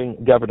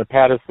something Governor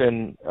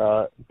Patterson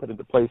put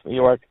into place in New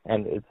York,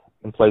 and it's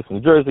in place in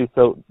New Jersey.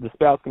 So the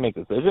spouse can make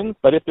decisions.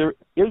 But if there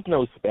is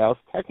no spouse,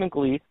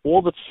 technically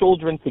all the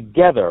children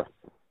together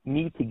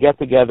need to get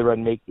together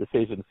and make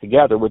decisions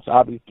together, which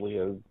obviously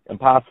is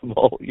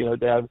impossible,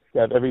 to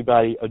have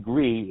everybody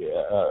agree,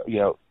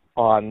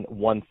 on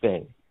one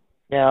thing.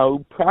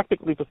 Now,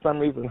 practically, for some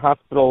reason,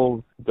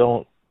 hospitals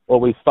don't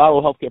always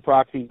follow healthcare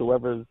proxies.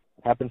 Whoever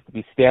happens to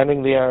be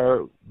standing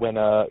there when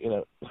a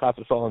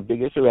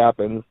big issue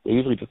happens, they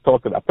usually just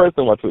talk to that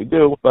person, what should we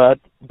do? But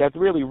that's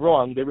really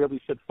wrong. They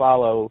really should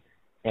follow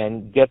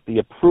and get the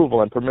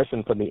approval and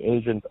permission from the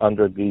agent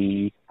under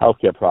the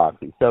healthcare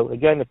proxy. So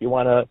again, if you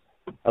want to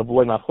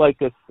avoid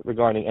machlokes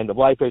regarding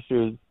end-of-life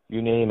issues,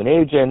 you name an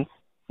agent.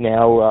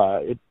 Now,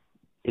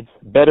 it's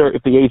better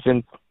if the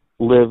agent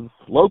lives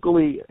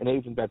locally, an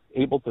agent that's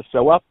able to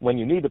show up when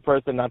you need the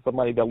person, not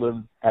somebody that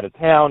lives out of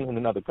town in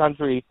another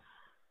country.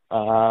 This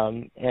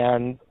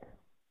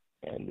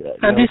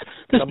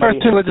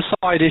person would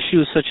decide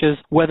issues such as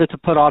whether to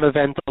put on a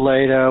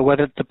ventilator,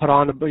 whether to put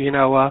on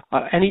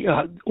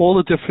all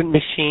the different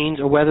machines,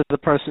 or whether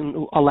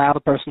allow the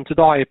person to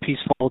die a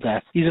peaceful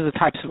death. These are the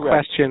types of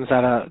questions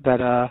that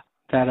a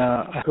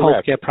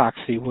healthcare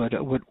proxy would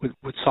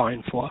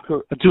sign for.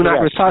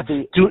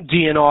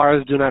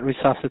 DNRs, do not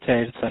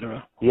resuscitate,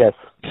 etc. Yes.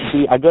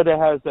 The Aguda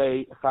has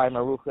a Chaim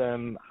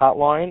Aruchim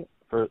hotline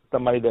for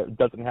somebody that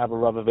doesn't have a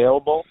Rav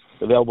available.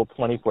 It's available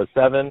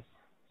 24/7,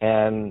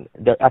 and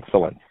they're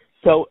excellent.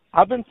 So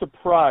I've been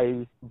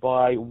surprised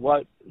by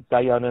what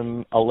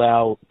Dayanim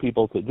allow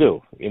people to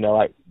do.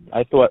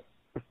 I thought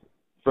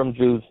from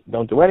Jews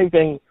don't do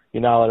anything.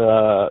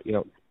 Stop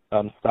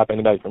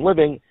anybody from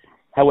living.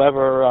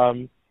 However,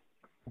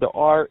 there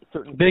are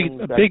certain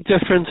big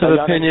difference of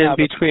opinion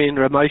between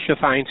Rav Moshe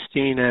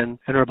Feinstein and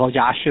Rav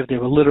Elyashiv. They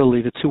were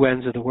literally the two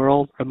ends of the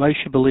world. Rav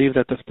Moshe believed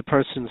that if the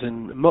person's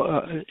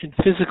in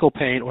physical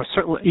pain, or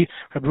certainly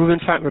Rav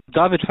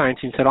David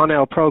Feinstein said on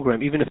our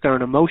program, even if they're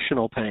in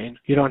emotional pain,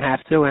 you don't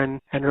have to.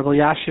 And Rav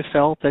Elyashiv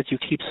felt that you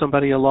keep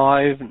somebody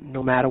alive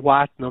no matter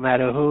what, no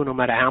matter who, no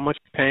matter how much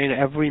pain.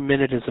 Every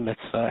minute is a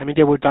mitzvah. I mean,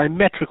 they were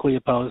diametrically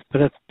opposed, but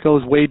that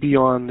goes way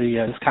beyond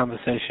this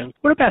conversation.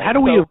 What about how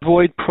do we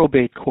avoid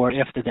probate court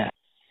after that?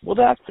 Well,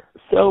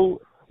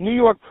 New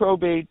York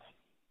probate,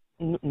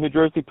 New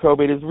Jersey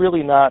probate is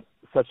really not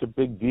such a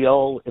big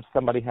deal if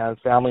somebody has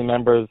family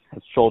members,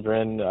 has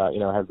children,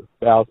 has a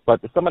spouse. But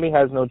if somebody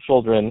has no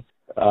children,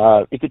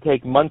 it could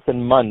take months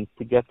and months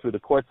to get through the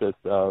court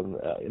system,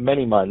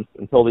 many months,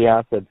 until the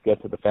assets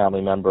get to the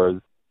family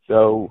members.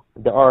 So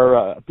there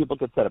are people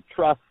could set up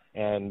trusts,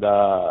 and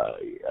I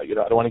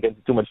don't want to get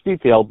into too much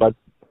detail, but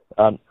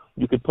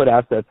you could put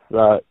assets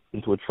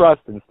into a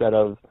trust instead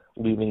of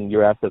leaving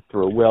your assets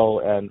through a will,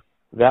 and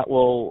that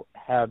will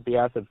have the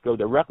assets go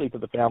directly to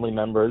the family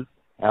members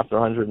after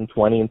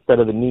 120 instead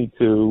of the need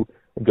to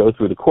go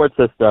through the court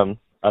system.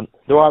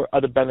 There are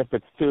other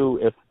benefits too.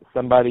 If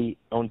somebody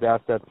owns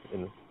assets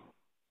in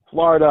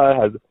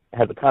Florida,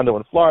 has a condo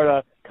in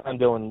Florida,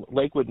 condo in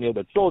Lakewood near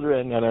their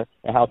children, and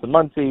a house in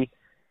Muncie,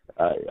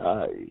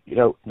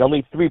 they'll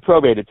need 3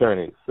 probate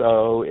attorneys.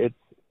 So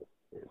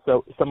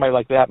somebody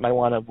like that might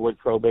want to avoid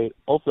probate.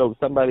 Also, if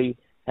somebody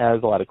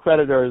has a lot of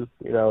creditors,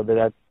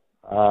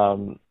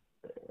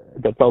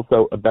 that's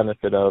also a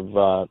benefit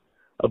of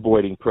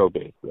avoiding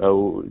probate.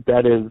 So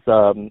that is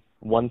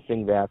one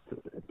thing that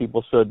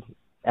people should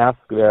ask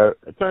their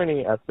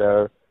attorney, ask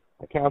their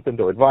accountant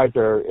or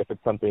advisor if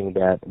it's something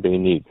that they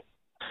need.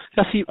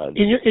 Yossi,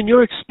 in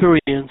your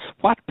experience,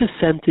 what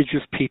percentage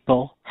of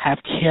people have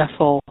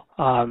careful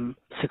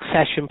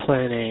succession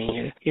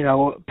planning,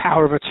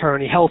 power of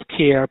attorney, health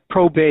care,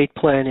 probate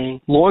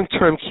planning,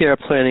 long-term care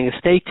planning,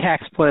 estate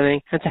tax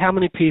planning, and to how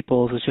many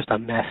people is it just a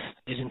mess?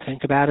 They didn't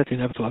think about it. They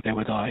never thought they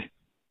would die.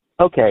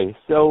 Okay,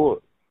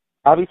 so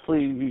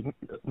obviously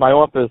my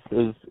office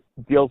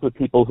deals with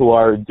people who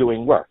are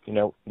doing work.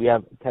 We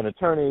have 10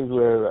 attorneys.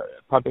 We're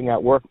pumping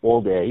out work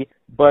all day.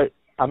 But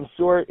I'm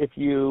sure if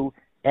you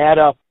add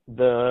up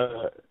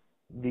the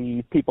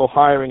people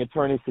hiring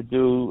attorneys to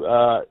do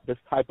this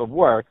type of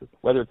work,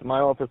 whether it's my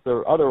office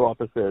or other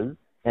offices,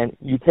 and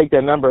you take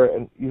that number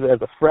and use it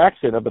as a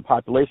fraction of the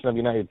population of the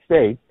United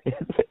States,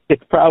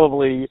 it's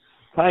probably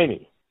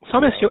tiny. So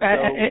I'm asking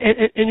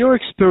you, in your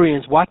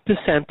experience, what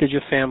percentage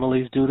of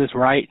families do this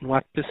right, and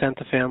what percent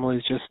of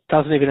families just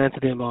doesn't even enter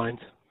their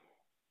minds?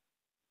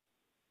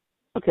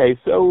 Okay,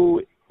 so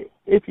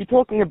if you're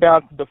talking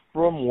about the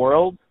frum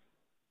world,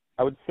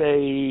 I would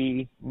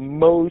say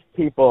most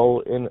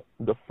people in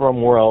the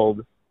frum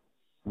world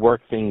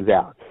work things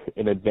out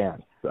in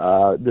advance.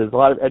 There's a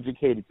lot of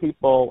educated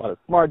people, a lot of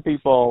smart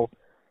people,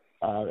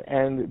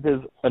 and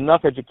there's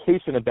enough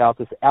education about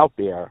this out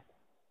there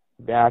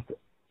that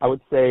I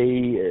would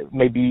say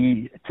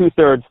maybe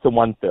 2/3 to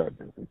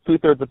 1/3.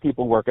 2/3 of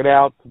people work it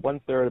out.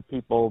 1/3 of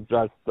people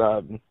just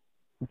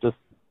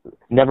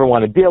never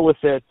want to deal with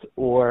it,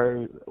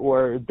 or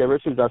their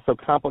issues are so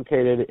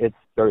complicated it's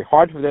very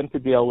hard for them to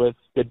deal with.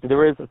 That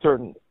there is a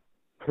certain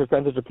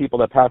percentage of people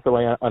that pass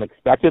away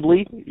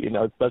unexpectedly,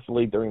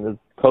 especially during this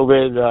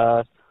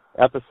COVID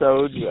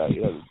episode.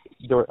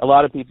 There were a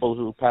lot of people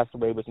who passed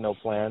away with no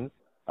plan.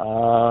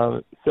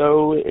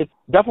 So it's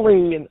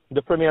definitely in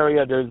the prim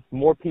area. There's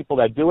more people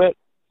that do it,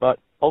 but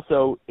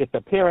also if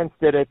the parents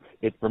did it,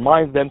 it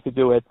reminds them to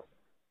do it.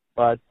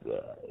 But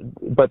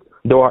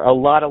there are a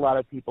lot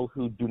of people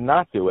who do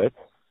not do it,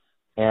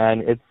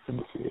 and it's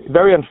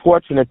very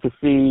unfortunate to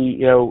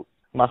see,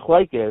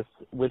 machlekes,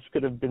 which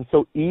could have been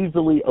so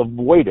easily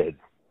avoided.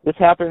 This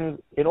happens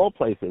in all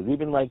places,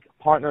 even like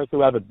partners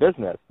who have a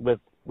business with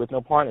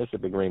no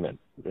partnership agreement.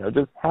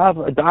 Just have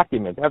a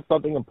document, have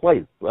something in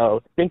place.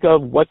 So think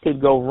of what could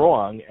go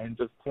wrong and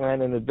just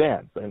plan in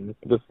advance and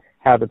just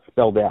have it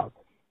spelled out.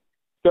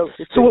 So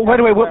by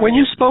the way, when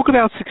you spoke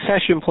about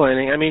succession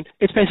planning, I mean,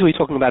 it's basically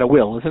talking about a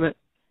will, isn't it?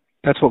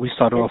 That's what we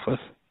started off with.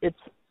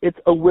 It's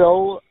a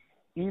will,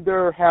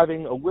 either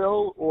having a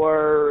will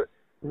or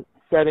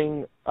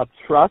setting up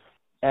trust.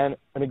 And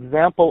an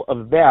example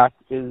of that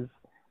is,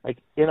 like,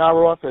 in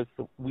our office,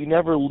 we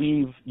never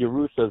leave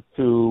Yerushas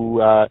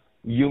to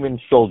human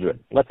children.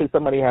 Let's say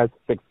somebody has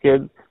 6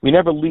 kids. We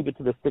never leave it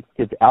to the 6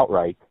 kids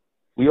outright.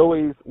 We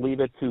always leave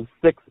it to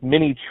 6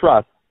 mini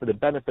trusts for the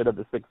benefit of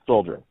the 6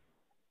 children.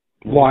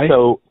 Why?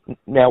 So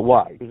now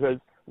why? Because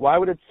why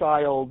would a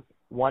child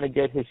want to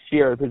get his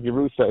share of his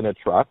Yerusha in a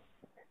trust?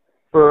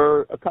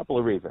 For a couple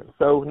of reasons.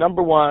 So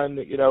number one,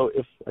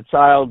 if a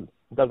child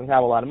doesn't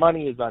have a lot of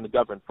money, is on the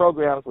government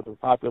programs, which is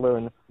popular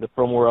in the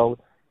frum world,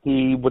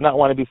 he would not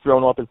want to be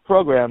thrown off his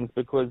programs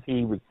because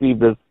he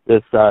received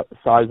this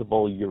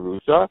sizable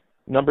Yerusha.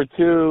 Number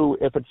two,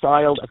 if a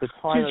child at the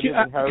time of his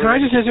inheritance... Can I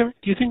just ask,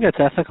 do you think that's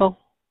ethical?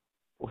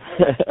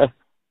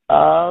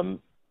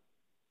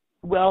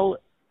 Well,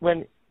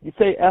 when you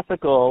say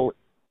ethical,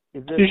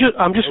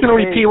 I'm just going to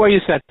repeat what you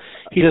said.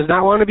 He does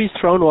not want to be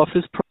thrown off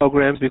his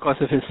programs because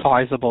of his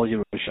sizable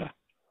Yerusha.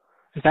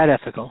 Is that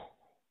ethical?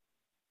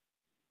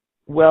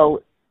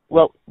 Well,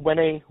 when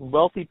a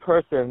wealthy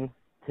person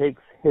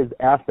takes his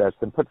assets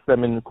and puts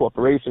them in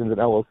corporations and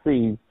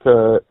LLCs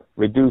to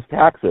reduce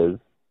taxes,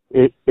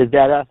 is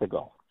that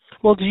ethical?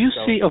 Well, do you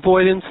see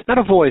not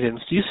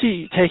avoidance, do you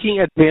see taking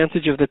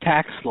advantage of the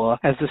tax law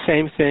as the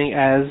same thing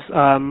as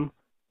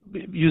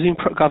using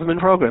government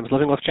programs,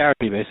 living off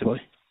charity,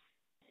 basically?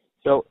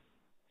 So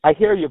I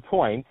hear your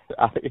point.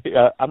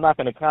 I'm not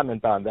going to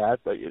comment on that,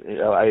 but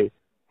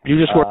You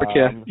just work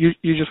here.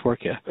 You just work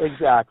here.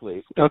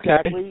 Exactly. Okay.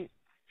 Exactly.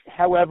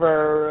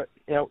 However,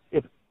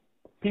 if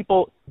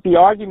the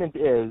argument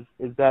is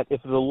that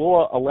if the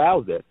law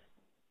allows it,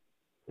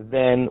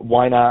 then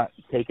why not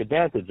take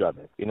advantage of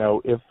it?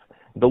 If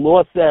the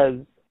law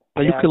says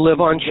you can live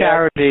on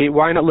charity,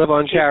 why not live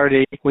on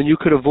charity when you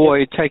could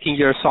avoid taking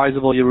your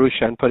sizable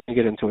Yerusha and putting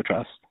it into a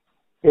trust?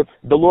 If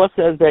the law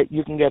says that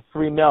you can get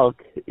free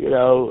milk,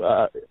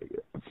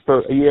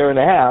 for a year and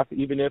a half,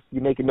 even if you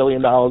make $1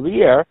 million a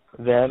year,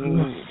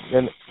 then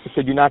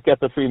should you not get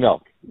the free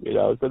milk?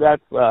 So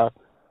that's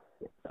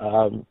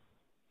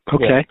okay.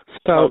 Yeah.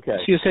 So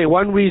you say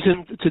one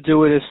reason to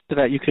do it is so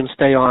that you can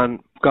stay on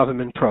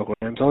government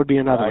programs. That would be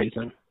another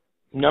reason.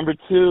 Number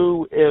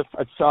two, if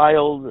a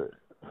child,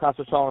 Chas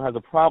v'Shalom, has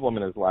a problem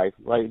in his life,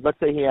 like let's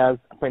say he has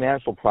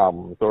financial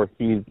problems or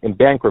he's in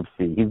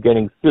bankruptcy, he's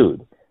getting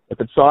sued. If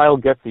a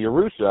child gets a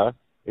Yerusha,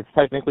 it's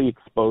technically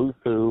exposed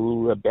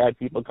to bad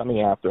people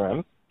coming after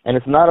him. And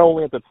it's not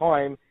only at the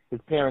time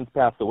his parents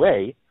pass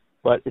away,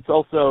 but it's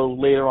also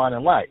later on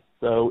in life.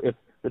 So if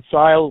the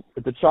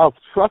child's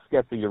trust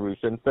gets a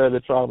Yerusha instead of the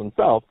child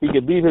himself, he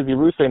could leave his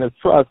Yerusha in his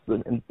trust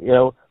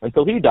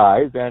until he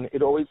dies, and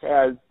it always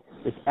has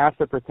this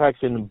asset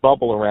protection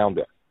bubble around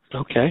it.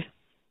 Okay.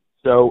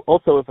 So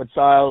also if a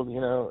child,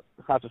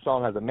 Chas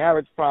v'Shalom, has a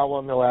marriage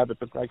problem, he'll have it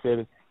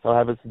protected. He'll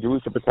have his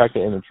Yerusha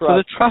protected in a trust. So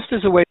the trust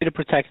is a way to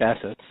protect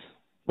assets.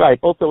 Right.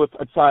 Also, if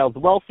a child's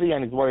wealthy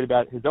and he's worried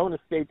about his own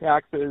estate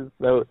taxes,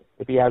 so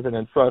if he has it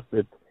in trust,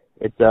 it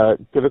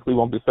typically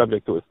won't be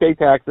subject to estate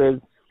taxes.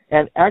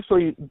 And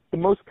actually, the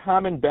most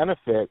common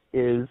benefit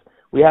is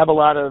we have a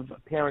lot of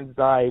parents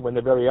die when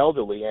they're very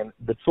elderly, and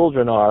the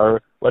children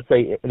are, let's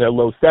say, in their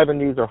low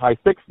 70s or high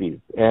 60s,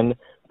 and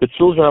the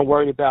children are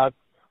worried about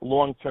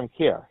long-term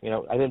care.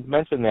 I didn't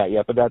mention that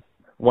yet, but that's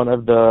one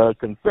of the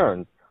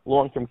concerns,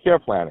 long-term care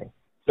planning.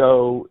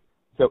 So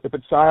if a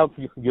child's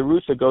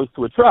Yerusha goes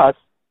to a trust,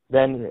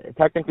 then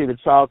technically the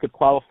child could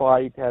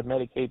qualify to have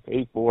Medicaid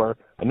pay for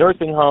a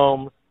nursing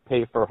home,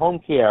 pay for home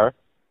care,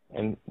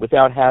 and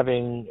without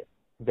having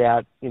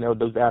that,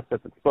 those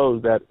assets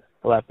exposed, that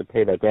he'll have to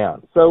pay that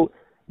down. So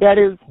that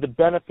is the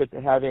benefit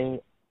to having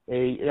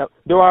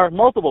there are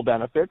multiple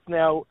benefits.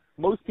 Now,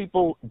 most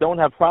people don't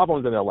have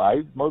problems in their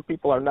lives. Most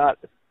people are not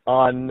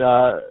on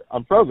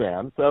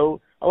programs. So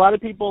a lot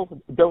of people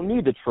don't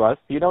need the trust.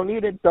 You don't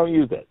need it, don't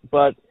use it.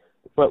 But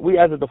we,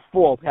 as a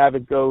default, have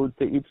it go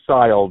to each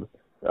child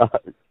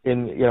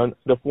in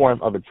the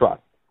form of a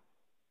trust.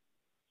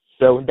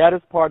 So that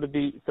is part of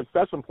the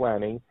succession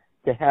planning,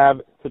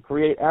 to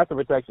create asset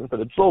protection for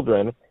the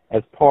children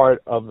as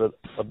part of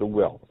the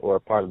will or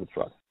part of the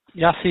trust.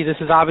 Yossi, this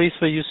is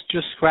obviously you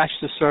just scratched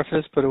the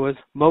surface, but it was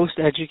most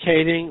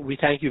educating. We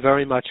thank you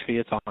very much for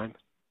your time.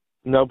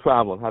 No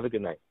problem. Have a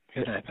good night.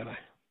 Good night. Bye-bye.